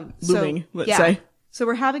 Yep. Moving, let's say. So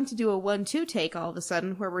we're having to do a 1-2 take all of a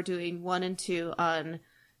sudden, where we're doing 1 and 2 on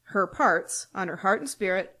her parts, on her heart and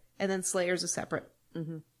spirit, and then Slayer's a separate.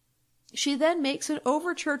 Mm-hmm. She then makes an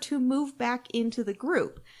overture to move back into the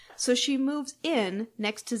group. So she moves in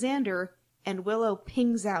next to Xander, and Willow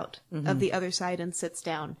pings out of the other side and sits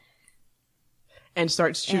down. And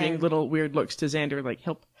starts shooting little weird looks to Xander, like,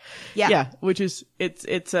 help. Yeah. Yeah, which is, it's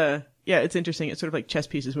interesting. It's sort of like chess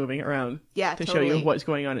pieces moving around. Yeah, to totally. show you what's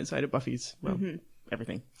going on inside of Buffy's,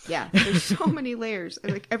 everything. Yeah, there's so many layers.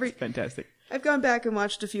 Like It's fantastic. I've gone back and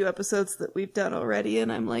watched a few episodes that we've done already,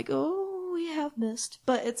 and I'm like, oh, we have missed.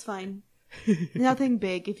 But it's fine. Nothing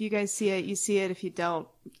big. If you guys see it, you see it. If you don't,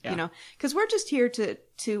 you know. Because we're just here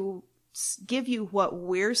to give you what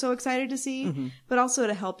we're so excited to see, but also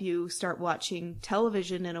to help you start watching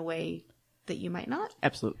television in a way that you might not.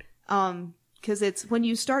 Absolutely. Because it's when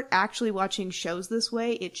you start actually watching shows this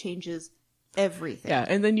way, it changes everything. Yeah,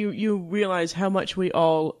 and then you realize how much we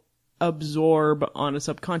all absorb on a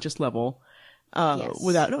subconscious level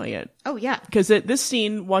without knowing it. Oh, yeah. Because this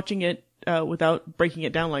scene, watching it without breaking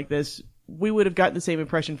it down like this, we would have gotten the same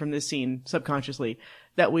impression from this scene subconsciously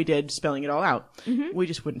that we did spelling it all out. Mm-hmm. We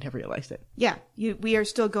just wouldn't have realized it. Yeah, we are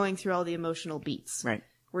still going through all the emotional beats. Right.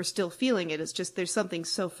 We're still feeling it. It's just there's something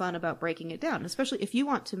so fun about breaking it down, especially if you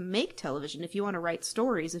want to make television, if you want to write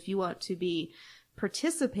stories, if you want to be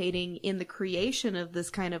participating in the creation of this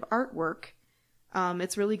kind of artwork.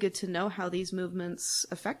 It's really good to know how these movements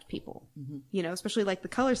affect people, you know, especially like the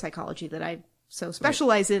color psychology that I so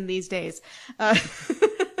specialize in these days.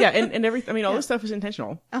 Yeah, and everything. I mean, all this stuff is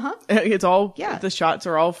intentional. It's all. Yeah. The shots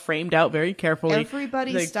are all framed out very carefully.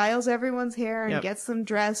 Everybody styles everyone's hair and gets them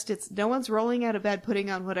dressed. It's no one's rolling out of bed, putting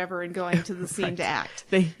on whatever, and going to the scene to act.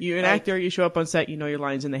 You're an actor. You show up on set. You know your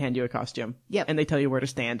lines, and they hand you a costume. Yep. And they tell you where to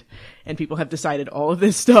stand. And people have decided all of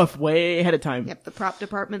this stuff way ahead of time. Yep. The prop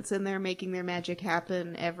department's in there making their magic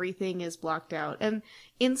happen. Everything is blocked out. And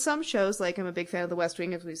in some shows, like I'm a big fan of The West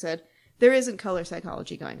Wing, as we said. There isn't color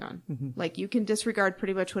psychology going on. Like, you can disregard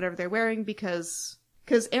pretty much whatever they're wearing because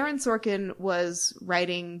Aaron Sorkin was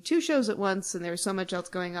writing 2 shows at once and there's so much else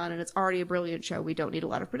going on and it's already a brilliant show. We don't need a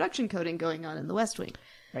lot of production coding going on in The West Wing.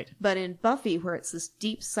 Right. But in Buffy, where it's this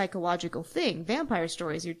deep psychological thing, vampire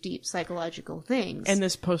stories are deep psychological things. And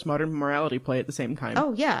this postmodern morality play at the same time.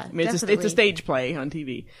 Oh, yeah, I mean, it's a stage play on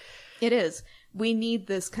TV. It is. We need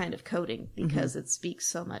this kind of coding because it speaks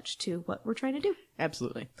so much to what we're trying to do.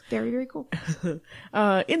 Absolutely. Very, very cool.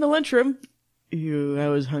 In the lunchroom, I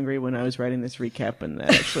was hungry when I was writing this recap, and that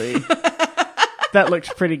actually... that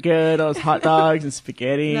looked pretty good. All those hot dogs and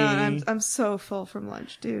spaghetti. No, I'm so full from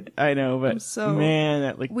lunch, dude. I know, but man,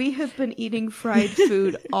 that looked... We have been eating fried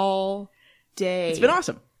food all day. It's been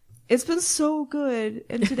awesome. It's been so good.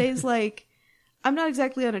 And today's like, I'm not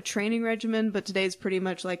exactly on a training regimen, but today's pretty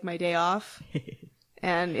much like my day off.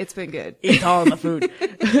 And it's been good. Eat all the food.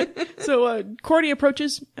 So Cordy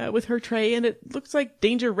approaches with her tray, and it looks like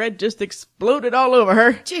Danger Red just exploded all over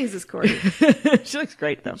her. Jesus, Cordy. She looks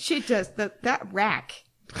great, though. She does. That rack.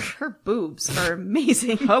 Her boobs are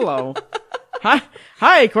amazing. Hello.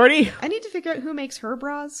 Hi, Cordy. I need to figure out who makes her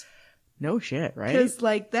bras. No shit, right? Because,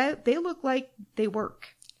 like, they look like they work.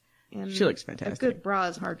 And she looks fantastic. A good bra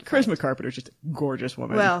is hard to Charisma find. Carpenter's just a gorgeous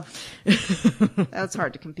woman. Well, that's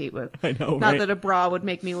hard to compete with. I know, Not right? that a bra would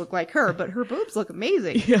make me look like her, but her boobs look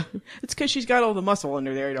amazing. Yeah. It's because she's got all the muscle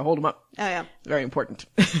under there to hold them up. Oh, yeah. Very important.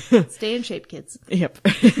 Stay in shape, kids. Yep.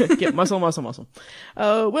 Get muscle.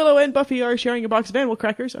 Willow and Buffy are sharing a box of animal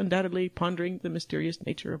crackers, undoubtedly pondering the mysterious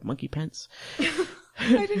nature of monkey pants.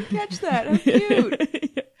 I didn't catch that. How cute.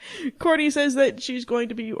 Cordy says that she's going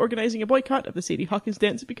to be organizing a boycott of the Sadie Hawkins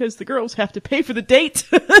dance because the girls have to pay for the date.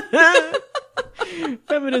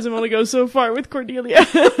 Feminism only goes so far with Cordelia.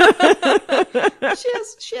 She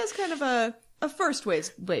has kind of a first wave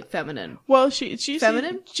feminine. Well, she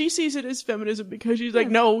feminine? She sees it as feminism because she's like,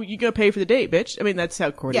 no, you gotta pay for the date, bitch. I mean, that's how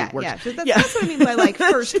Cordy works. Yeah, that's what I mean by like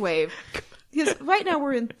first wave. Because right now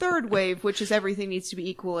we're in third wave, which is everything needs to be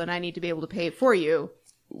equal and I need to be able to pay it for you.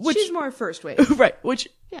 She's more first wave. Right, which,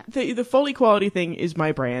 the full equality thing is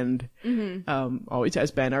my brand. Always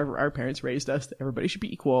has been. Our parents raised us that everybody should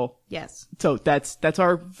be equal. Yes. So that's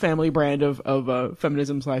our family brand of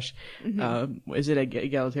feminism / is it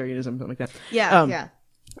egalitarianism, something like that. Yeah,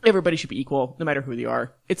 Everybody should be equal, no matter who they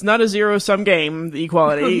are. It's not a zero-sum game, the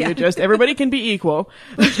equality. Yeah. Just everybody can be equal.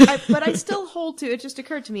 But I still hold to, it just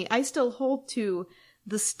occurred to me, I still hold to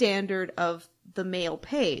the standard of the male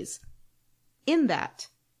pays in that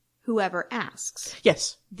whoever asks.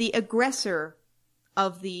 Yes. The aggressor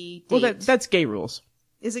of the date. Well, that's gay rules.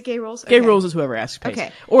 Is it gay rules? Gay rules is whoever asks pays.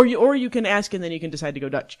 Okay. Or you can ask and then you can decide to go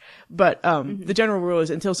Dutch. But the general rule is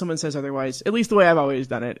until someone says otherwise, at least the way I've always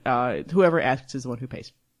done it, whoever asks is the one who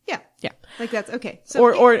pays. Yeah. Yeah. Like that's okay.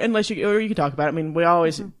 So or unless you can talk about it. I mean, we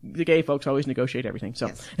always the gay folks always negotiate everything.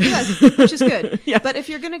 So yes, which is good. Yeah. But if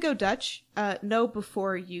you're going to go Dutch, know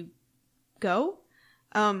before you go.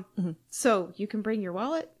 So you can bring your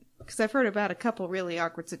wallet because I've heard about a couple really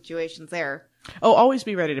awkward situations there. Oh, always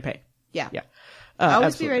be ready to pay. Yeah. Yeah. Always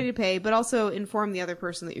absolutely. be ready to pay, but also inform the other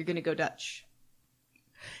person that you're going to go Dutch.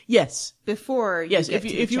 Yes. Before you yes, get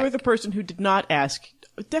if you were the person who did not ask,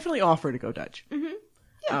 definitely offer to go Dutch.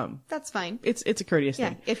 Yeah, that's fine. It's a courteous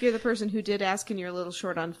thing. If you're the person who did ask and you're a little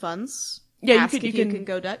short on funds, ask if you can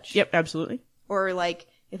go Dutch. Yep, absolutely. Or like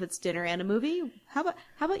if it's dinner and a movie, how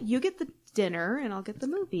about you get the dinner and I'll get the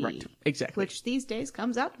movie? Right, exactly. Which these days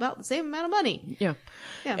comes out about the same amount of money. Yeah.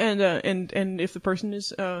 Yeah. And if the person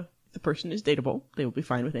is dateable, they will be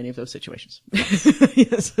fine with any of those situations.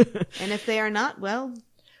 Yes. And if they are not, well,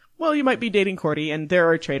 you might be dating Cordy, and there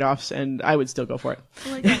are trade-offs, and I would still go for it.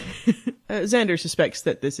 Oh my God. Xander suspects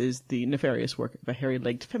that this is the nefarious work of a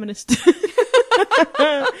hairy-legged feminist.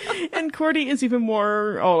 And Cordy is even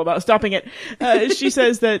more all about stopping it. She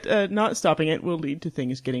says that not stopping it will lead to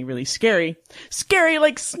things getting really scary. Scary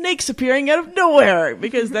like snakes appearing out of nowhere,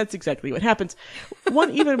 because that's exactly what happens.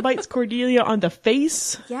 One even bites Cordelia on the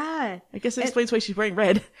face. Yeah. I guess that explains why she's wearing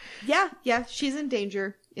red. Yeah, she's in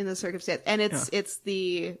danger in this circumstance. And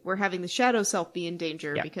we're having the shadow self be in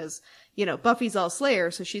danger because, Buffy's all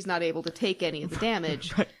Slayer, so she's not able to take any of the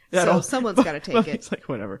damage. Right. So someone's got to take it. It's like,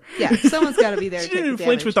 whatever. Yeah, someone's got to be there to she take the didn't damage.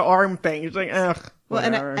 flinch with the arm thing. It's like, ugh. Well,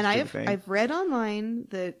 whatever, and I've read online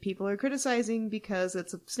that people are criticizing because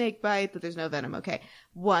it's a snake bite, that there's no venom. Okay.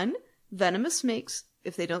 One, venomous snakes,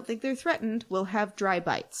 if they don't think they're threatened, will have dry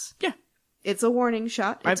bites. Yeah. It's a warning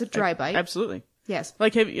shot. It's a dry bite. Absolutely. Yes.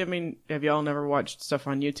 Like, have y'all never watched stuff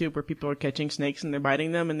on YouTube where people are catching snakes and they're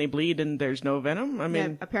biting them and they bleed and there's no venom? I mean,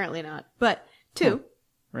 yeah, apparently not. But two.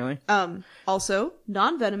 Really? Also,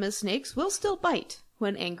 non-venomous snakes will still bite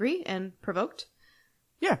when angry and provoked.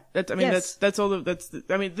 Yeah. The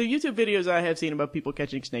YouTube videos I have seen about people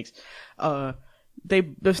catching snakes, the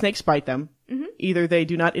snakes bite them. Mm-hmm. Either they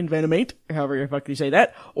do not envenomate, however the fuck you say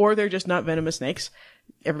that, or they're just not venomous snakes.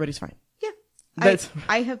 everybody's fine. Yeah.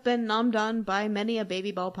 I have been nommed on by many a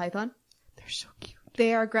baby ball python. They're so cute.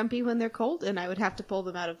 They are grumpy when they're cold, and I would have to pull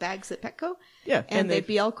them out of bags at Petco. Yeah. And they'd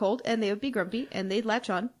be all cold, and they would be grumpy, and they'd latch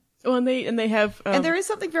on. Oh, and they have... and there is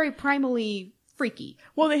something very primally freaky.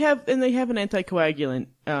 Well, they have an anticoagulant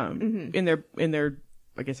in their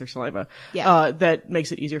I guess their saliva, that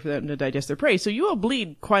makes it easier for them to digest their prey. So you will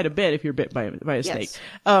bleed quite a bit if you're bit by a snake.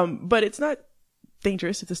 But it's not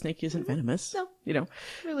dangerous if the snake isn't venomous. No. You know.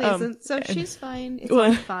 It really isn't. So she's fine. It's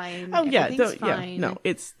all fine. Oh, yeah. Fine. No,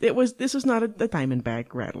 this was not a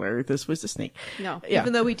diamondback rattler. This was a snake. No.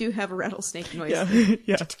 Even though we do have a rattlesnake noise. Yeah.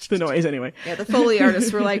 Yeah. The noise anyway. Yeah. The Foley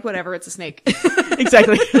artists were like, whatever, it's a snake.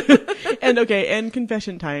 Exactly. And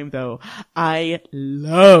confession time though. I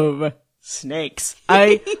love snakes.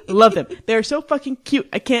 I love them. They're so fucking cute.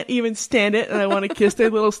 I can't even stand it, and I want to kiss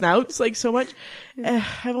their little snouts like so much.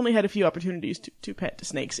 I've only had a few opportunities to pet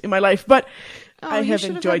snakes in my life, but I have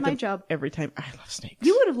enjoyed them job. every time. I love snakes.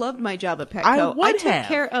 You would have loved my job at Petco. I took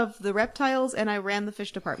care of the reptiles, and I ran the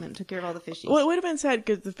fish department, took care of all the fishies. Well, it would have been sad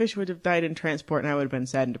because the fish would have died in transport, and I would have been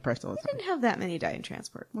sad and depressed all the time. We didn't have that many die in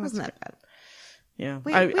transport. It wasn't that bad. Yeah.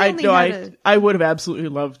 I would have absolutely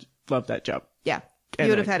loved that job. Yeah. You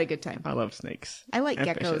would have had a good time. I love snakes. I like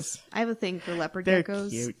geckos. Fishes. I have a thing for leopard They're geckos.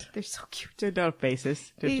 Cute. They're so cute. They're not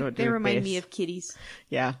faces. They remind me of kitties.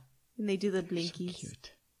 Yeah. And they do the blinkies. So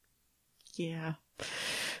cute. Yeah.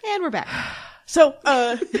 And we're back. So,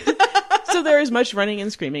 so there is much running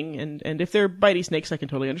and screaming, and if they're bitey snakes, I can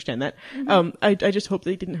totally understand that. I just hope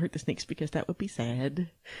they didn't hurt the snakes because that would be sad.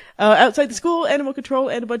 Outside the school, animal control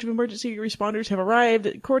and a bunch of emergency responders have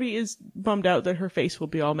arrived. Cordy is bummed out that her face will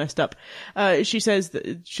be all messed up. She says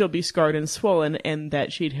that she'll be scarred and swollen, and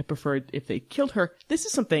that she'd have preferred if they killed her. This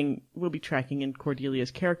is something we'll be tracking in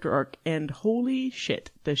Cordelia's character arc, and holy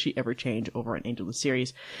shit, does she ever change over on Angel the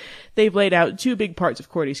series. They've laid out two big parts of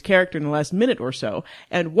Cordy's character in the last minute or so,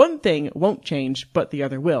 and one thing won't change, but the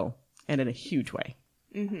other will, and in a huge way.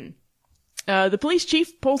 The police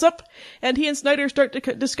chief pulls up, and he and Snyder start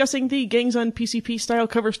discussing the Gangs on PCP style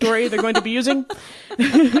cover story they're going to be using.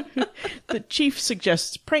 The chief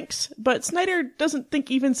suggests pranks, but Snyder doesn't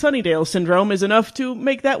think even Sunnydale syndrome is enough to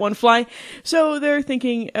make that one fly, so they're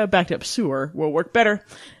thinking a backed up sewer will work better.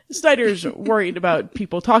 Snyder's worried about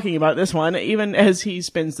people talking about this one, even as he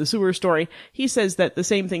spins the sewer story. He says that the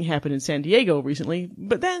same thing happened in San Diego recently,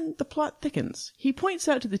 but then the plot thickens. He points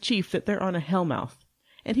out to the chief that they're on a hellmouth,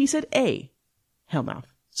 and he said a hellmouth.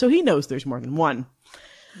 So he knows there's more than one.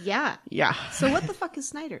 Yeah. Yeah. So what the fuck is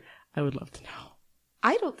Snyder? I would love to know.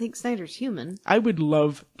 I don't think Snyder's human. I would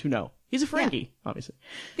love to know. He's a Ferengi, obviously.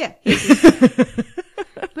 Yeah.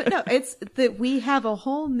 But no, it's that we have a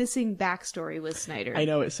whole missing backstory with Snyder. I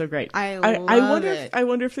know, it's so great. I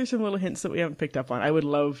wonder if there's some little hints that we haven't picked up on. I would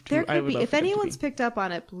love to. There could be. If anyone's picked up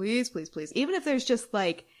on it, please, please, please. Even if there's just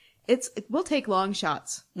like, we'll take long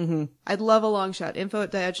shots. Mm-hmm. I'd love a long shot.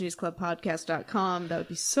 info@diogenesclubpodcast.com. That would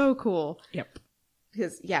be so cool. Yep.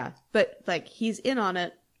 Because, but like, he's in on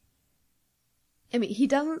it. I mean, he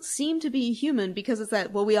doesn't seem to be human because it's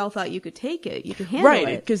that, well, we all thought you could take it. You could handle it.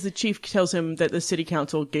 Right, because the chief tells him that the city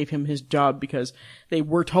council gave him his job because they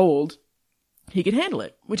were told he could handle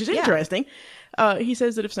it, which is interesting. He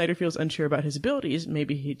says that if Snyder feels unsure about his abilities,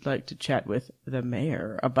 maybe he'd like to chat with the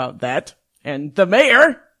mayor about that. And the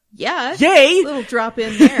mayor! Yeah. Yay! Little drop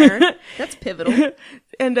in there. That's pivotal.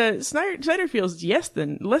 And Snyder feels less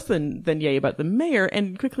than yay about the mayor,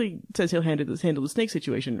 and quickly says he'll handle the snake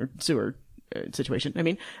situation, or sewer situation. I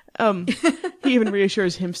mean, he even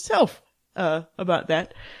reassures himself about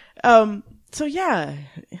that. So yeah,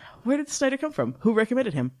 where did Snyder come from? Who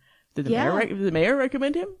recommended him? Did the mayor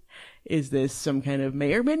recommend him? Is this some kind of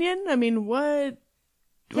mayor minion? I mean, what's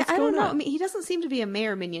I don't know. on? I mean, he doesn't seem to be a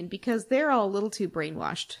mayor minion because they're all a little too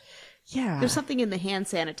brainwashed. Yeah. There's something in the hand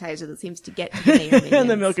sanitizer that seems to get to the mayor minions. And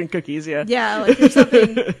the milk and cookies, yeah. Yeah, like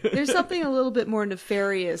there's something a little bit more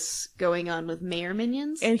nefarious going on with mayor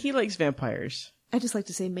minions. And he likes vampires. I just like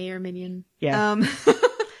to say mayor minion. Yeah.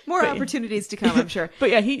 More opportunities to come, I'm sure. But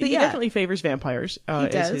yeah, he definitely favors vampires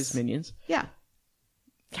as his minions. Yeah.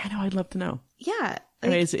 I know, I'd love to know. Yeah. I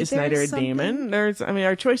mean, is Snyder a demon?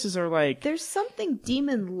 Our choices are like... There's something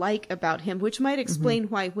demon-like about him, which might explain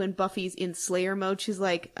why when Buffy's in Slayer mode, she's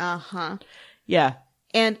like, uh-huh. Yeah.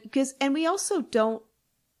 And we also don't...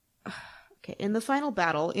 Okay, in the final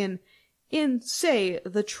battle, in say,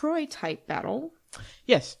 the Troy-type battle...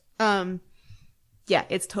 Yes. Yeah,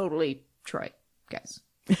 it's totally Troy, guys.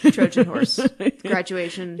 Trojan horse.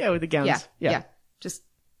 Graduation. Yeah, with the gowns. Yeah. Just,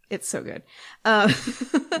 it's so good.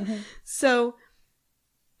 So...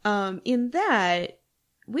 in that,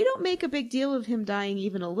 we don't make a big deal of him dying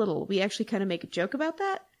even a little. We actually kind of make a joke about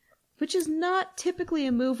that, which is not typically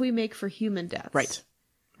a move we make for human deaths. Right.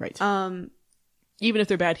 Even if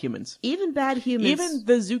they're bad humans. Even bad humans. Even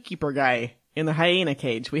the zookeeper guy in the hyena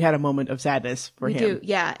cage, we had a moment of sadness for him. We do,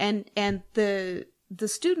 yeah. And the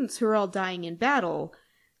students who are all dying in battle,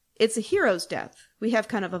 it's a hero's death. We have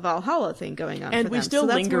kind of a Valhalla thing going on, and for we them. still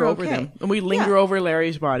So linger over them, and we linger over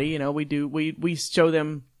Larry's body. You know, we show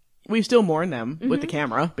them. We still mourn them with the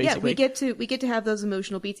camera, basically. Yeah, we get to have those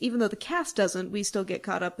emotional beats, even though the cast doesn't. We still get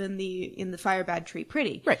caught up in the fire bad tree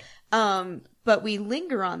pretty, right? But we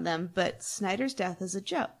linger on them. But Snyder's death is a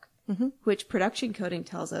joke, which production coding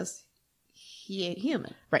tells us he ain't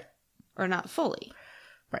human, right? Or not fully,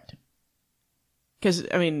 right? Because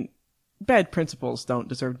I mean, bad principals don't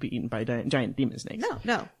deserve to be eaten by giant demon snakes.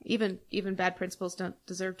 No. Even bad principals don't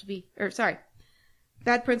deserve to be. Or sorry.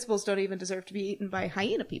 Bad principals don't even deserve to be eaten by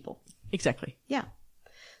hyena people. Exactly. Yeah.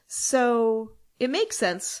 So it makes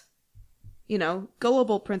sense. You know,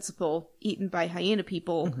 gullible principal eaten by hyena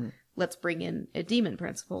people. Let's bring in a demon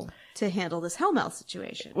principal to handle this hellmouth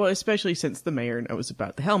situation. Well, especially since the mayor knows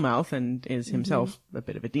about the hellmouth and is himself a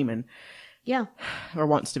bit of a demon. Yeah. Or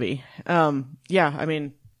wants to be. Yeah, I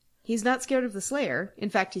mean... He's not scared of the Slayer. In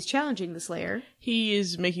fact, he's challenging the Slayer. He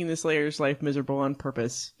is making the Slayer's life miserable on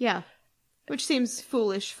purpose. Yeah. Which seems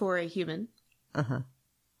foolish for a human. Yeah.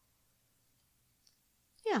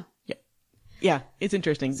 Yeah, it's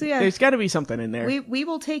interesting. So, yeah, there's got to be something in there. We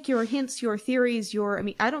will take your hints, your theories, I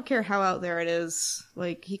mean, I don't care how out there it is.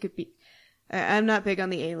 Like, he could be... I'm not big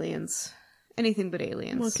on the aliens. Anything but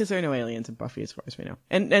aliens. Well, because there are no aliens in Buffy as far as we know.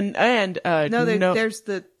 There's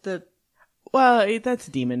the... Well, that's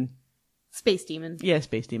a demon. Space demon. Yeah,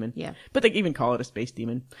 space demon. Yeah. But they even call it a space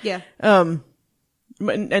demon. Yeah. And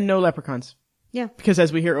no leprechauns. Yeah. Because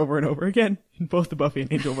as we hear over and over again, in both the Buffy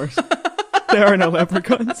and Angelverse, there are no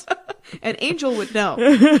leprechauns. And Angel would know.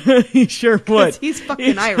 He sure would. He's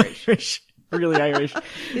fucking Irish. Really Irish.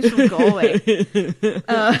 He's from Galway.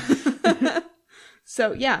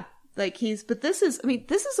 So, yeah. Like, but this is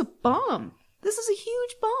a bomb. This is a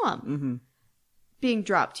huge bomb being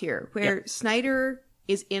dropped here, where Snyder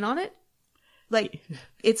is in on it. Like,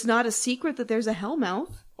 it's not a secret that there's a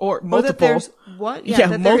hellmouth. Or multiple. Or that there's what?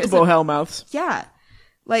 Yeah, multiple hellmouths. Yeah.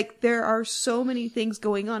 Like, there are so many things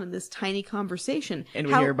going on in this tiny conversation. And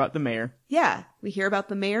we hear about the mayor. Yeah. We hear about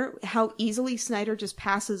the mayor, how easily Snyder just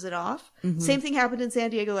passes it off. Same thing happened in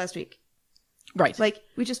San Diego last week. Right. Like,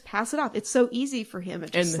 we just pass it off. It's so easy for him.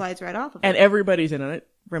 It just slides right off of And everybody's in on it.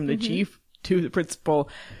 From the chief to the principal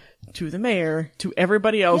to the mayor to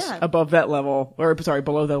everybody else above that level. Or, sorry,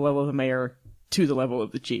 below the level of the mayor to the level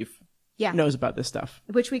of the chief. Yeah. Knows about this stuff.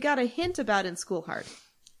 Which we got a hint about in School Hard.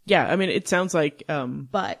 Yeah, I mean, it sounds like...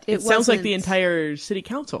 but it sounds like the entire city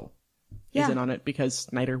council is in on it because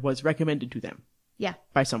Snyder was recommended to them. Yeah.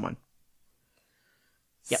 By someone.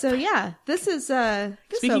 Yep. So, yeah, this is...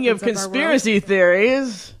 Speaking of conspiracy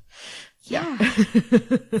theories... Yeah.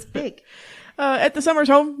 It's big. At the Summers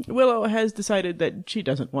home, Willow has decided that she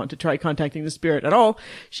doesn't want to try contacting the spirit at all.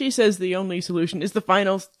 She says the only solution is the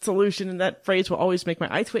final solution, and that phrase will always make my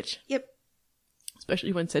eye twitch. Yep.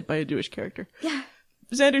 Especially when said by a Jewish character. Yeah.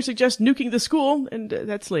 Xander suggests nuking the school, and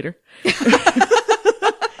that's later.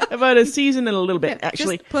 About a season and a little bit,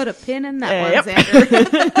 actually. Just put a pin in that one,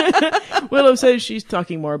 Xander. Willow says she's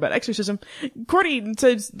talking more about exorcism. Courtney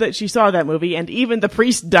says that she saw that movie, and even the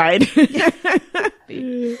priest died.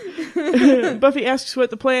 Buffy asks what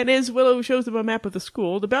the plan is. Willow shows them a map of the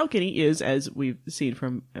school. The balcony is, as we've seen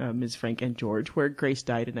from Ms. Frank and George, where Grace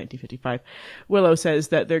died in 1955. Willow says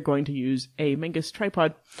that they're going to use a Mengus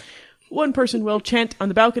tripod. One person will chant on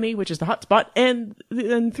the balcony, which is the hot spot, and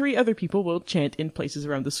then 3 other people will chant in places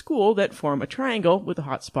around the school that form a triangle with a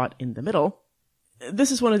hot spot in the middle.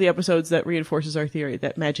 This is one of the episodes that reinforces our theory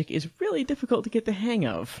that magic is really difficult to get the hang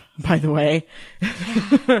of, by the way.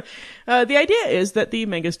 The idea is that the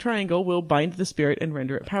Mengus triangle will bind the spirit and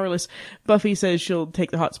render it powerless. Buffy says she'll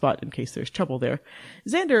take the hot spot in case there's trouble there.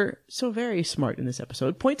 Xander, so very smart in this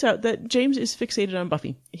episode, points out that James is fixated on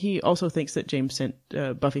Buffy. He also thinks that James sent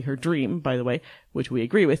Buffy her dream, by the way, which we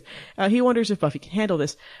agree with. He wonders if Buffy can handle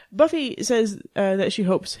this. Buffy says that she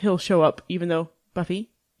hopes he'll show up, even though, Buffy,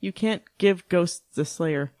 you can't give ghosts the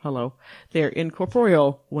Slayer hello. They're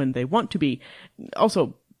incorporeal when they want to be.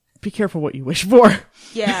 Also, be careful what you wish for.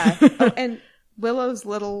 Yeah. Oh, and Willow's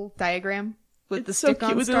little diagram with the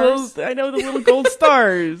stick-on stars. I know, the little gold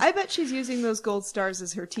stars. I bet she's using those gold stars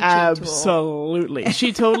as her teaching tool. Absolutely.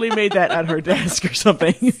 She totally made that at her desk or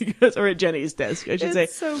something. Or at Jenny's desk, I should say.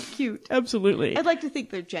 It's so cute. Absolutely. I'd like to think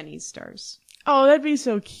they're Jenny's stars. Oh, that'd be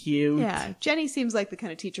so cute. Yeah. Jenny seems like the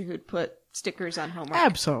kind of teacher who'd put stickers on homework.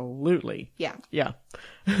 Absolutely. Yeah. Yeah.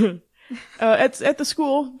 At the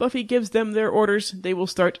school, Buffy gives them their orders. They will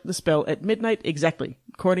start the spell at midnight exactly.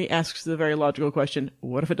 Corny asks the very logical question,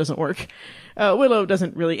 what if it doesn't work? Willow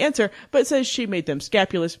doesn't really answer, but says she made them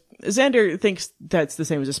scapulars. Xander thinks that's the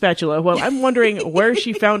same as a spatula. Well, I'm wondering where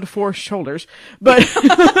she found 4 shoulders, but...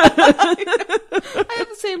 I have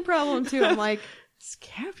the same problem too. I'm like...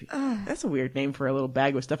 Scapula. That's a weird name for a little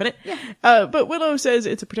bag with stuff in it. Yeah. But Willow says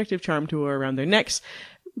it's a protective charm to wear around their necks.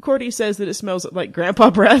 Cordy says that it smells like grandpa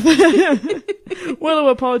breath. Willow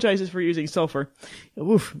apologizes for using sulfur.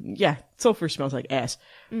 Oof. Yeah, sulfur smells like ass.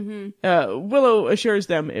 Mm-hmm. Willow assures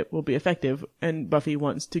them it will be effective, and Buffy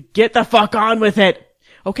wants to get the fuck on with it.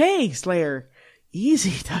 Okay, Slayer.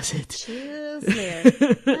 Easy does it. Chill, Slayer.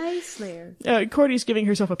 Nice, Slayer. Cordy's giving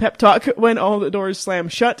herself a pep talk when all the doors slam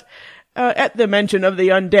shut. At the mention of the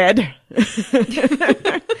undead.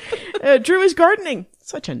 Drew is gardening.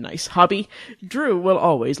 Such a nice hobby. Drew will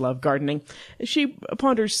always love gardening. She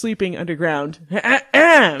ponders sleeping underground.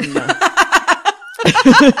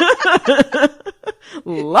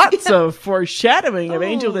 Lots of foreshadowing of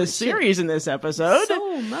Angel this series in this episode.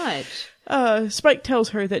 So much. Spike tells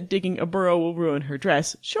her that digging a burrow will ruin her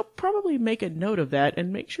dress. She'll probably make a note of that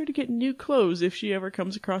and make sure to get new clothes if she ever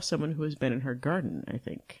comes across someone who has been in her garden, I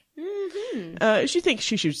think. Mm-hmm. She thinks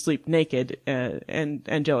she should sleep naked, and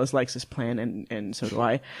Angelus likes this plan, and so do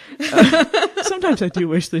I. Sometimes I do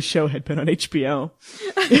wish this show had been on HBO.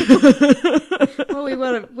 Well, we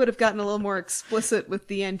would have gotten a little more explicit with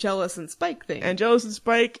the Angelus and Spike thing. Angelus and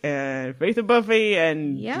Spike, and Faith and Buffy,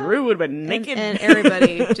 and Drew would have been naked. And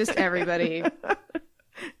everybody, just everybody.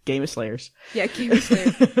 Game of Slayers. Yeah, Game of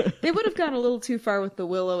Slayers. They would have gone a little too far with the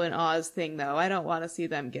Willow and Oz thing, though. I don't want to see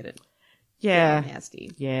them get it. Yeah.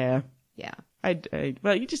 Nasty. Yeah. Yeah.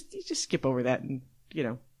 Well, you just skip over that and,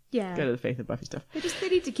 go to the Faith and Buffy stuff. They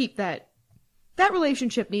need to keep that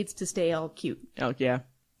relationship needs to stay all cute. Oh, yeah.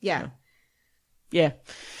 Yeah. Yeah.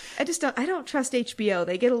 I don't trust HBO.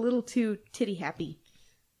 They get a little too titty happy.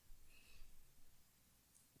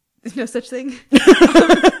 There's no such thing?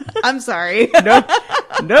 I'm sorry.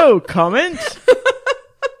 No comment.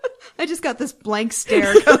 I just got this blank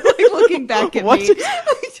stare looking back at me.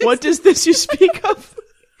 What does this you speak of?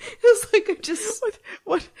 It was like I just...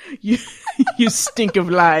 What? You stink of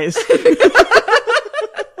lies. I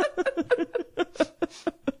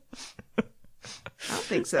don't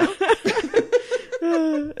think so.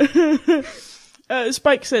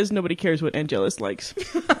 Spike says nobody cares what Angelus likes.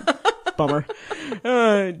 Bummer.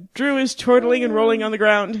 Drew is chortling and rolling on the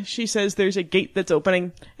ground. She says there's a gate that's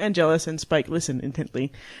opening. Angelus and Spike listen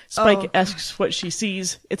intently. Spike asks what she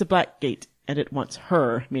sees. It's a black gate, and it wants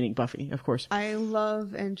her, meaning Buffy, of course. I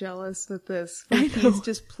love Angelus with this. He's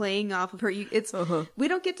just playing off of her. We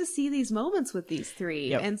don't get to see these moments with these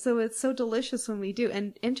three, and so it's so delicious when we do.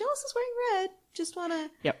 And Angelus is wearing red. Just want to...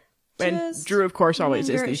 Yep. And Drew, of course, always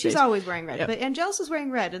is these days. She's always wearing red. Yep. But Angelus is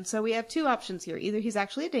wearing red, and so we have 2 options here. Either he's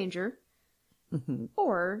actually a danger,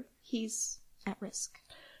 or he's at risk.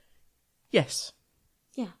 Yes.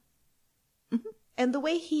 Yeah. Mm-hmm. And the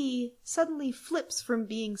way he suddenly flips from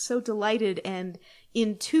being so delighted and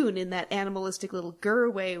in tune in that animalistic little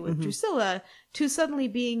grr way with Drusilla to suddenly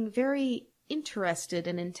being very interested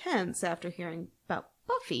and intense after hearing about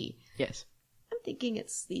Buffy. Yes. I'm thinking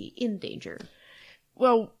it's the in danger.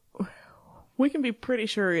 Well, we can be pretty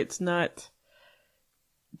sure it's not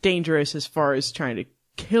dangerous as far as trying to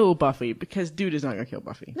kill Buffy, because dude is not going to kill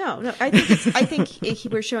Buffy. No. I think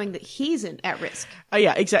we're showing that he's at risk.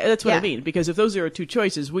 Yeah, exactly. That's what I mean. Because if those are 2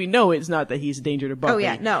 choices, we know it's not that he's a danger to Buffy. Oh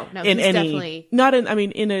yeah, no. In he's any, definitely not in. I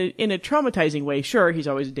mean, in a traumatizing way. Sure, he's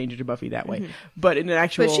always a danger to Buffy that way. But in an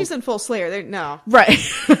actual, but she's in full Slayer. No, right?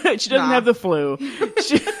 She doesn't have the flu.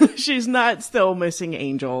 She's not still missing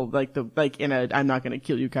Angel like in a I'm not going to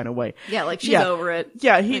kill you kind of way. Yeah, like she's over it.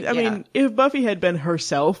 Yeah, I mean, if Buffy had been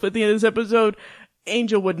herself at the end of this episode,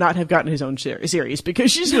 Angel would not have gotten his own series,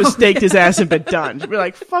 because she just would have staked his ass and been done. She'd be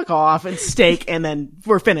like, fuck off, and stake, and then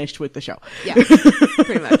we're finished with the show. Yeah,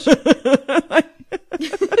 pretty much.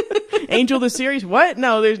 Angel the series? What?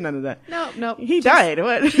 No, there's none of that. No. He died.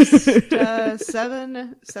 What? Just,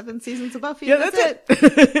 7 seasons of Buffy. Yeah, that's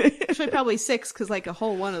it. Actually, probably 6, because like a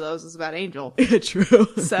whole one of those is about Angel. Yeah, true.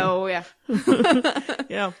 So, yeah.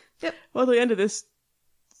 Yeah. Yep. Well, the end of this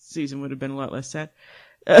season would have been a lot less sad.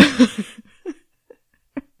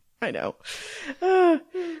 I know.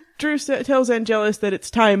 Drew tells Angelus that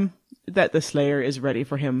it's time that the Slayer is ready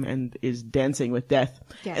for him and is dancing with death.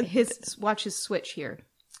 Yeah, watch his switch here.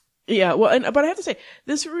 Yeah, well, but I have to say,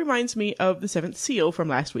 this reminds me of the Seventh Seal from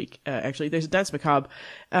last week. Actually, there's a dance macabre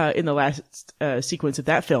in the last sequence of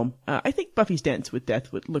that film. I think Buffy's dance with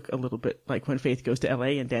death would look a little bit like when Faith goes to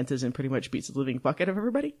LA and dances and pretty much beats the living fuck out of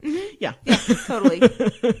everybody. Mm-hmm. Yeah, totally.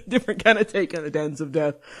 Different kind of take on the dance of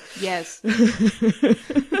death. Yes.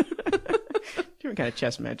 Different kind of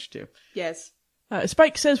chess match, too. Yes.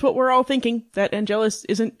 Spike says what we're all thinking, that Angelus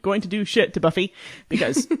isn't going to do shit to Buffy,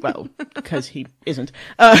 because he isn't.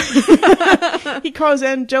 He calls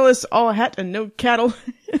Angelus all a hat and no cattle.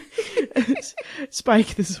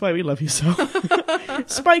 Spike, this is why we love you so.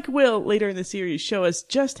 Spike will, later in the series, show us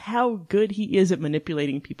just how good he is at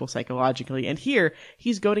manipulating people psychologically, and here,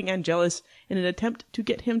 he's goading Angelus in an attempt to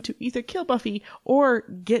get him to either kill Buffy or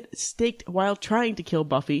get staked while trying to kill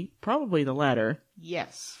Buffy, probably the latter.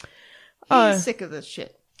 Yes. He's sick of this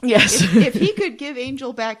shit. Yes. If he could give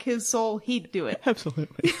Angel back his soul, he'd do it.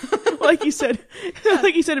 Absolutely. Like you said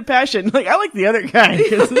in Passion, like, I like the other guy,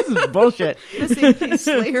 because this is bullshit. The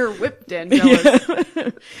Slayer whipped Angelus.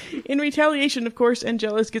 Yeah. In retaliation, of course,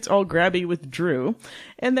 Angelus gets all grabby with Drew,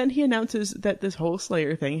 and then he announces that this whole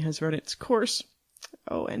Slayer thing has run its course.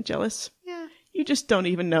 Oh, Angelus. Yeah. You just don't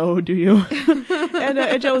even know, do you? And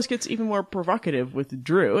Angelus gets even more provocative with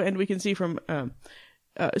Drew, and we can see from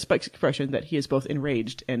Spike's expression that he is both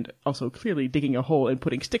enraged and also clearly digging a hole and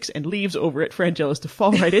putting sticks and leaves over it for Angelus to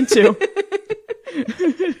fall right into.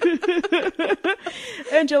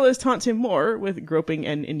 Angelus taunts him more with groping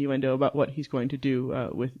and innuendo about what he's going to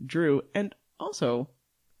do with Drew, and also,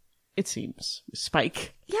 it seems,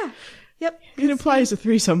 Spike. Yeah. Yep. It implies a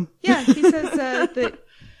threesome. Yeah, he says that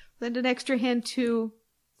lend an extra hand to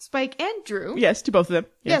Spike and Drew. Yes, to both of them.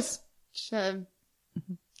 Yes. Yep.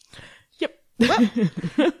 Well,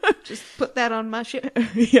 just put that on my ship.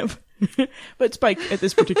 Yep. But Spike, at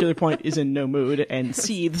this particular point, is in no mood and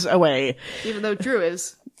seethes away. Even though Drew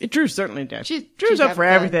is. Drew's certainly dead. She's up for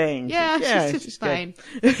everything. Yeah, she's fine.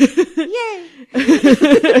 Yay!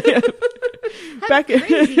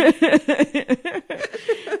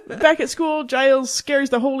 Back at school, Giles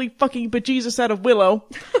scares the holy fucking bejesus out of Willow.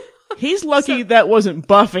 He's lucky that wasn't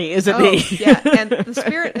Buffy, isn't he? Yeah, and the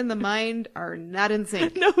spirit and the mind are not in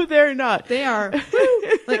sync. No, they're not. They are.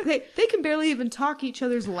 Like they can barely even talk each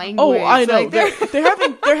other's language. Oh, I know. Like,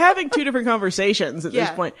 they're having two different conversations at this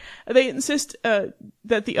point. They insist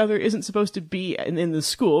that the other isn't supposed to be in the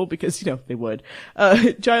school because, they would.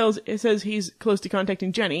 Giles says he's close to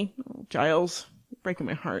contacting Jenny. Oh, Giles, breaking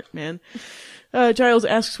my heart, man. Giles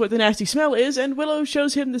asks what the nasty smell is, and Willow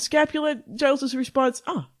shows him the scapula. Giles' response,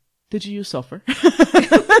 did you use sulfur?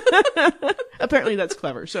 Apparently that's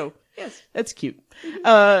clever, so yes, that's cute.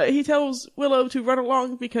 He tells Willow to run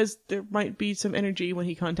along because there might be some energy when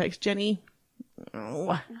he contacts Jenny.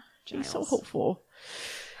 Oh, he's so hopeful.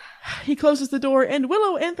 He closes the door, and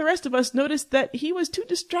Willow and the rest of us notice that he was too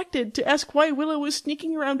distracted to ask why Willow was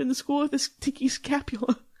sneaking around in the school with a sticky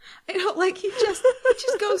scapula. I know, like, he just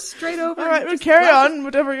goes straight over. All right, well, carry on,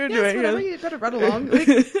 whatever you're doing. Whatever, you better run along.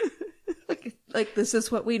 Like this is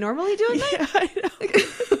what we normally do at night? Yeah, I know.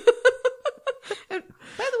 And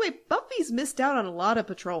by the way, Buffy's missed out on a lot of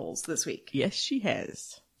patrols this week. Yes, she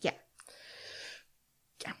has. Yeah.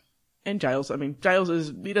 And Giles,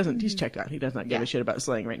 he's checked out. He does not give a shit about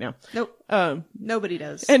slaying right now. Nope. Nobody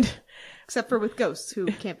does. Except for with ghosts who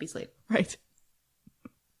can't be slayed. Right.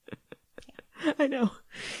 I know.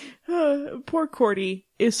 Poor Cordy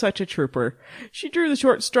is such a trooper. She drew the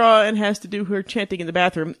short straw and has to do her chanting in the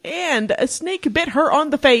bathroom, and a snake bit her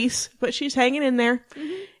on the face, but she's hanging in there.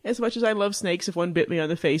 Mm-hmm. As much as I love snakes, if one bit me on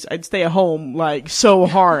the face, I'd stay at home, so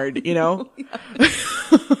hard, I'm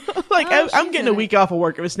getting a week off of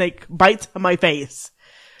work if a snake bites my face.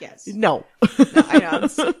 Yes. No. No, I know.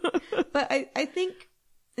 But I think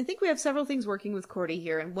we have several things working with Cordy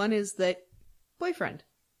here, and one is that boyfriend.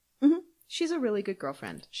 Mm-hmm. She's a really good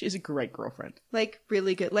girlfriend. She's a great girlfriend. Like,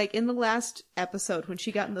 really good. Like, in the last episode, when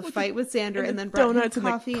she got in the fight with Xander and then brought him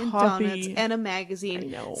coffee and donuts and a magazine. I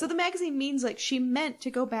know. So the magazine means, she meant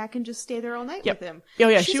to go back and just stay there all night with him. Oh,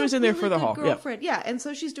 yeah, She's she was in there for the haul. Girlfriend. Yeah, and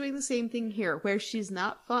so she's doing the same thing here, where she's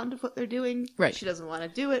not fond of what they're doing. Right. She doesn't want to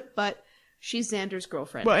do it, but she's Xander's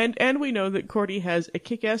girlfriend. Well, and we know that Cordy has a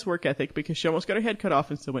kick-ass work ethic because she almost got her head cut off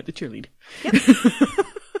and still went to cheerlead. Yep.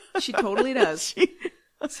 She totally does.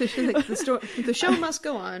 So she's like, the show must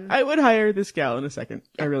go on. I would hire this gal in a second.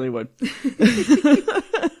 I really would.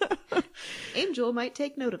 Angel might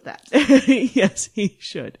take note of that. Yes, he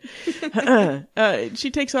should.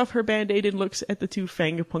 She takes off her Band-Aid and looks at the 2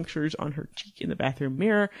 fang punctures on her cheek in the bathroom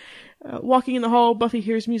mirror. Walking in the hall, Buffy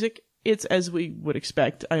hears music. It's as we would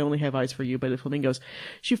expect. I Only Have Eyes for You by the Flamingos.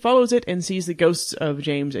 She follows it and sees the ghosts of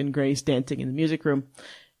James and Grace dancing in the music room.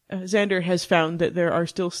 Xander has found that there are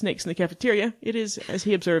still snakes in the cafeteria. It is, as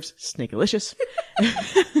he observes, snakealicious. I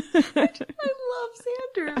love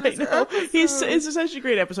Xander. In this I know. episode. It's such a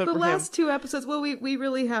great episode The for him. last 2 episodes, well, we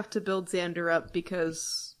really have to build Xander up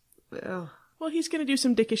because... Well, he's going to do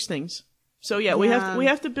some dickish things. So yeah, we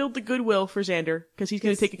have to build the goodwill for Xander because he's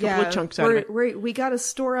going to take a couple of chunks out of it. We got to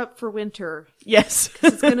store up for winter. Yes,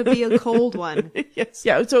 it's going to be a cold one. Yes,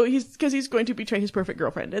 yeah. So he's going to betray his perfect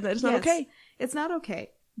girlfriend, and that is not okay. It's not okay,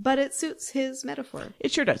 but it suits his metaphor.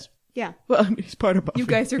 It sure does. Yeah. Well, I mean, he's part of Buffy. You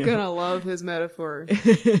guys are gonna love his metaphor.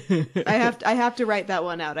 I have to write that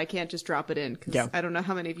one out. I can't just drop it in because I don't know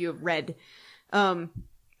how many of you have read. I'd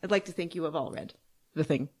like to think you have all read The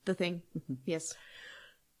Thing. The Thing. Yes.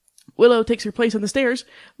 Willow takes her place on the stairs.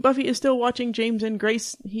 Buffy is still watching James and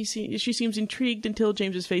Grace. She seems intrigued until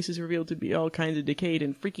James's face is revealed to be all kinds of decayed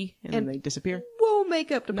and freaky, and then they disappear. Whoa,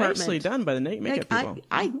 makeup department. Nicely done by the makeup people.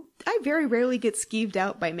 I very rarely get skeeved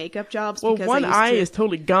out by makeup jobs. Well, because one eye is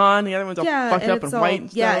totally gone, the other one's all fucked up and white and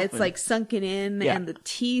stuff. Yeah, it's like sunken in, and the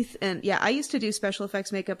teeth, and I used to do special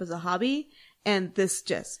effects makeup as a hobby, and this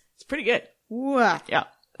just... It's pretty good. Wah. Yeah.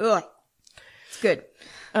 Ugh. It's good.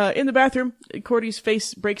 In the bathroom, Cordy's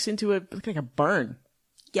face breaks into like a burn.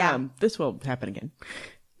 Yeah. This will happen again.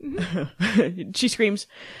 Mm-hmm. She screams.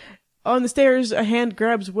 On the stairs, a hand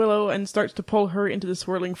grabs Willow and starts to pull her into the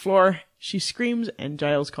swirling floor. She screams, and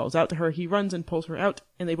Giles calls out to her. He runs and pulls her out,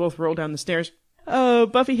 and they both roll down the stairs.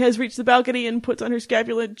 Buffy has reached the balcony and puts on her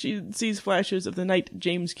scapular. She sees flashes of the night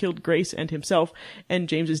James killed Grace and himself, and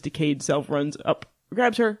James's decayed self runs up,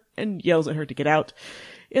 grabs her, and yells at her to get out.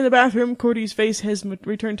 In the bathroom, Cordy's face has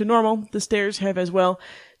returned to normal. The stairs have as well.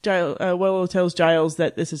 Willow tells Giles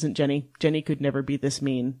that this isn't Jenny. Jenny could never be this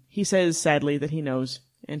mean. He says sadly that he knows,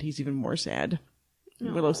 and he's even more sad.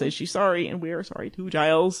 Willow says she's sorry, and we are sorry too,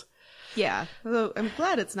 Giles. Yeah, although I'm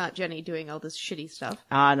glad it's not Jenny doing all this shitty stuff.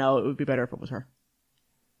 No, it would be better if it was her.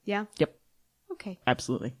 Yeah? Yep. Okay.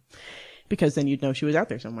 Absolutely. Because then you'd know she was out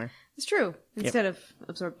there somewhere. It's true. Instead of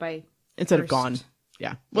absorbed by... Instead of gone.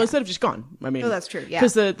 Yeah. Well, instead of just gone. I mean... Oh, that's true, yeah.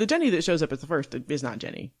 Because the Jenny that shows up as the first is not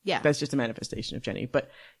Jenny. Yeah. That's just a manifestation of Jenny. But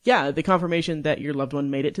yeah, the confirmation that your loved one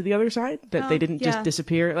made it to the other side, that they didn't just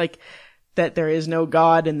disappear, like, that there is no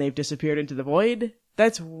God and they've disappeared into the void,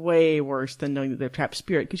 that's way worse than knowing that they're trapped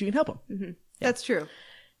spirit, because you can help them. Mm-hmm. Yeah. That's true.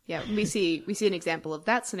 Yeah, we see an example of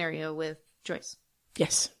that scenario with Joyce.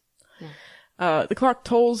 Yes. Yeah. The clock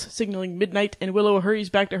tolls, signaling midnight, and Willow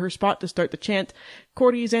hurries back to her spot to start the chant.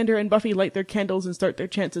 Cordy, Xander, and Buffy light their candles and start their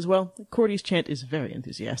chants as well. Cordy's chant is very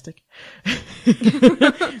enthusiastic.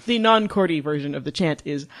 The non-Cordy version of the chant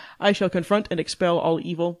is, I shall confront and expel all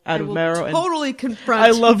evil out of marrow and... totally confront.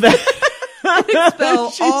 I love that.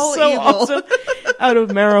 Expel all so evil. Awesome. Out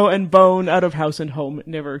of marrow and bone, out of house and home,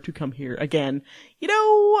 never to come here again. You know,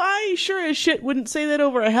 I sure as shit wouldn't say that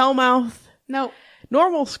over a Hellmouth. No.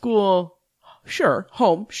 Normal school... Sure.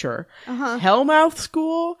 Home, sure. Hellmouth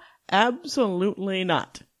school? Absolutely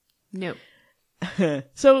not. No.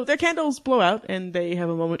 So their candles blow out and they have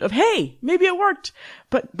a moment of, hey, maybe it worked.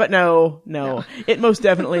 But no. It most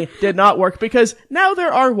definitely did not work because now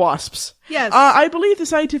there are wasps. Yes. I believe the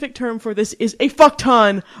scientific term for this is a fuck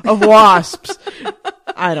ton of wasps.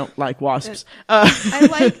 I don't like wasps.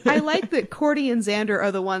 I like that Cordy and Xander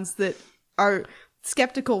are the ones that are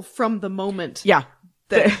skeptical from the moment. Yeah.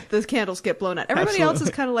 That the candles get blown out. Everybody else is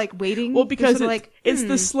kind of like waiting. Well, because it's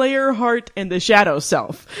the Slayer heart and the Shadow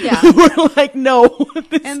Self. Yeah. We're like, no.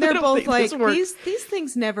 And they're both like, these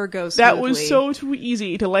things never go smoothly. That was so too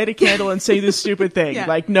easy to light a candle and say this stupid thing. Yeah.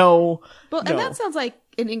 Like, no. Well, and that sounds like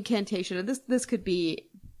an incantation. And this could be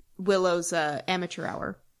Willow's amateur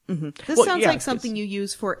hour. Mm-hmm. This sounds like something you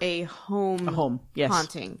use for a home. Yes.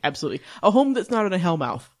 Haunting. Absolutely. A home that's not in a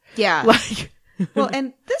hellmouth. Yeah. Like... Well,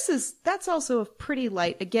 and that's also a pretty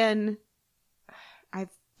light. Again, I've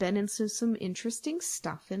been into some interesting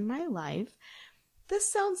stuff in my life.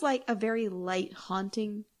 This sounds like a very light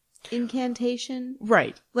haunting incantation.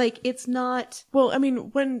 Right. Like, it's not... Well, I mean,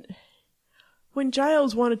 when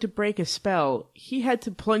Giles wanted to break a spell, he had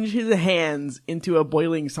to plunge his hands into a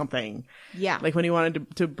boiling something. Yeah. Like when he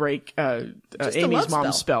wanted to break Amy's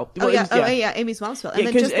mom's spell. Well, Amy's mom's spell. And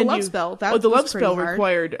then just the love spell. That the love spell hard.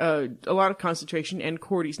 required a lot of concentration and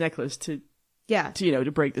Cordy's necklace to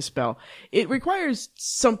break the spell. It requires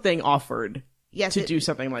something offered. Yes, to do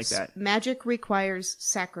something like that. Magic requires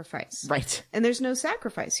sacrifice. Right. And there's no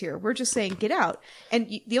sacrifice here. We're just saying, get out. And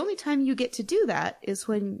the only time you get to do that is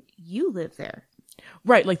when you live there.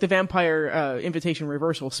 Right, like the vampire invitation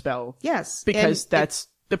reversal spell. Yes. Because that's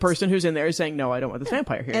the person who's in there is saying, no, I don't want this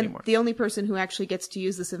vampire here anymore. The only person who actually gets to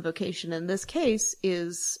use this invocation in this case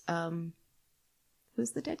is,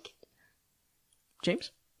 who's the dead kid?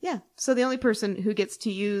 James? Yeah. So the only person who gets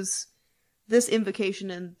to use this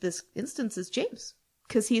invocation in this instance is James.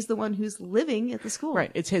 Because he's the one who's living at the school.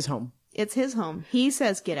 Right. It's his home. It's his home. He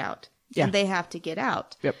says get out. Yeah. And they have to get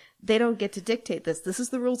out. Yep. They don't get to dictate this. This is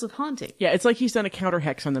the rules of haunting. Yeah, it's like he's done a counter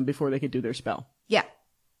hex on them before they could do their spell. Yeah.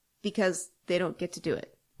 Because they don't get to do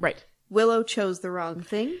it. Right. Willow chose the wrong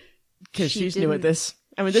thing. Because she's new at this.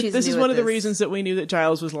 I mean, this is one of the reasons that we knew that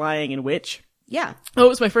Giles was lying in Witch. Yeah. Oh, it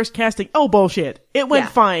was my first casting. Oh, bullshit. It went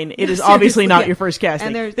fine. It is obviously not your first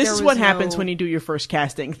casting. This is what happens when you do your first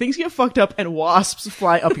casting. Things get fucked up and wasps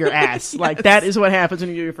fly up your ass. Like, that is what happens when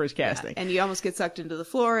you do your first casting. And you almost get sucked into the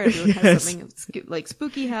floor and you have something like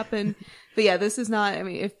spooky happen. But yeah, this is not, I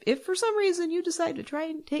mean, if for some reason you decide to try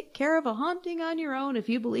and take care of a haunting on your own, if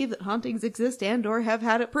you believe that hauntings exist and or have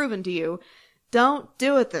had it proven to you, don't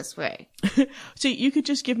do it this way. See, you could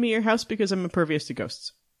just give me your house because I'm impervious to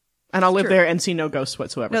ghosts. And I'll live there and see no ghosts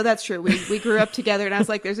whatsoever. No, that's true. We grew up together and I was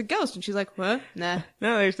like, there's a ghost. And she's like, what? Nah.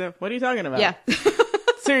 No, there's no, what are you talking about? Yeah.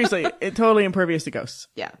 Seriously, totally impervious to ghosts.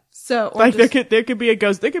 Yeah. So, like there could be a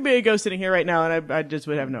ghost sitting here right now and I just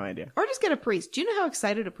would have no idea. Or just get a priest. Do you know how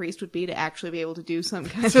excited a priest would be to actually be able to do some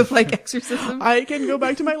kind of like exorcism? I can go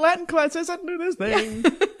back to my Latin classes and do this thing.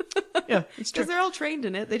 Yeah, it's true. Because they're all trained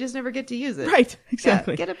in it. They just never get to use it. Right,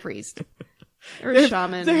 exactly. Yeah, get a priest. Or a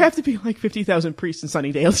shaman. There have to be like 50,000 priests in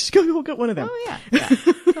Sunnydale. Just go get one of them. Oh yeah.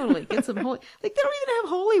 Totally. Get some holy, like they don't even have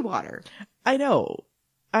holy water. I know.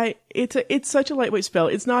 It's such a lightweight spell.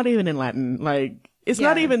 It's not even in Latin. Like, it's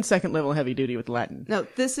not even second level heavy duty with Latin. No,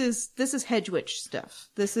 this is hedge witch stuff.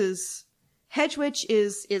 Hedge witch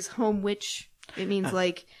is home witch. It means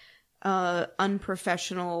like,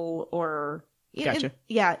 unprofessional or, Gotcha.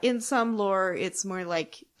 In some lore, it's more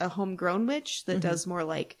like a homegrown witch that does more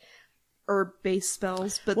like herb-based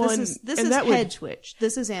spells, but this is hedge witch.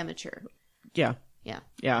 This is amateur. Yeah. Yeah.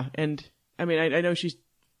 Yeah, and I mean, I know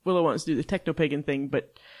Willow wants to do the techno-pagan thing,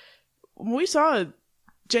 but when we saw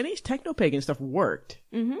Jenny's techno-pagan stuff worked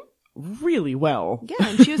really well. Yeah,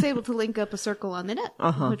 and she was able to link up a circle on the net,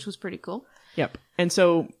 which was pretty cool. Yep. And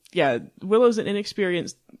so, yeah, Willow's an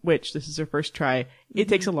inexperienced witch. This is her first try. It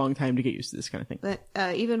takes a long time to get used to this kind of thing. But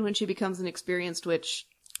even when she becomes an experienced witch,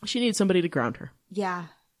 she needs somebody to ground her. Yeah.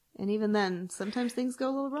 And even then, sometimes things go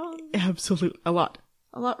a little wrong. Absolutely. A lot.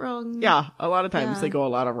 A lot wrong. Yeah. A lot of times they go a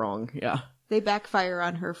lot of wrong. Yeah. They backfire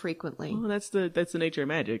on her frequently. Well, that's the nature of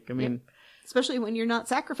magic. I mean... Yep. Especially when you're not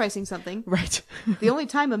sacrificing something. Right. The only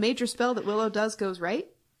time a major spell that Willow does goes right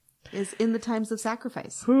is in the times of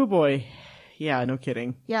sacrifice. Oh boy. Yeah, no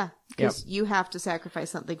kidding. Yeah, because you have to sacrifice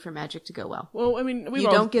something for magic to go well. Well, I mean, you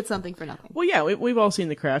don't get something for nothing. Well, yeah, we've all seen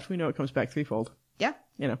The Craft. We know it comes back threefold. Yeah.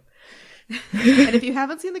 You know. And if you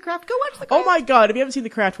haven't seen The Craft, go watch The Craft. Oh my god, if you haven't seen The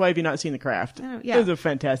Craft, why have you not seen The Craft? Oh, yeah. It's a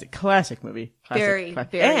fantastic, classic movie. Very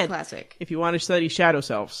classic. If you want to study shadow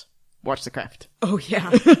selves, watch The Craft. Oh,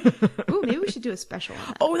 yeah. Ooh, maybe we should do a special on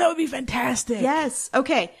that. Oh, that would be fantastic. Yes.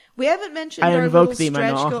 Okay. We haven't mentioned I our invoke little thee,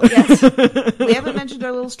 stretch my goal. Yes. We haven't mentioned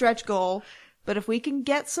our little stretch goal, but if we can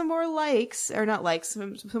get some more likes, or not likes,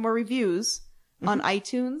 some more reviews on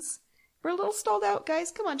iTunes, we're a little stalled out,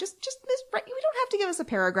 guys. Come on, just we don't have to give us a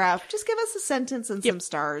paragraph. Just give us a sentence and some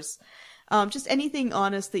stars. Just anything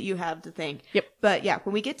honest that you have to think. Yep. But yeah,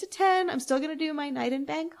 when we get to 10, I'm still going to do my Night in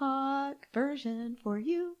Bangkok version for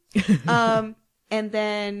you. And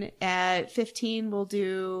then at 15, we'll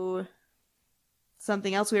do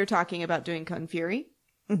something else. We were talking about doing Kung Fury.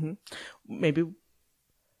 Mm-hmm. Maybe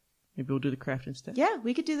we'll do The Craft instead. Yeah,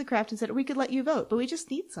 we could do The Craft instead. Or we could let you vote, but we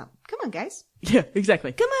just need some. Come on, guys. Yeah,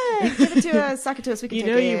 exactly. Come on, give it to us, suck it to us. We can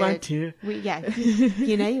take it. You want to.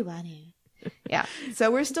 You know you want to. Yeah.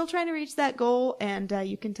 So we're still trying to reach that goal, and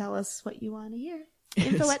you can tell us what you want to hear.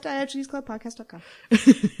 info@diogenesclubpodcast.com.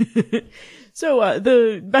 So,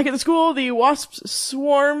 back at the school, the wasps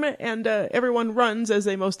swarm, and everyone runs, as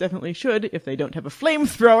they most definitely should, if they don't have a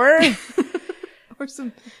flamethrower. Or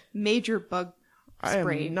some major bug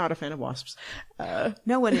spray. I am not a fan of wasps.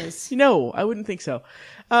 No one is. No, I wouldn't think so.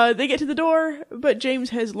 They get to the door, but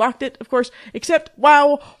James has locked it, of course, except,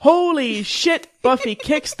 wow, holy shit, Buffy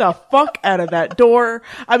kicks the fuck out of that door.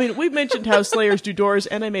 I mean, we've mentioned how Slayers do doors,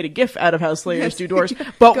 and I made a gif out of how Slayers do doors,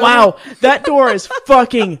 but wow, that door is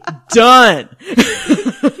fucking done.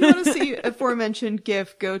 If you want to see aforementioned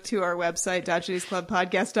gif, go to our website,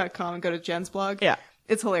 diogenesclubpodcast.com, and go to Jen's blog. Yeah.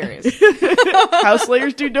 It's hilarious. How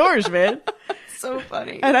Slayers do doors, man. So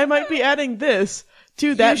funny. And I might be adding this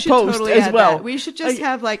to that post totally as well. That. We should just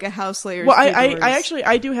have like a House Slayers. Well,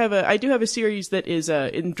 I do have a series that is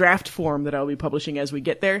in draft form that I'll be publishing as we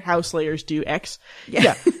get there. House Slayers do X.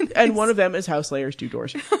 Yeah. And one of them is House Slayers do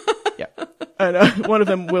doors. Yeah. And one of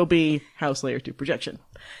them will be House Layer 2 projection.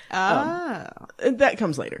 And that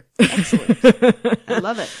comes later. Excellent. I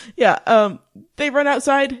love it. Yeah. They run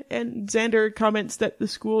outside and Xander comments that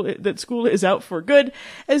school is out for good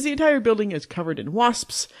as the entire building is covered in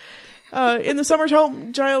wasps. In the Summers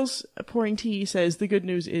home, Giles, pouring tea, says the good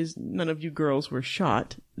news is none of you girls were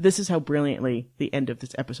shot. This is how brilliantly the end of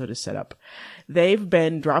this episode is set up. They've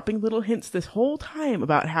been dropping little hints this whole time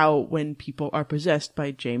about how when people are possessed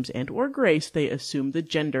by James and or Grace, they assume the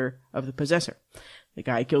gender of the possessor. The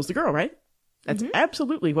guy kills the girl, right? That's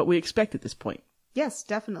absolutely what we expect at this point. Yes,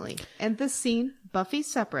 definitely. And this scene,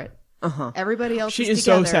 Buffy's separate. Uh-huh. Everybody else she is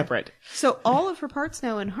together. So separate. So all of her parts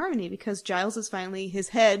now in harmony because Giles is finally, his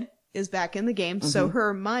head is back in the game, so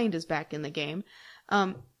her mind is back in the game. Who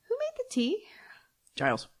made the tea?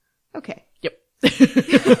 Giles. Okay. Yep.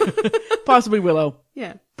 Possibly Willow.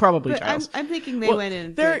 Yeah. Probably but Giles. I'm thinking they went in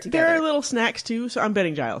and did it together. There are little snacks too, so I'm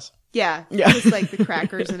betting Giles. Yeah. It's like the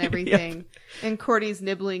crackers and everything. Yep. And Cordy's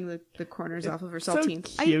nibbling the corners off of her saltines.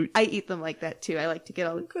 So cute. I eat them like that too. I like to get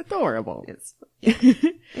all adorable. It's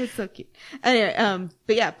so cute. Anyway,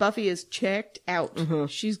 but yeah, Buffy is checked out.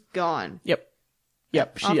 She's gone.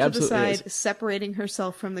 Yep, she off to absolutely the side, is. Separating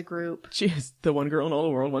herself from the group. She is the one girl in all the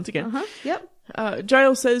world once again. Yep.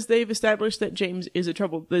 Giles says they've established that James is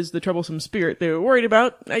the troublesome spirit they were worried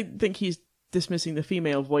about. I think he's dismissing the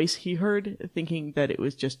female voice he heard, thinking that it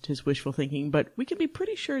was just his wishful thinking, but we can be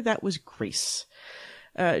pretty sure that was Grace.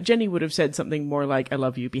 Jenny would have said something more like, I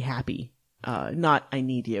love you, be happy, not I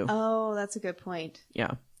need you. Oh, that's a good point.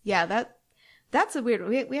 Yeah. Yeah, that's a weird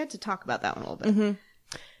one. We had to talk about that one a little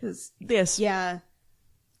bit. Yes. Yeah.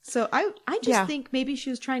 So I just think maybe she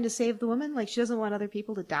was trying to save the woman, like she doesn't want other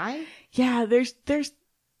people to die. Yeah, there's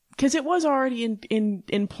because it was already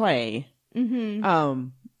in play.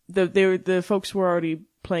 The folks were already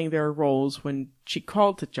playing their roles when she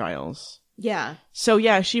called to Giles. Yeah. So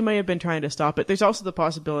yeah, she may have been trying to stop it. There's also the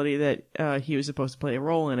possibility that he was supposed to play a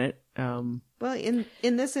role in it. Well, in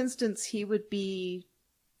this instance, he would be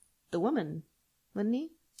the woman, wouldn't he?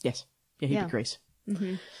 Yes. Yeah, he'd be Grace.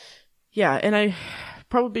 Yeah, and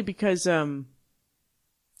probably because I don't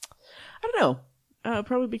know.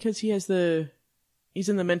 Probably because he's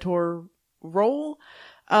in the mentor role.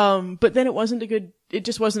 But then it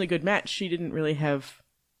just wasn't a good match. She didn't really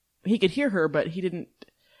he could hear her, but he didn't,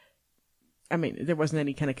 there wasn't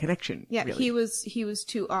any kind of connection. Yeah, really. he was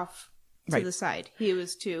too off to the side. He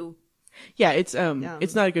was too. Yeah, it's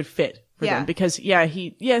not a good fit for them because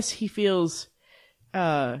he feels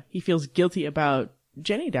guilty about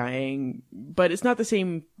Jenny dying, but it's not the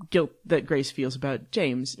same guilt that Grace feels about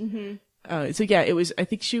James. So yeah, I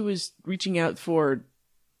think she was reaching out for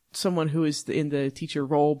someone who is in the teacher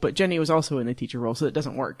role, but Jenny was also in the teacher role, so it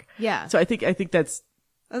doesn't work. Yeah. So I think that's.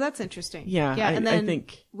 Oh, that's interesting. Yeah. Yeah. And then I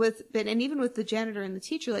think and even with the janitor and the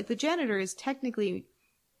teacher, like the janitor is technically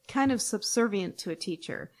kind of subservient to a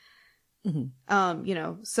teacher.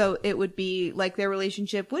 So it would be like their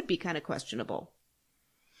relationship would be kind of questionable.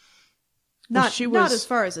 Not as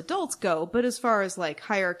far as adults go, but as far as like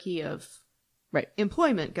hierarchy of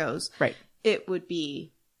employment goes, it would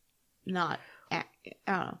be not. I don't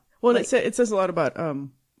know. Well, like, it says a lot about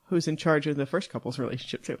who's in charge of the first couple's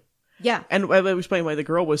relationship too. Yeah, and I was explaining why the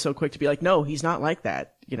girl was so quick to be like, "No, he's not like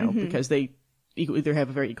that," because they either have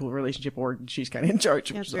a very equal relationship or she's kind of in charge.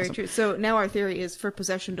 That's very true. So now our theory is for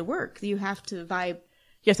possession to work, you have to vibe.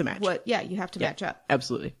 You have to match. You have to match up.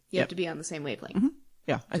 Absolutely. You have to be on the same wavelength.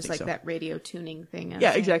 Yeah, I just think like that radio tuning thing.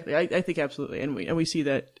 Yeah, exactly. I think absolutely, and we see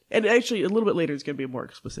that, and actually a little bit later it's going to be a more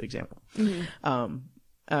explicit example.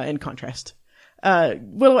 In contrast.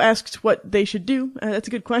 Willow asks what they should do. That's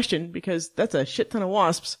a good question because that's a shit ton of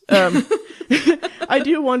wasps. I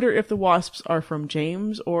do wonder if the wasps are from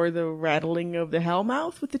James or the rattling of the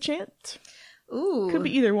Hellmouth with the chant. Ooh. Could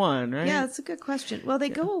be either one, right? Yeah, that's a good question. Well, they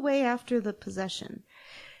go away after the possession.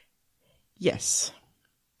 Yes.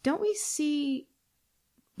 Don't we see...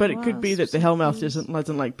 But it could be that the Hellmouth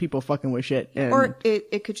doesn't like people fucking with shit. And... Or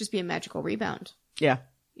it could just be a magical rebound. Yeah.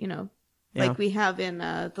 Like we have in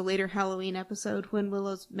the later Halloween episode when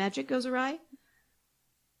Willow's magic goes awry.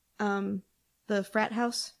 The frat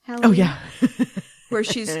house Halloween. Oh, yeah. Where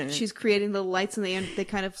she's creating the lights and they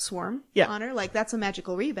kind of swarm on her. Like, that's a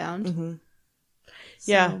magical rebound.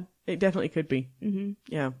 So. Yeah, it definitely could be.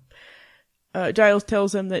 Yeah. Giles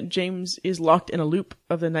tells them that James is locked in a loop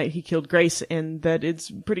of the night he killed Grace and that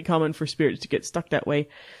it's pretty common for spirits to get stuck that way.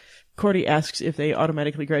 Cordy asks if they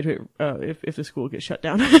automatically graduate if the school gets shut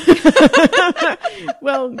down.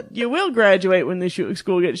 Well, you will graduate when the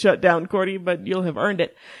school gets shut down, Cordy, but you'll have earned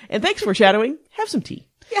it. And thanks for shadowing. Have some tea.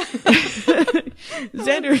 Yeah.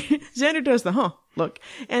 Xander does the look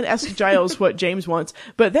and asks Giles what James wants,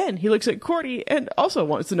 but then he looks at Cordy and also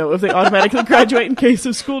wants to know if they automatically graduate in case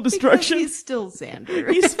of school destruction. Because he's still Xander.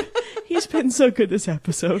 He's been so good this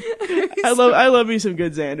episode. I love me some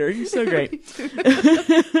good Xander. He's so great.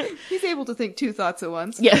 He's able to think two thoughts at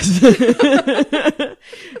once. Yes.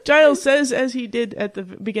 Giles says, as he did at the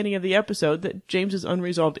beginning of the episode, that James's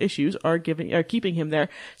unresolved issues are keeping him there,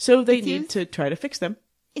 so they need to try to fix them.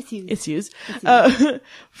 Issues.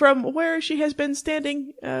 From where she has been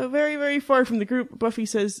standing, very, very far from the group, Buffy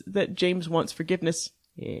says that James wants forgiveness.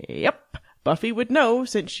 Yep. Buffy would know,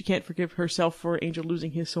 since she can't forgive herself for Angel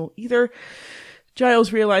losing his soul either.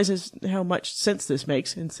 Giles realizes how much sense this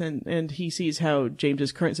makes, and he sees how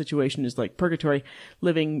James's current situation is like purgatory,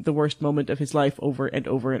 living the worst moment of his life over and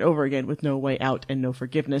over and over again with no way out and no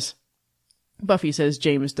forgiveness. Buffy says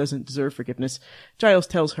James doesn't deserve forgiveness. Giles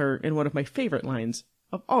tells her in one of my favorite lines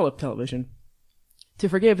of all of television, "To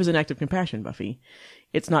forgive is an act of compassion, Buffy.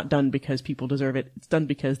 It's not done because people deserve it. It's done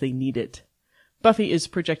because they need it." Buffy is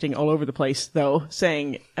projecting all over the place, though,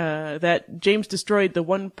 saying that James destroyed the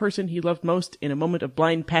one person he loved most in a moment of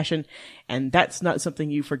blind passion, and that's not something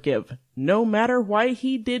you forgive. No matter why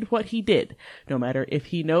he did what he did, no matter if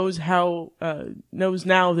he knows now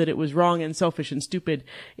that it was wrong and selfish and stupid,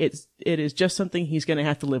 it is just something he's going to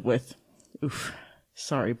have to live with. Oof.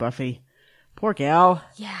 Sorry, Buffy. Poor gal.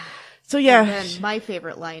 Yeah. So yeah. And then my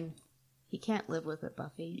favorite line, he can't live with it,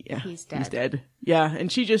 Buffy. Yeah, he's dead. He's dead. Yeah,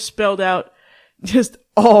 and she just spelled out just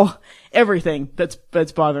everything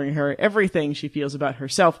that's bothering her, everything she feels about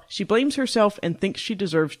herself. She blames herself and thinks she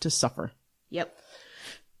deserves to suffer. Yep.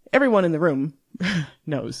 Everyone in the room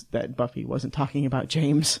knows that Buffy wasn't talking about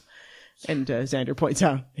James. And Xander points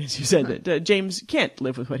out, as you said, that James can't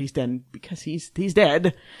live with what he's done because he's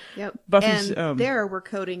dead. Yep. Buffy's, and there we're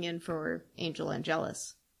coding in for Angel and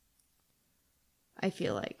Jealous, I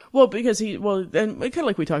feel like. Well, because and kind of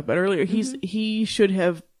like we talked about earlier, he should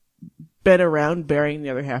have been around bearing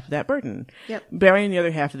the other half of that burden. Yep. Bearing the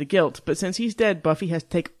other half of the guilt. But since he's dead, Buffy has to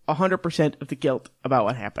take 100% of the guilt about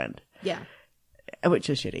what happened. Yeah.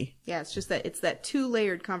 Which is shitty. Yeah, it's just that it's that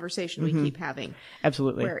two-layered conversation we keep having.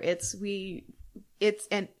 Absolutely. Where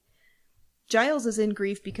and Giles is in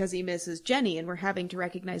grief because he misses Jenny, and we're having to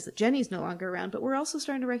recognize that Jenny's no longer around, but we're also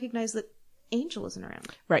starting to recognize that Angel isn't around.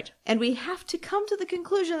 Right. And we have to come to the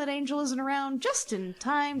conclusion that Angel isn't around just in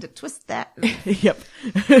time to twist that. Yep.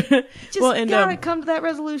 Gotta come to that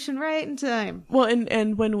resolution right in time. Well,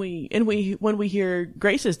 and when we hear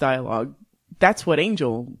Grace's dialogue, that's what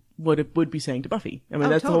Angel would be saying to Buffy. I mean,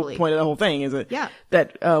 that's totally the whole point of the whole thing, is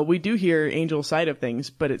that we do hear Angel's side of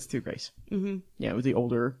things, but it's through Grace. Mm-hmm. Yeah, the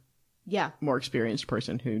older, more experienced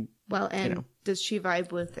person who. Well, and does she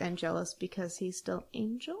vibe with Angelus because he's still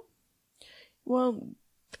Angel? Well,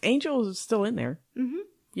 Angel is still in there. Mm-hmm.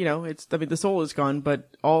 The soul is gone,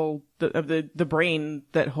 but all the brain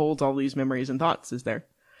that holds all these memories and thoughts is there.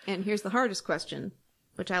 And here's the hardest question,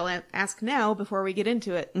 which I'll ask now before we get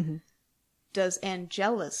into it. Mm-hmm. Does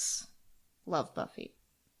Angelus love Buffy?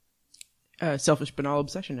 Selfish, banal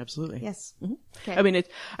obsession. Absolutely. Yes. Mm-hmm. Okay. I mean,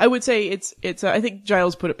 I would say it's. I think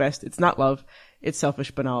Giles put it best. It's not love. It's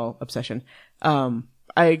selfish, banal obsession.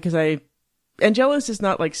 Angelus is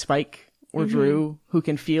not like Spike or Drew, who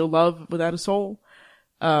can feel love without a soul.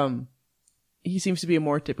 He seems to be a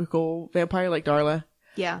more typical vampire like Darla.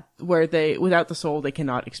 Yeah. Where without the soul, they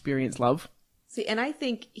cannot experience love. See, and I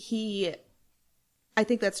think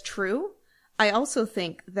that's true. I also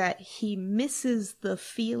think that he misses the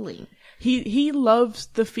feeling. He loves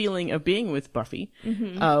the feeling of being with Buffy,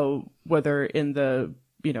 whether in the,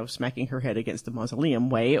 smacking her head against the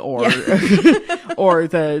mausoleum way, or or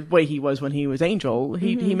the way he was when he was Angel.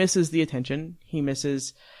 He misses the attention. He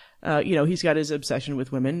misses, he's got his obsession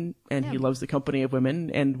with women, and he loves the company of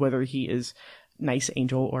women, and whether he is nice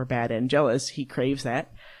Angel or bad Angelus, he craves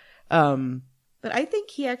that. But I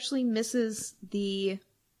think he actually misses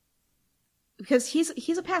because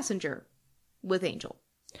he's a passenger with Angel.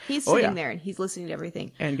 He's sitting there and he's listening to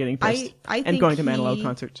everything. And getting pissed. And going to Manilow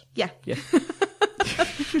concerts. Yeah.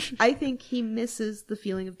 I think he misses the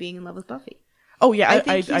feeling of being in love with Buffy. Oh yeah, I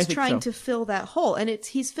think he's trying to fill that hole, and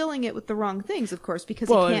he's filling it with the wrong things, of course, because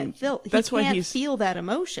he can't feel that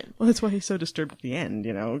emotion. Well, that's why he's so disturbed at the end,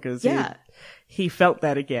 because he felt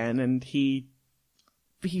that again, and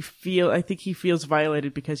I think he feels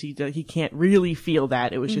violated because he can't really feel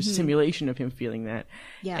that. It was just simulation of him feeling that.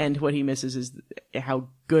 Yeah. And what he misses is how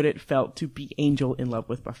good it felt to be Angel in love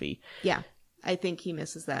with Buffy. Yeah. I think he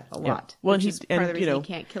misses that a lot. Well, which is part of the reason he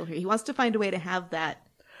can't kill her. He wants to find a way to have that.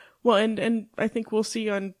 Well, and I think we'll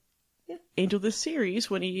see on Angel this series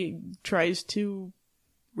when he tries to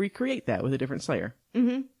recreate that with a different Slayer.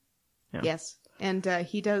 Mm-hmm. Yeah. Yes. And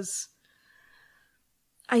he does...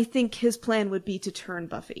 I think his plan would be to turn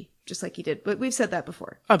Buffy, just like he did. But we've said that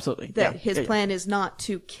before. Absolutely. That his plan is not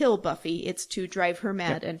to kill Buffy, it's to drive her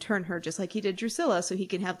mad and turn her just like he did Drusilla, so he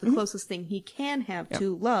can have the closest thing he can have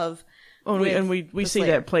to love. Oh, and we see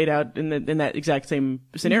that played out in that exact same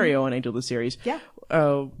scenario on Angel of the Series. Yeah.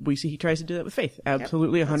 We see he tries to do that with Faith.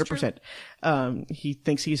 Absolutely, 100%. He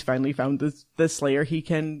thinks he's finally found the Slayer he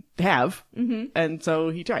can have, and so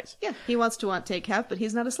he tries. Yeah, he wants to take half, but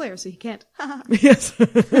he's not a Slayer, so he can't. Yes.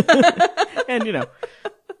 And, you know,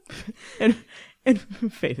 and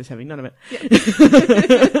Faith is having none of it. Yeah.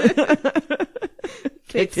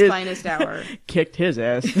 Faith's finest hour. Kicked his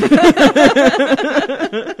ass.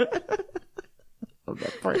 Oh,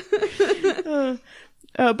 that part.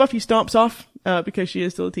 Buffy stomps off because she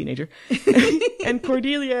is still a teenager. And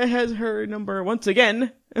Cordelia has her number once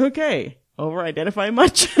again. Okay. Over-identify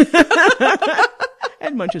Munch.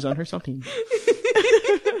 And Munch is on her saltine.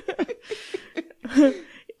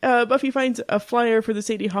 Buffy finds a flyer for the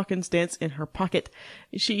Sadie Hawkins dance in her pocket.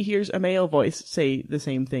 She hears a male voice say the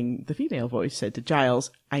same thing the female voice said to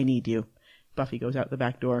Giles, I need you. Buffy goes out the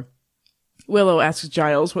back door. Willow asks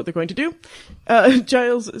Giles what they're going to do.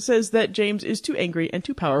 Giles says that James is too angry and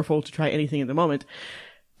too powerful to try anything at the moment.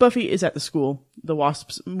 Buffy is at the school. The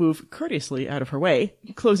wasps move courteously out of her way,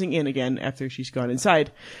 closing in again after she's gone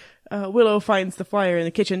inside. Willow finds the flyer in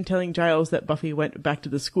the kitchen telling Giles that Buffy went back to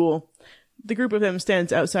the school. The group of them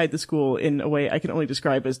stands outside the school in a way I can only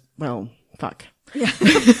describe as, well, fuck. Yeah.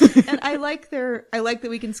 And I like that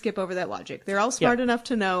we can skip over that logic. They're all smart enough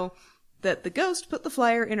to know that the ghost put the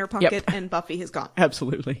flyer in her pocket and Buffy has gone.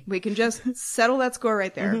 Absolutely. We can just settle that score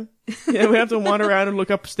right there. Mm-hmm. Yeah, we have to wander around and look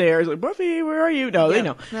upstairs like, Buffy, where are you? No, they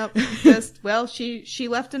know. Nope. Just, well, she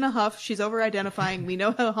left in a huff. She's over-identifying. We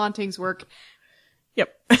know how hauntings work.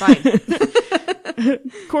 Yep. Fine.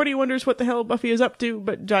 Cordy wonders what the hell Buffy is up to,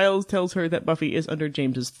 but Giles tells her that Buffy is under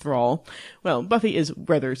James's thrall. Well, Buffy is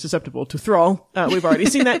rather susceptible to thrall. We've already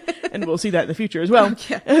seen that, and we'll see that in the future as well.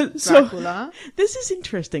 So, this is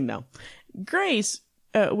interesting though. Grace,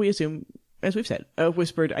 we assume, as we've said,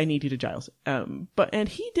 whispered, I need you to Giles. And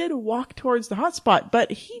he did walk towards the hotspot,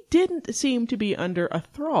 but he didn't seem to be under a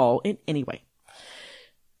thrall in any way.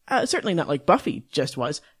 Certainly not like Buffy just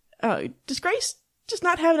was. Does Grace just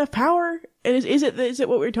not have enough power? And is it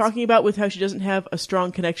what we're talking about with how she doesn't have a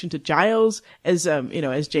strong connection to Giles as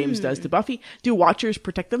James does to Buffy? Do Watchers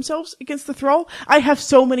protect themselves against the thrall? I have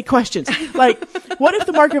so many questions. Like, what if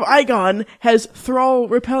the Mark of Igon has thrall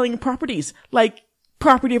repelling properties? Like,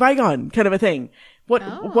 property of Igon kind of a thing.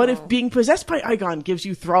 What if being possessed by Igon gives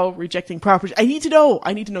you thrall rejecting properties? I need to know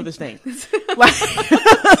this thing.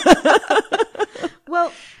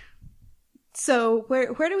 Well, so where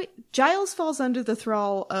do we... Giles falls under the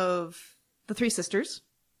thrall of the three sisters.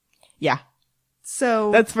 Yeah.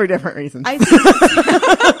 So... That's for different reasons.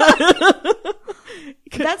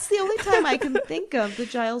 That's the only time I can think of that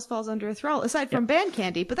Giles falls under a thrall, aside from Band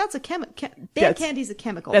Candy, but that's a Band Candy's a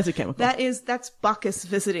chemical. That's a chemical. That's Bacchus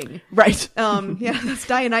visiting. Right. That's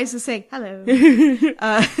Dionysus saying, hello.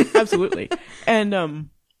 Absolutely. And,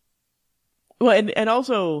 and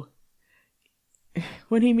also,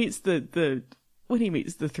 when he meets the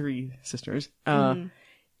three sisters,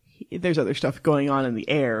 there's other stuff going on in the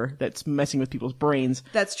air that's messing with people's brains.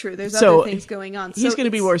 That's true. There's other things going on. He's going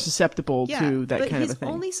to be more susceptible to that kind of a thing.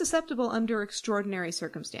 He's only susceptible under extraordinary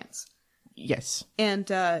circumstance. Yes.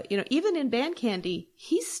 And, even in Band Candy,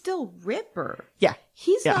 he's still Ripper. Yeah.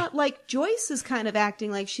 He's not like Joyce is kind of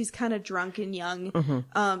acting like she's kind of drunk and young.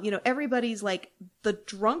 Mm-hmm. Everybody's like the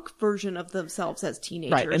drunk version of themselves as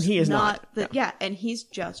teenagers. Right. And he is not. And he's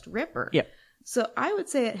just Ripper. Yeah. So I would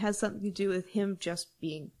say it has something to do with him just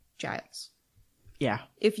being Giles. Yeah.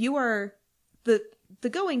 If you are the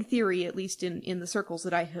going theory, at least in the circles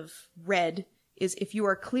that I have read, is if you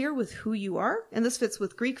are clear with who you are, and this fits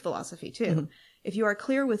with Greek philosophy too, if you are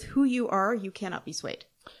clear with who you are, you cannot be swayed.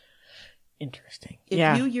 Interesting.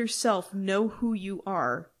 If you yourself know who you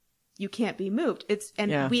are, you can't be moved.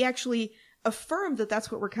 We actually affirm that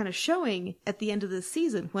that's what we're kind of showing at the end of this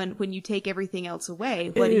season when you take everything else away.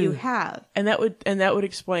 What do you have? And that would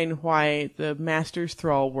explain why the Master's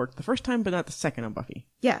thrall worked the first time, but not the second on Buffy.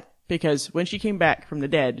 Yeah. Because when she came back from the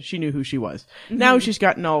dead, she knew who she was. Mm-hmm. Now she's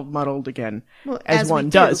gotten all muddled again, as one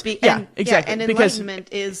does. Exactly. Yeah, and enlightenment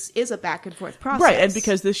is a back and forth process. Right, and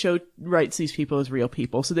because this show writes these people as real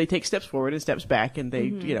people, so they take steps forward and steps back, and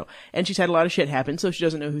they, and she's had a lot of shit happen, so she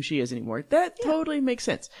doesn't know who she is anymore. That totally makes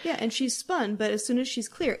sense. Yeah, and she's spun, but as soon as she's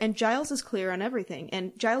clear, and Giles is clear on everything,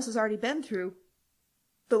 and Giles has already been through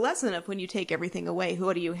the lesson of when you take everything away,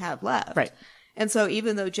 what do you have left? Right. And so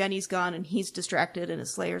even though Jenny's gone and he's distracted and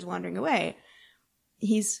his Slayer's wandering away,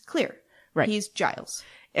 he's clear. Right. He's Giles.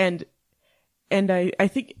 And I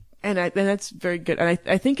think, and that's very good. And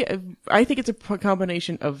I think it's a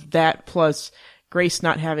combination of that plus Grace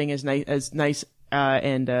not having as nice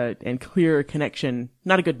and clear connection,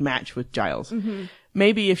 not a good match with Giles. Mm-hmm.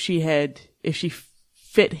 Maybe if she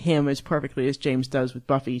fit him as perfectly as James does with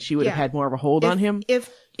Buffy, she would have had more of a hold on him. If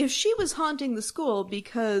she was haunting the school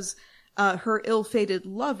because her ill-fated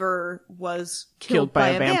lover was killed by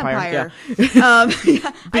a vampire.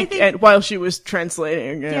 Yeah. I think, and while she was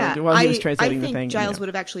translating, while he was translating the thing. I think Giles would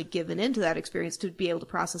have actually given into that experience to be able to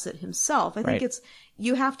process it himself. I think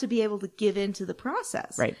you have to be able to give into the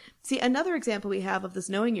process. Right. See, another example we have of this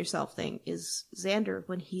knowing yourself thing is Xander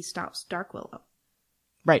when he stops Dark Willow.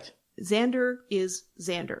 Right. Xander is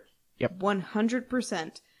Xander. Yep.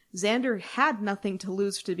 100%. Xander had nothing to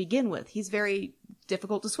lose to begin with. He's very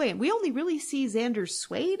difficult to sway. And we only really see Xander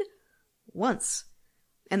swayed once.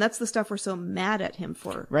 And that's the stuff we're so mad at him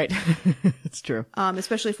for. Right. It's true.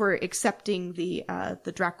 Especially for accepting the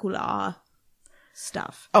Dracula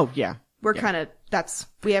stuff. Oh, yeah. We're kind of,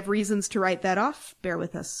 we have reasons to write that off. Bear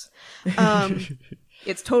with us.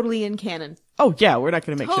 It's totally in canon. Oh, yeah. We're not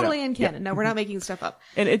going to make shit up. Totally in canon. No, we're not making stuff up.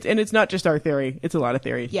 And it's not just our theory. It's a lot of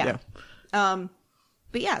theory. Yeah.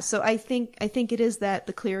 But yeah, so I think it is that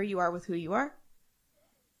the clearer you are with who you are,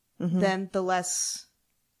 then the less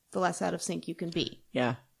out of sync you can be.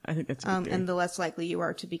 Yeah, I think that's a good theory. And the less likely you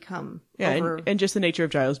are to become and just the nature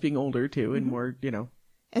of Giles being older too, and more,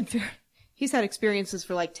 And he's had experiences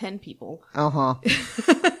for like 10 people.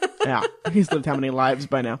 Yeah, he's lived how many lives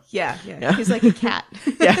by now? Yeah. He's like a cat.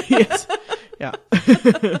 Yeah, he is. Yeah.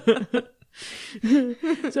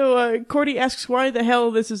 So Cordy asks why the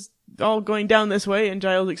hell this is all going down this way, and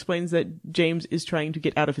Giles explains that James is trying to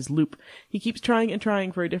get out of his loop. He keeps trying and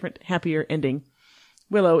trying for a different, happier ending.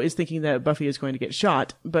 Willow is thinking that Buffy is going to get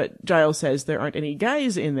shot, but Giles says there aren't any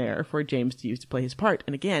guys in there for James to use to play his part.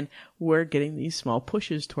 And again, we're getting these small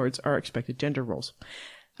pushes towards our expected gender roles.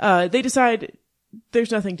 They decide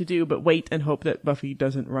there's nothing to do but wait and hope that Buffy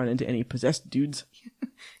doesn't run into any possessed dudes.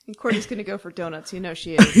 And Cordy's gonna go for donuts. You know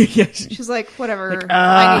she is. Yes. She's like, whatever,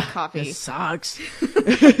 I need coffee. This sucks.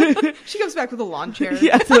 She comes back with a lawn chair.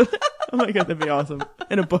 Yeah. Oh my god, that'd be awesome.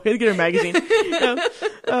 And a book. Get her a magazine.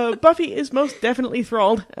 Buffy is most definitely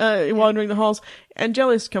thralled, wandering the halls.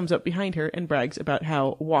 Angelus comes up behind her and brags about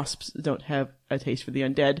how wasps don't have a taste for the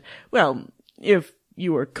undead. Well, if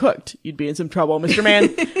you were cooked, you'd be in some trouble, Mr.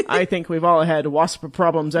 Man. I think we've all had wasp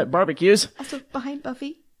problems at barbecues. Also, behind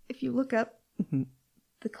Buffy, if you look up,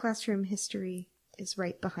 the classroom history is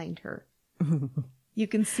right behind her. You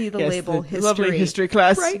can see the label history. Lovely history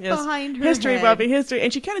class. Right behind her History, head. Buffy, history.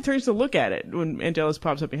 And she kind of turns to look at it when Angelus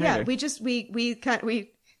pops up behind her. Yeah,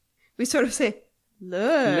 we sort of say,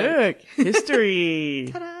 look, history.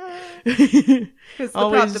 Ta-da! Because the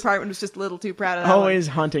prop department was just a little too proud of that Always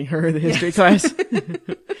haunting her, the history class.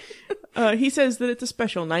 He says that it's a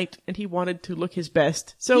special night and he wanted to look his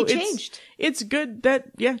best. So he changed. It's good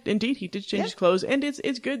that, indeed, he did change his clothes. And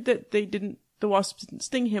it's good that the wasps didn't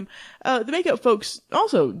sting him. The makeup folks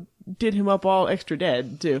also did him up all extra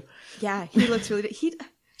dead, too. Yeah, he looks really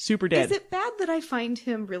super dead. Is it bad that I find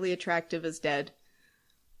him really attractive as dead?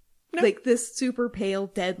 No. Like, this super pale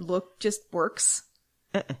dead look just works.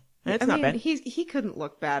 That's not bad. He couldn't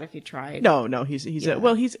look bad if he tried. No,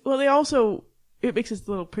 they also, it makes his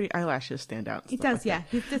little pretty eyelashes stand out. He does, like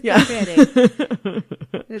He's just pretty.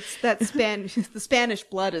 It's that the Spanish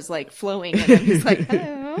blood is like flowing and he's like,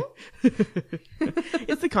 hello.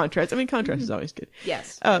 It's the contrast. I mean, contrast is always good.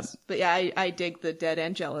 Yes. But yeah, I dig the dead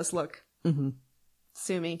Angelus look. Mm-hmm.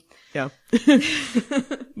 Sue me. Yeah.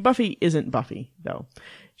 Buffy isn't Buffy, though.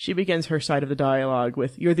 She begins her side of the dialogue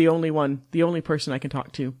with, "You're the only person I can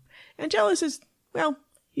talk to." Angelus is, well,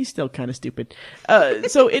 he's still kind of stupid.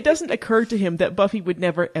 So it doesn't occur to him that Buffy would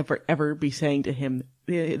never, ever, ever be saying to him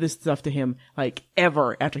this stuff to him, like,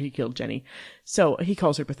 ever after he killed Jenny. So he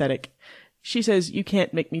calls her pathetic. She says, "You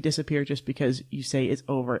can't make me disappear just because you say it's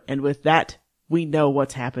over." And with that, we know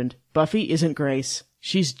what's happened. Buffy isn't Grace.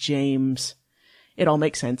 She's James. It all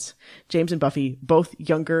makes sense. James and Buffy, both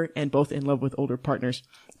younger and both in love with older partners.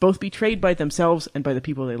 Both betrayed by themselves and by the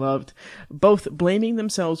people they loved. Both blaming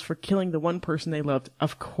themselves for killing the one person they loved.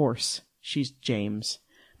 Of course, she's James.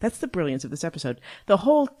 That's the brilliance of this episode. The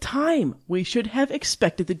whole time, we should have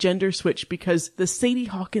expected the gender switch because the Sadie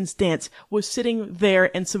Hawkins dance was sitting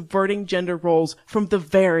there and subverting gender roles from the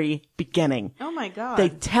very beginning. Oh my god. They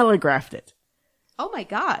telegraphed it. Oh my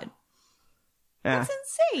god. That's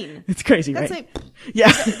insane. It's crazy, that's right? Like,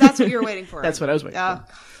 yeah. That's what you were waiting for. That's what I was waiting for.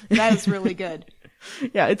 That is really good.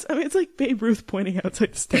 Yeah, it's like Babe Ruth pointing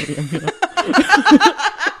outside the stadium, you know?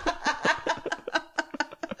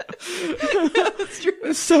 That's true.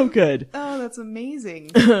 It's so good. Oh, that's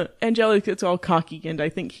amazing. Angelic gets all cocky, and I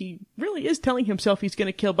think he really is telling himself he's going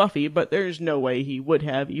to kill Buffy, but there's no way he would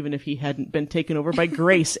have, even if he hadn't been taken over by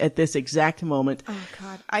Grace at this exact moment. Oh,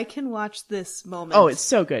 God. I can watch this moment. Oh, it's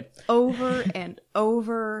so good. Over and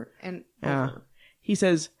over and over. He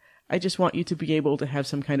says, I just want you to be able to have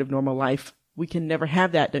some kind of normal life. We can never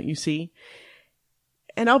have that, don't you see?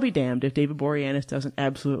 And I'll be damned if David Boreanaz doesn't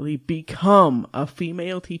absolutely become a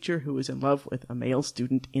female teacher who is in love with a male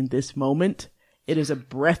student in this moment. It is a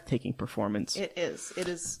breathtaking performance. It is. It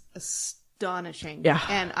is astonishing. Yeah.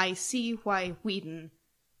 And I see why Whedon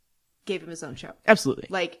gave him his own show. Absolutely.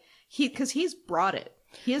 Like, because he's brought it.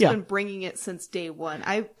 He has been bringing it since day one.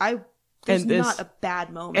 There's not a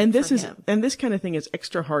bad moment for him. And this kind of thing is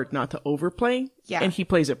extra hard not to overplay. Yeah. And he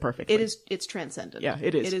plays it perfectly. It's transcendent. Yeah,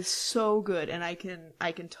 it is. It is so good, and I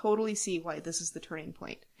can totally see why this is the turning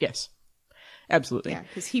point. Yes. Absolutely. Yeah,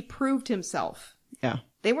 because he proved himself. Yeah.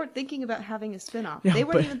 They weren't thinking about having a spin-off. No, they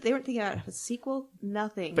weren't thinking about a sequel,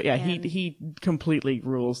 nothing. But yeah, he completely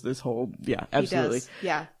rules this whole, yeah, absolutely. He does.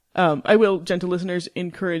 Yeah. I will, gentle listeners,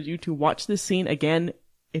 encourage you to watch this scene again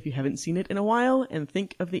if you haven't seen it in a while, and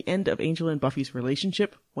think of the end of Angel and Buffy's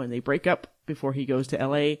relationship when they break up before he goes to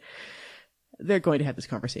LA. They're going to have this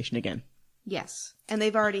conversation again. Yes. And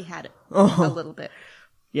they've already had it a little bit.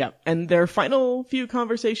 Yeah. And their final few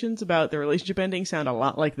conversations about their relationship ending sound a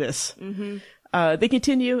lot like this. Mm-hmm. They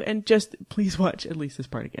continue, and just please watch at least this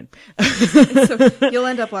part again. So you'll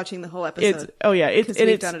end up watching the whole episode.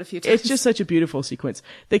 We've done it a few times. It's just such a beautiful sequence.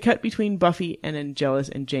 They cut between Buffy and Angelus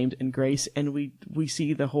and James and Grace, and we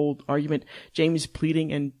see the whole argument. James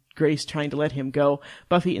pleading and Grace trying to let him go.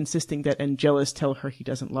 Buffy insisting that Angelus tell her he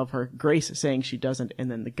doesn't love her. Grace saying she doesn't, and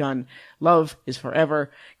then the gun. Love is forever.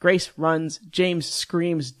 Grace runs. James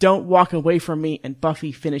screams, "Don't walk away from me," and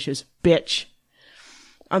Buffy finishes, "Bitch."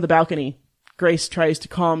 On the balcony, Grace tries to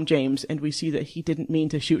calm James, and we see that he didn't mean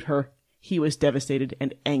to shoot her. He was devastated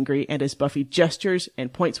and angry, and as Buffy gestures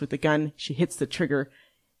and points with the gun, she hits the trigger,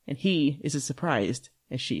 and he is as surprised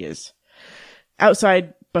as she is.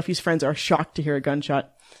 Outside, Buffy's friends are shocked to hear a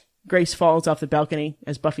gunshot. Grace falls off the balcony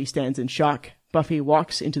as Buffy stands in shock. Buffy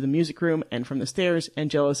walks into the music room, and from the stairs,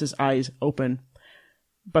 Angelus's eyes open.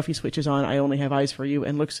 Buffy switches on "I Only Have Eyes for You"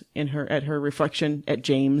 and looks at her reflection at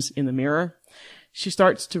James in the mirror. She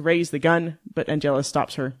starts to raise the gun, but Angelus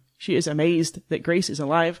stops her. She is amazed that Grace is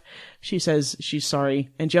alive. She says she's sorry.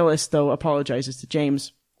 Angelus, though, apologizes to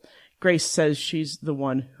James. Grace says she's the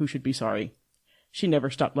one who should be sorry. She never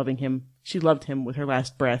stopped loving him. She loved him with her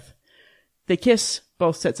last breath. They kiss,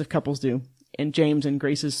 both sets of couples do, and James and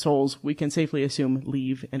Grace's souls, we can safely assume,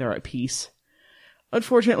 leave and are at peace.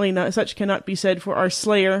 Unfortunately, such cannot be said for our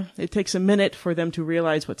Slayer. It takes a minute for them to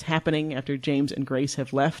realize what's happening after James and Grace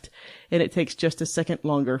have left, and it takes just a second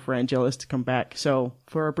longer for Angelus to come back. So,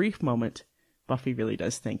 for a brief moment, Buffy really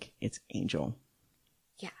does think it's Angel.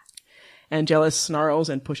 Yeah. Angelus snarls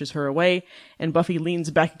and pushes her away, and Buffy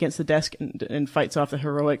leans back against the desk and fights off the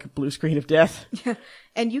heroic blue screen of death. Yeah.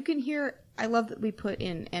 And you can hear, I love that we put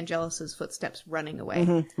in Angelus's footsteps running away.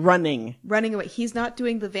 Mm-hmm. Running away. He's not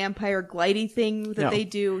doing the vampire glidey thing that they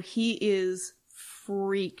do. He is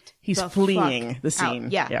freaked. He's fleeing the scene.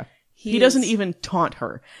 Out. Yeah. He doesn't even taunt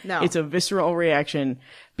her. No. It's a visceral reaction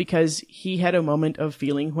because he had a moment of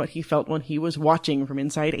feeling what he felt when he was watching from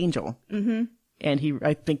inside Angel. Mm-hmm. And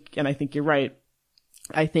I think you're right.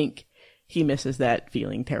 I think he misses that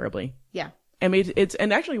feeling terribly. Yeah. I mean,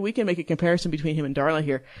 and actually we can make a comparison between him and Darla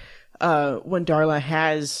here. When Darla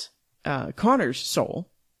has Connor's soul,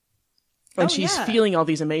 and she's feeling all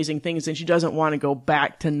these amazing things, and she doesn't want to go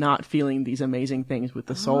back to not feeling these amazing things with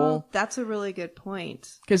the soul. That's a really good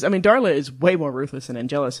point. Because, I mean, Darla is way more ruthless than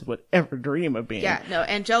Angelus would ever dream of being. Yeah, no,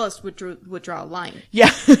 Angelus would draw a line. Yeah.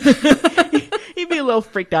 He'd be a little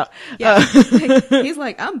freaked out. Yeah. He's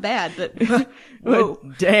like, I'm bad, but whoa.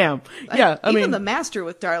 Damn. Yeah, even the master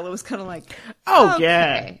with Darla was kind of like, oh,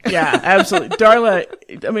 okay. Yeah, absolutely.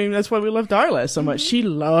 Darla, I mean, that's why we love Darla so much. Mm-hmm. She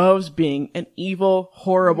loves being an evil,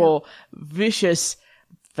 horrible, vicious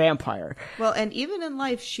vampire. Well, and even in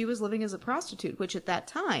life, she was living as a prostitute, which at that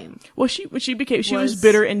time. Well, she was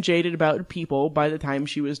bitter and jaded about people by the time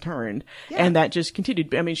she was turned. Yeah. And that just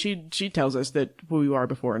continued. I mean, she tells us that who we are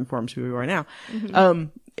before informs who we are now.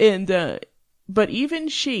 Mm-hmm. But even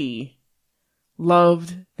she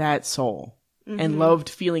loved that soul and loved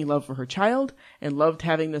feeling love for her child and loved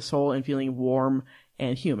having the soul and feeling warm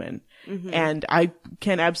and human. Mm-hmm. And I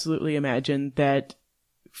can absolutely imagine that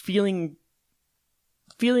feeling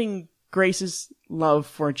Grace's love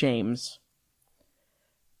for James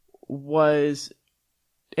was,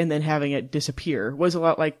 and then having it disappear, was a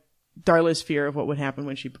lot like Darla's fear of what would happen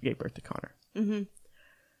when she gave birth to Connor. Mm-hmm.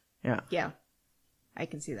 Yeah. Yeah. I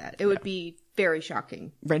can see that. It would be very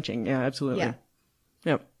shocking. Wrenching. Yeah, absolutely. Yeah.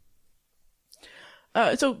 Yep.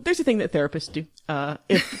 So there's a thing that therapists do.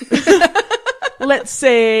 If let's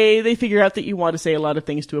say they figure out that you want to say a lot of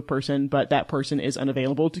things to a person, but that person is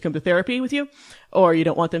unavailable to come to therapy with you, or you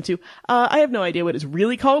don't want them to. I have no idea what it's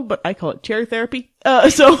really called, but I call it chair therapy.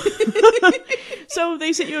 So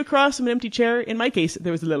they sit you across from an empty chair. In my case,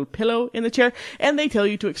 there was a little pillow in the chair, and they tell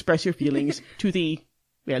you to express your feelings to the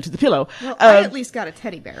pillow. Well, I at least got a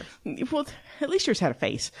teddy bear. Well, at least yours had a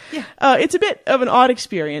face. Yeah. It's a bit of an odd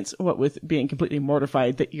experience, what with being completely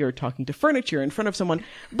mortified that you're talking to furniture in front of someone,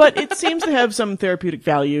 but it seems to have some therapeutic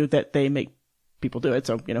value that they make people do it,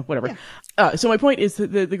 so, whatever. Yeah. So my point is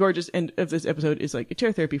that the gorgeous end of this episode is like a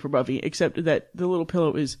chair therapy for Buffy, except that the little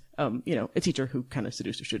pillow is, a teacher who kind of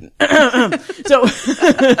seduced a student. So.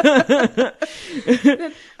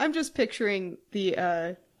 I'm just picturing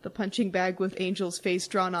the punching bag with Angel's face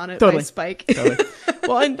drawn on it Totally. by Spike. Totally.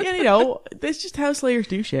 Well, and that's just how Slayers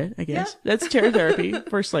do shit, I guess. Yeah. That's chair therapy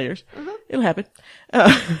for Slayers. Uh-huh. It'll happen.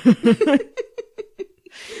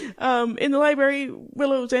 In the library,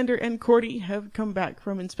 Willow, Xander, and Cordy have come back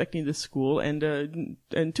from inspecting the school, and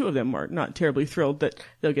two of them are not terribly thrilled that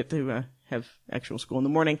they'll get to have actual school in the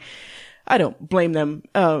morning. I don't blame them.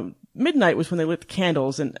 Midnight was when they lit the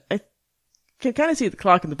candles, and I can kind of see the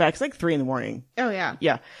clock in the back. It's like 3 a.m. Oh, yeah.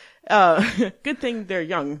 Yeah. Good thing they're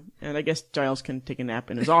young, and I guess Giles can take a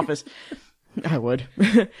nap in his office. I would.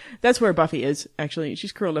 That's where Buffy is, actually.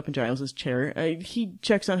 She's curled up in Giles' chair. He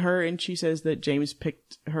checks on her, and she says that James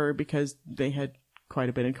picked her because they had quite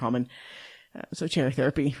a bit in common. So chair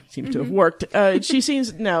therapy seems to have worked. She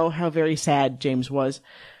seems to know how very sad James was.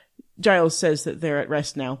 Giles says that they're at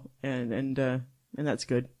rest now, and that's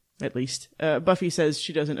good. At least. Buffy says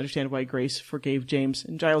she doesn't understand why Grace forgave James,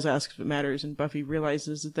 and Giles asks if it matters, and Buffy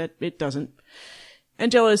realizes that it doesn't.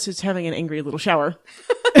 Angelus is having an angry little shower.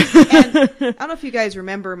 And I don't know if you guys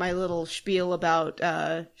remember my little spiel about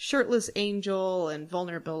shirtless Angel and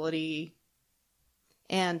vulnerability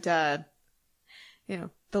and, the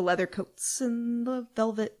leather coats and the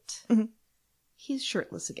velvet. Mm-hmm. He's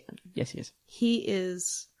shirtless again. Yes, he is. He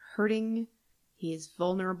is hurting. He is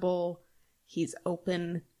vulnerable. He's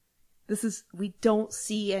open. We don't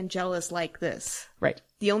see Angelus like this. Right.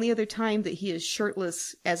 The only other time that he is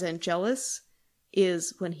shirtless as Angelus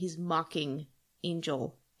is when he's mocking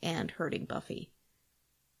Angel and hurting Buffy.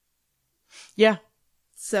 Yeah.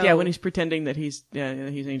 So yeah, when he's pretending that he's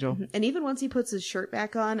Angel. And even once he puts his shirt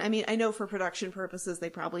back on, I mean, I know for production purposes they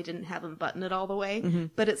probably didn't have him button it all the way,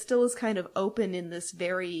 but it still is kind of open in this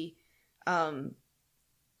very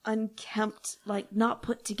unkempt, like not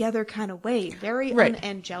put together kind of way, very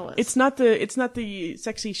unangelus. It's not the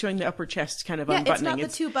sexy showing the upper chest kind of unbuttoning. It's not the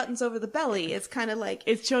 2 buttons over the belly. It's kind of like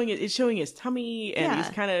it's showing his tummy, and he's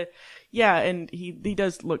kind of and he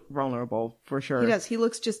does look vulnerable for sure. He does. He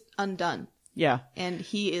looks just undone. Yeah, and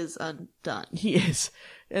he is undone. He is,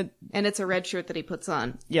 and it's a red shirt that he puts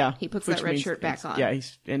on. Yeah, he puts that red shirt back on. Yeah,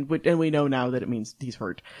 and we know now that it means he's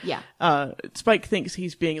hurt. Yeah. Spike thinks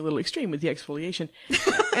he's being a little extreme with the exfoliation,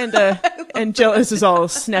 and Jealous is all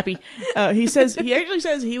snappy. He actually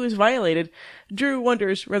says he was violated. Drew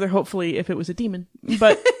wonders rather hopefully if it was a demon,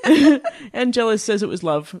 but and Jealous says it was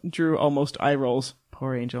love. Drew almost eye rolls.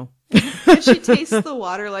 Poor Angel. And she tastes the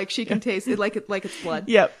water like she can taste it like it's blood.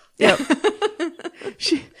 Yep.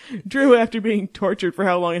 Drew, after being tortured for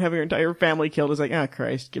how long and having her entire family killed, is like, oh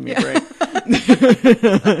Christ, give me a break.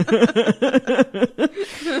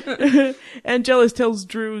 And Jealous tells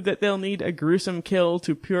Drew that they'll need a gruesome kill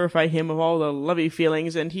to purify him of all the lovey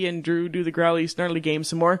feelings, and he and Drew do the growly, snarly game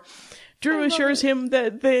some more. Drew assures him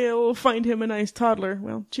that they'll find him a nice toddler.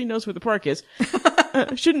 Well, she knows where the park is.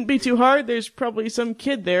 Shouldn't be too hard. There's probably some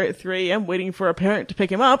kid there at 3 a.m. waiting for a parent to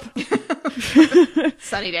pick him up.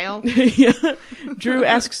 Sunnydale. Yeah. Drew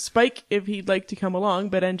asks Spike if he'd like to come along,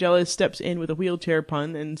 but Angelus steps in with a wheelchair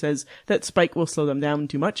pun and says that Spike will slow them down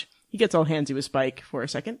too much. He gets all handsy with Spike for a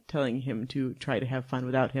second, telling him to try to have fun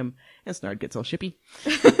without him, and Snard gets all shippy.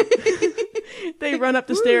 They run up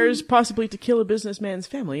the stairs, possibly to kill a businessman's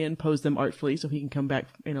family, and pose them artfully so he can come back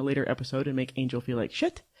in a later episode and make Angel feel like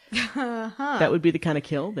shit. That would be the kind of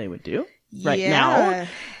kill they would do right now.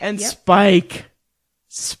 And Spike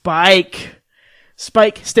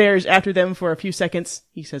stares after them for a few seconds.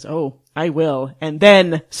 He says, "Oh, I will." And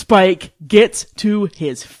then Spike gets to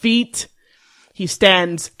his feet. He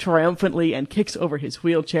stands triumphantly and kicks over his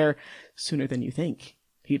wheelchair. "Sooner than you think,"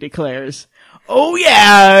 he declares. Oh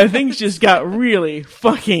yeah, things just got really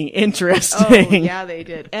fucking interesting. Oh yeah, they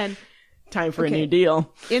did. And time for a new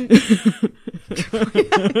deal. In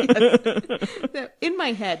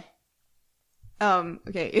my head,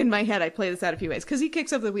 in my head, I play this out a few ways because he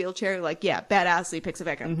kicks up the wheelchair, like, yeah, badass. He picks it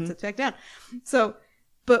back up and sits back down. So,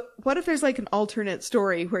 but what if there's like an alternate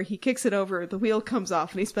story where he kicks it over, the wheel comes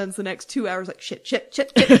off, and he spends the next 2 hours like shit, trying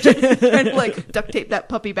to like duct tape that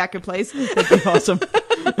puppy back in place? That'd be awesome.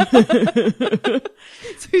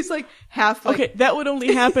 So he's like half like... Okay, that would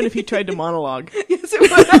only happen if he tried to monologue. Yes, it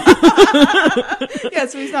would. Yeah,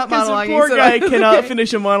 so he's not monologuing. Because the poor guy cannot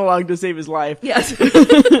finish a monologue to save his life. Yes. That's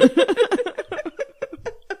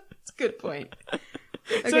a good point.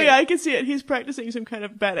 Okay. So yeah, I can see it. He's practicing some kind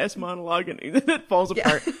of badass monologue and it falls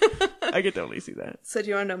apart. I could totally see that. So do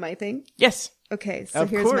you want to know my thing? Yes. Okay, so of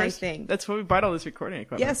here's course. my thing. That's why we bought all this recording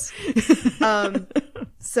equipment. Yes.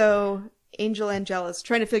 So Angel Angelus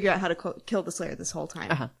trying to figure out how to kill the Slayer this whole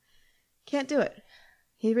time. Uh-huh. Can't do it.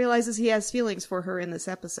 He realizes he has feelings for her in this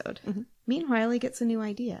episode. Mm-hmm. Meanwhile, he gets a new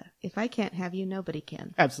idea. If I can't have you, nobody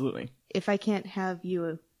can. Absolutely. If I can't have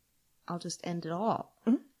you, I'll just end it all.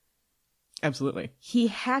 Mm-hmm. Absolutely. He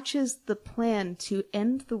hatches the plan to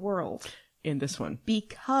end the world. In this one.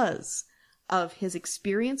 Because of his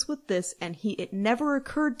experience with this, and it never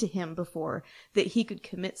occurred to him before that he could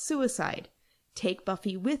commit suicide, take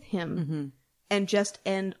Buffy with him, and just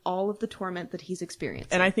end all of the torment that he's experiencing.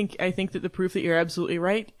 And I think that the proof that you're absolutely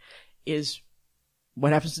right is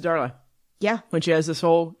what happens to Darla. Yeah. When she has the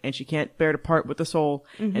soul and she can't bear to part with the soul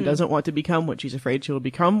and doesn't want to become what she's afraid she'll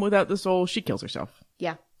become without the soul, she kills herself.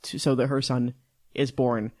 Yeah. So that her son is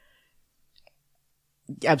born.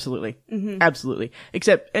 Absolutely. Absolutely.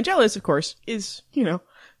 Except Angelus, of course, is, he's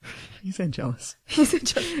Angelus. He's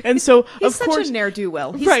Angelus. And so, he's of course. Such a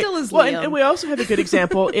ne'er-do-well. He right. still is well, Liam. and we also have a good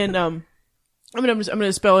example in, I'm going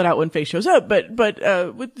to spell it out when Faith shows up, but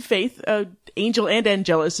with Faith, Angel and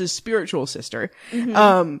Angelus' spiritual sister,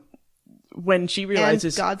 when she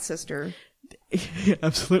realizes. And God's sister.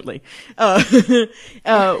 Absolutely.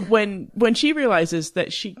 When she realizes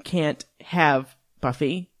that she can't have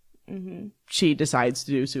Buffy, she decides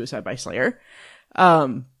to do suicide by Slayer.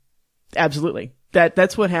 Absolutely.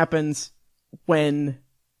 That's what happens when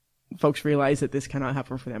folks realize that this cannot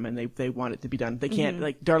happen for them and they want it to be done. They can't,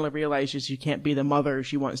 like, Darla realizes she can't be the mother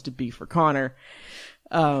she wants to be for Connor.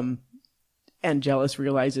 Angelus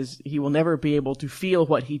realizes he will never be able to feel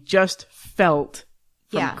what he just felt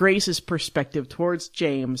from Grace's perspective towards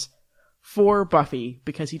James for Buffy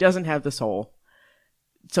because he doesn't have the soul.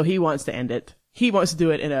 So he wants to end it. He wants to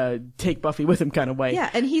do it in a take Buffy with him kind of way. Yeah,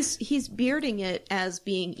 and he's bearding it as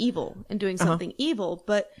being evil and doing something evil,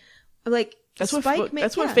 but like that's Spike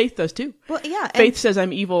what Faith does too. Well, yeah. Faith says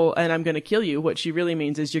I'm evil and I'm going to kill you. What she really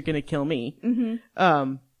means is you're going to kill me.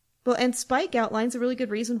 Well, and Spike outlines a really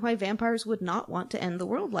good reason why vampires would not want to end the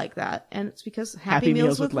world like that, and it's because happy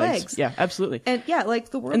meals with legs. Yeah, absolutely. And yeah,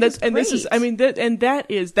 like the world and that's is great. And this is, I mean,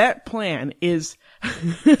 that plan is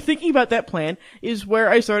thinking about that plan is where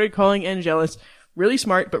I started calling Angelus really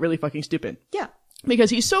smart but really fucking stupid. Yeah,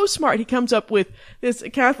 because he's so smart, he comes up with this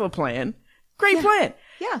Catholic plan. Great plan.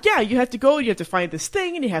 Yeah, you have to go, you have to find this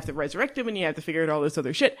thing, and you have to resurrect him, and you have to figure out all this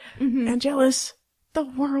other shit. Angelus, the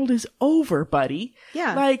world is over, buddy.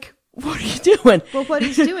 Yeah. Like, what are you doing? Well, what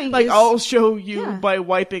he's doing like, is... I'll show you by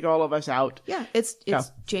wiping all of us out. Yeah, it's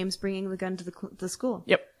James bringing the gun to the school.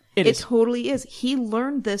 Yep, it totally is. He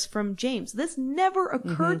learned this from James. This never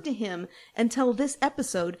occurred to him until this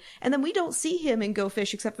episode. And then we don't see him in Go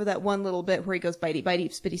Fish except for that one little bit where he goes bitey, bitey,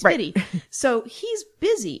 spitty, spitty. Right. So he's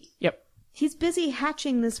busy. Yep. He's busy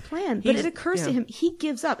hatching this plan. But it occurs to him, he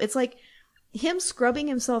gives up. It's like him scrubbing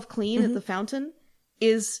himself clean at the fountain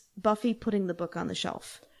is Buffy putting the book on the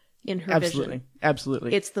shelf in her vision.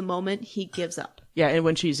 Absolutely. It's the moment he gives up. Yeah, and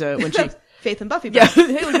when she Faith and Buffy. Yeah,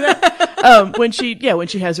 hey, look at that. When she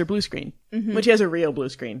has her blue screen. When she has a real blue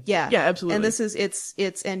screen. Yeah. Yeah, absolutely. And this is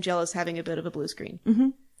it's Angelus having a bit of a blue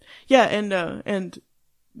screen. Yeah, and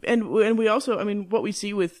we also, I mean, what we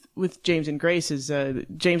see with James and Grace is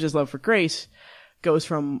James's love for Grace goes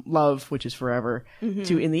from love, which is forever,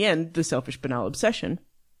 to in the end the selfish banal obsession.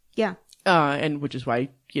 Yeah. And which is why,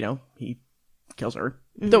 he kills her,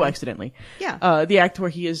 though accidentally. Yeah. The act where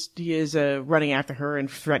he is running after her and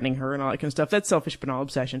threatening her and all that kind of stuff, that's selfish banal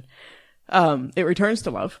obsession. It returns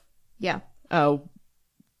to love. Yeah.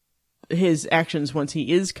 His actions once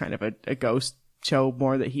he is kind of a ghost show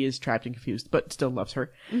more that he is trapped and confused, but still loves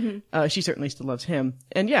her. She certainly still loves him.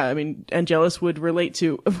 And yeah, I mean, Angelus would relate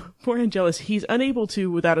to, poor Angelus, he's unable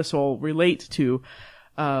to, without a soul, relate to,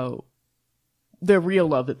 the real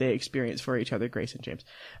love that they experience for each other, Grace and James.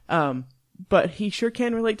 But he sure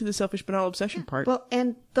can relate to the selfish banal obsession part. Well,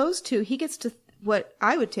 and those two, he gets to, what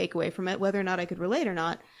I would take away from it, whether or not I could relate or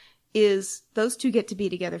not, is those two get to be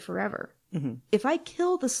together forever. Mm-hmm. If I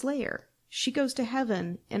kill the Slayer, she goes to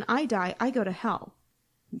heaven, and I die, I go to hell.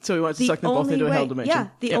 So he wants to suck them both into a hell dimension. Yeah,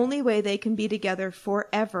 the only way they can be together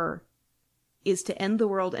forever is to end the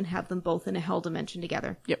world and have them both in a hell dimension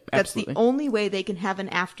together. Yep, absolutely. That's the only way they can have an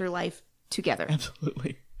afterlife together.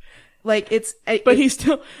 Absolutely. Like, it's... But he's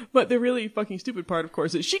still... But the really fucking stupid part, of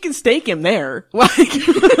course, is she can stake him there. Like...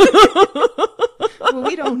 Well,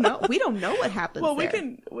 we don't know. We don't know what happens there. We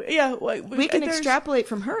can... Yeah. Like, we can extrapolate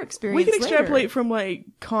from her experience We can extrapolate later. from, like,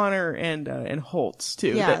 Connor and Holtz,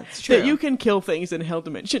 too. Yeah, that's true. That you can kill things in hell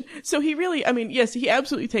dimension. So he really... I mean, yes, he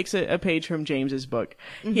absolutely takes a page from James's book.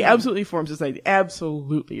 Mm-hmm. He absolutely forms this idea.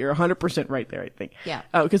 Absolutely. You're 100% right there, I think. Yeah.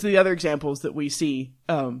 Because of the other examples that we see.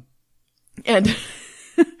 And...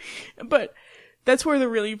 But that's where the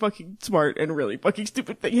really fucking smart and really fucking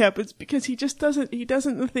stupid thing happens, because he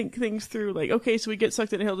doesn't think things through. Like, okay, so we get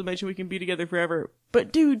sucked into hell dimension, we can be together forever.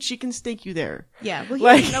 But dude, she can stake you there. Yeah, well, he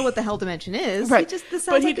doesn't know what the hell dimension is. Right. This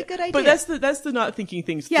sounds like a good idea. But that's the not thinking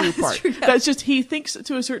things through part. True, yeah. That's just, he thinks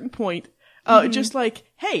to a certain point, just like,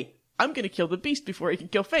 hey, I'm gonna kill the beast before he can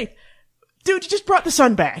kill Faith. Dude, you just brought the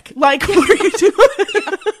sun back. Like, what are you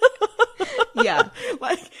doing? Yeah.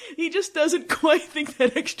 Like, he just doesn't quite think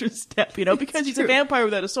that extra step, because he's a vampire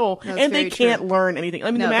without a soul, and they can't learn anything.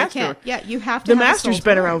 I mean, the Master. Yeah, you have to The Master's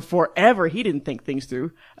been around forever. He didn't think things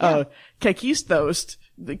through. Yeah. Taquitos,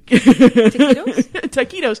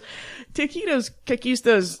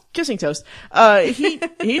 kissing toast. He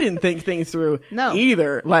didn't think things through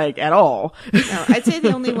either, like, at all. No, I'd say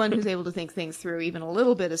the only one who's able to think things through even a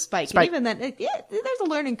little bit is Spike. And even then, there's a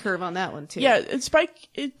learning curve on that one too. Yeah,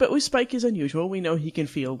 but with Spike is unusual. We know he can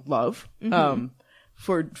feel love,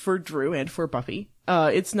 for Drew and for Buffy.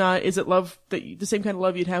 Is it love the same kind of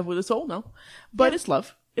love you'd have with a soul? No. But it's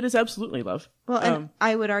love. It is absolutely love. Well, and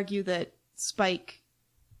I would argue that Spike,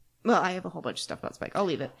 well, I have a whole bunch of stuff about Spike. I'll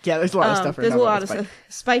leave it. Yeah, there's a lot of stuff. There's a lot of stuff.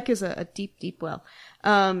 Spike is a deep, deep well.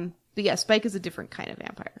 But yeah, Spike is a different kind of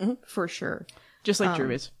vampire, for sure. Just like Drew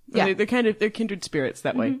is. Yeah. They're kindred spirits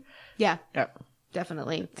that way. Yeah. Yeah.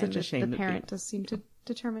 Definitely. It's such a shame. The parent does seem to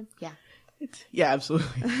determine. Yeah. Absolutely.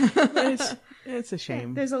 It's a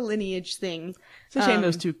shame. There's a lineage thing. It's a shame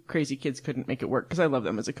those two crazy kids couldn't make it work, because I love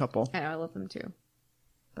them as a couple. I know, I love them too.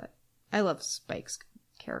 But I love Spike's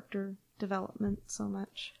character development so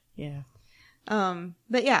much. Yeah.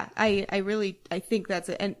 But yeah, I think that's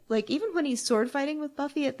it. And like, even when he's sword fighting with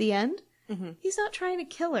Buffy at the end, he's not trying to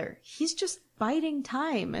kill her. He's just biding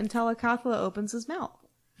time until Akathla opens his mouth.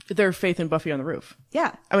 Their Faith and Buffy on the roof.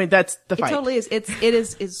 Yeah. I mean, that's the fight. It totally is. It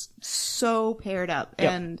is so paired up.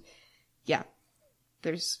 Yep. And yeah,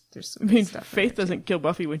 there's some good stuff. Faith doesn't kill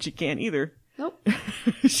Buffy when she can't either. Nope.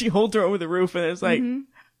 She holds her over the roof and it's like,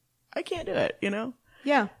 I can't do it,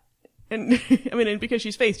 Yeah. And I mean, and because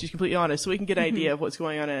she's Faith, she's completely honest, so we can get an idea of what's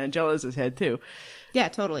going on in Angela's head too. Yeah,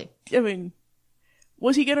 totally. I mean,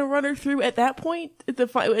 was he gonna run her through at that point at the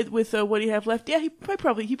fight with what he have left? Yeah, he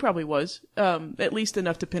probably was. At least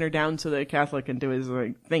enough to pin her down so that Catholic can do his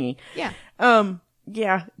thingy. Yeah.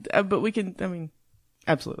 Yeah, but we can. I mean,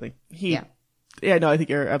 absolutely. Yeah, no, I think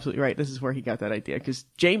you're absolutely right. This is where he got that idea, because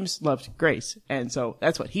James loved Grace, and so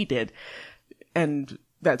that's what he did, and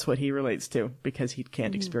that's what he relates to, because he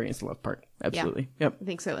can't experience the love part. Absolutely. Yeah, yep. I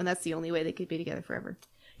think so, and that's the only way they could be together forever.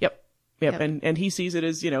 Yep. And he sees it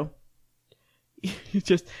as, he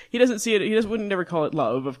doesn't see it. Wouldn't never call it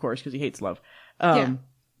love, of course, because he hates love.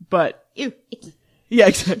 But ew, icky. Yeah,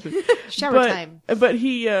 exactly. Shower time. But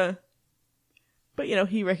he,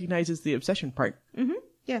 he recognizes the obsession part. Mm-hmm.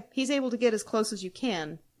 Yeah, he's able to get as close as you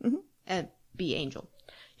can and be Angel.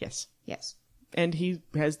 Yes. Yes. And he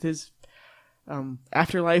has his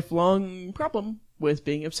afterlife long problem with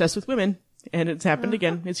being obsessed with women. And it's happened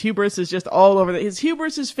again. His hubris is just all over his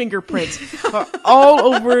hubris's fingerprints are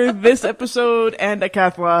all over this episode and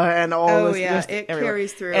Akathla and all this. Yeah, it everywhere.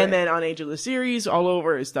 Carries through. And then on Age of the Series, all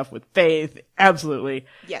over his stuff with Faith. Absolutely.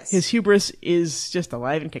 Yes. His hubris is just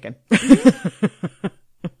alive and kicking.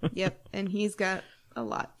 Yep. And he's got a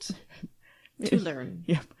lot to learn.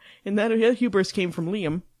 Yep. And that hubris came from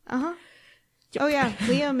Liam. Uh-huh. Yep. Oh yeah.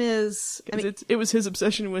 Liam is, it was his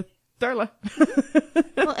obsession with Darla.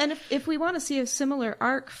 Well, and if we want to see a similar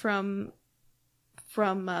arc from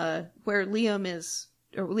where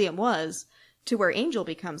Liam was to where Angel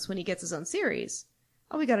becomes when he gets his own series,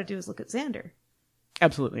 all we got to do is look at Xander.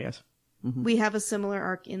 Absolutely, yes. Mm-hmm. We have a similar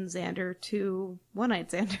arc in Xander to One-Eyed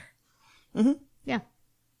Xander. Mm-hmm. Yeah.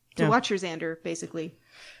 To Watcher Xander, basically.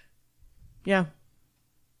 Yeah.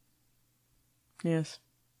 Yes.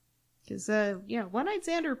 Because, One-Eyed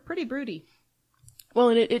Xander, pretty broody. Well,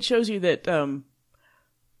 and it shows you that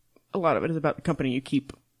a lot of it is about the company you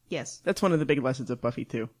keep. Yes. That's one of the big lessons of Buffy,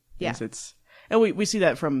 too. Yeah. And we see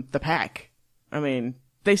that from the Pack. I mean,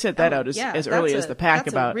 they set that out as early as the Pack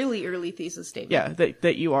that's about... a really early thesis statement. Yeah,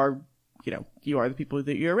 that you are, you are the people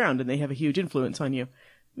that you're around, and they have a huge influence on you.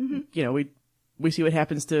 Mm-hmm. We see what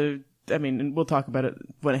happens to... I mean, and we'll talk about it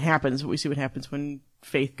when it happens, but we see what happens when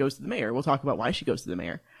Faith goes to the mayor. We'll talk about why she goes to the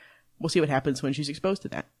mayor. We'll see what happens when she's exposed to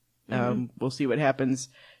that. We'll see what happens.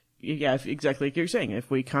 Yeah, exactly like you're saying. If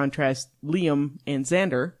we contrast Liam and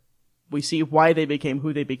Xander, we see why they became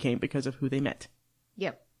who they became because of who they met.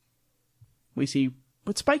 Yep. We see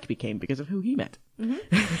what Spike became because of who he met.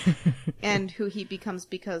 Mm-hmm. And who he becomes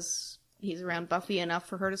because he's around Buffy enough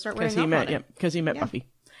for her to start wearing off on it. Because he met Buffy.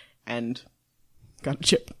 And got a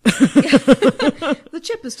chip. The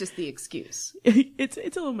chip is just the excuse. It's a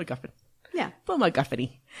little MacGuffin. Yeah. Well,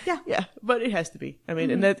 MacGuffin-y. Yeah. Yeah, but it has to be. I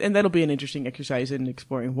mean, and that'll be an interesting exercise in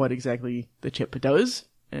exploring what exactly the chip does.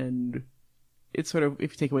 And it's sort of,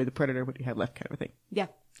 if you take away the predator, what you have left kind of a thing. Yeah.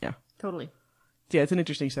 Yeah. Totally. Yeah, it's an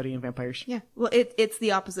interesting study in vampires. Yeah. Well, it's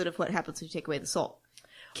the opposite of what happens when you take away the soul.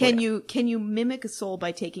 Can you mimic a soul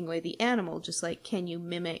by taking away the animal, just like can you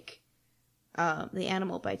mimic the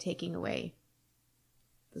animal by taking away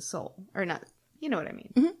the soul? Or not, you know what I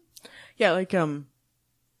mean. Mm-hmm. Yeah, like, well,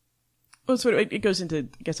 sort of, it goes into,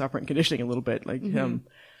 I guess, operant conditioning a little bit. Like,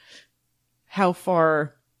 how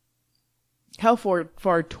far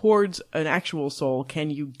towards an actual soul can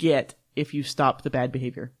you get if you stop the bad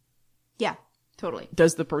behavior? Yeah, totally.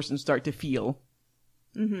 Does the person start to feel?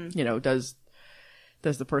 Mm-hmm. Does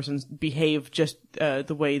the person behave just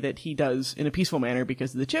the way that he does in a peaceful manner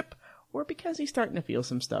because of the chip, or because he's starting to feel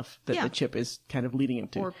some stuff that the chip is kind of leading him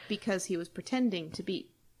to, or because he was pretending to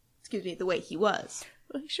be, the way he was.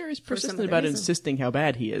 Well, he sure is persistent about insisting how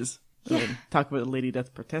bad he is. Yeah. I mean, talk about a lady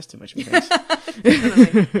death protest too much. But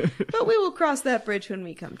we will cross that bridge when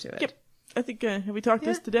we come to it. Yep. I think, have we talked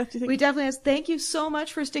this to death, do you think? We definitely have. Thank you so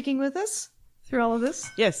much for sticking with us through all of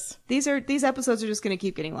this. Yes. These episodes are just going to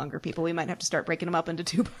keep getting longer, people. We might have to start breaking them up into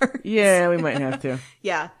 2 parts. Yeah, we might have to.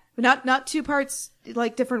 Yeah. Not 2 parts,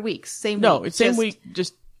 like different weeks. Same week. No, it's same week,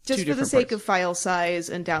 just for the sake of file size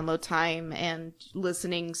and download time and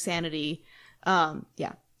listening sanity.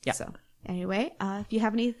 Yeah. So anyway, if you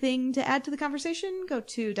have anything to add to the conversation, go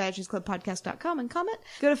to diogenesclubpodcast.com and comment.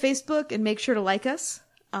 Go to Facebook and make sure to like us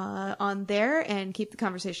on there and keep the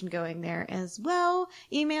conversation going there as well.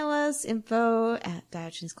 Email us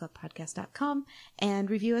info@diogenesclubpodcast.com and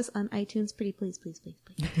review us on iTunes. Pretty please.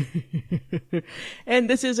 And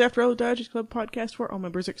this is, after all, the Diogenes Club podcast, where all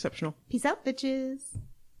members are exceptional. Peace out, bitches.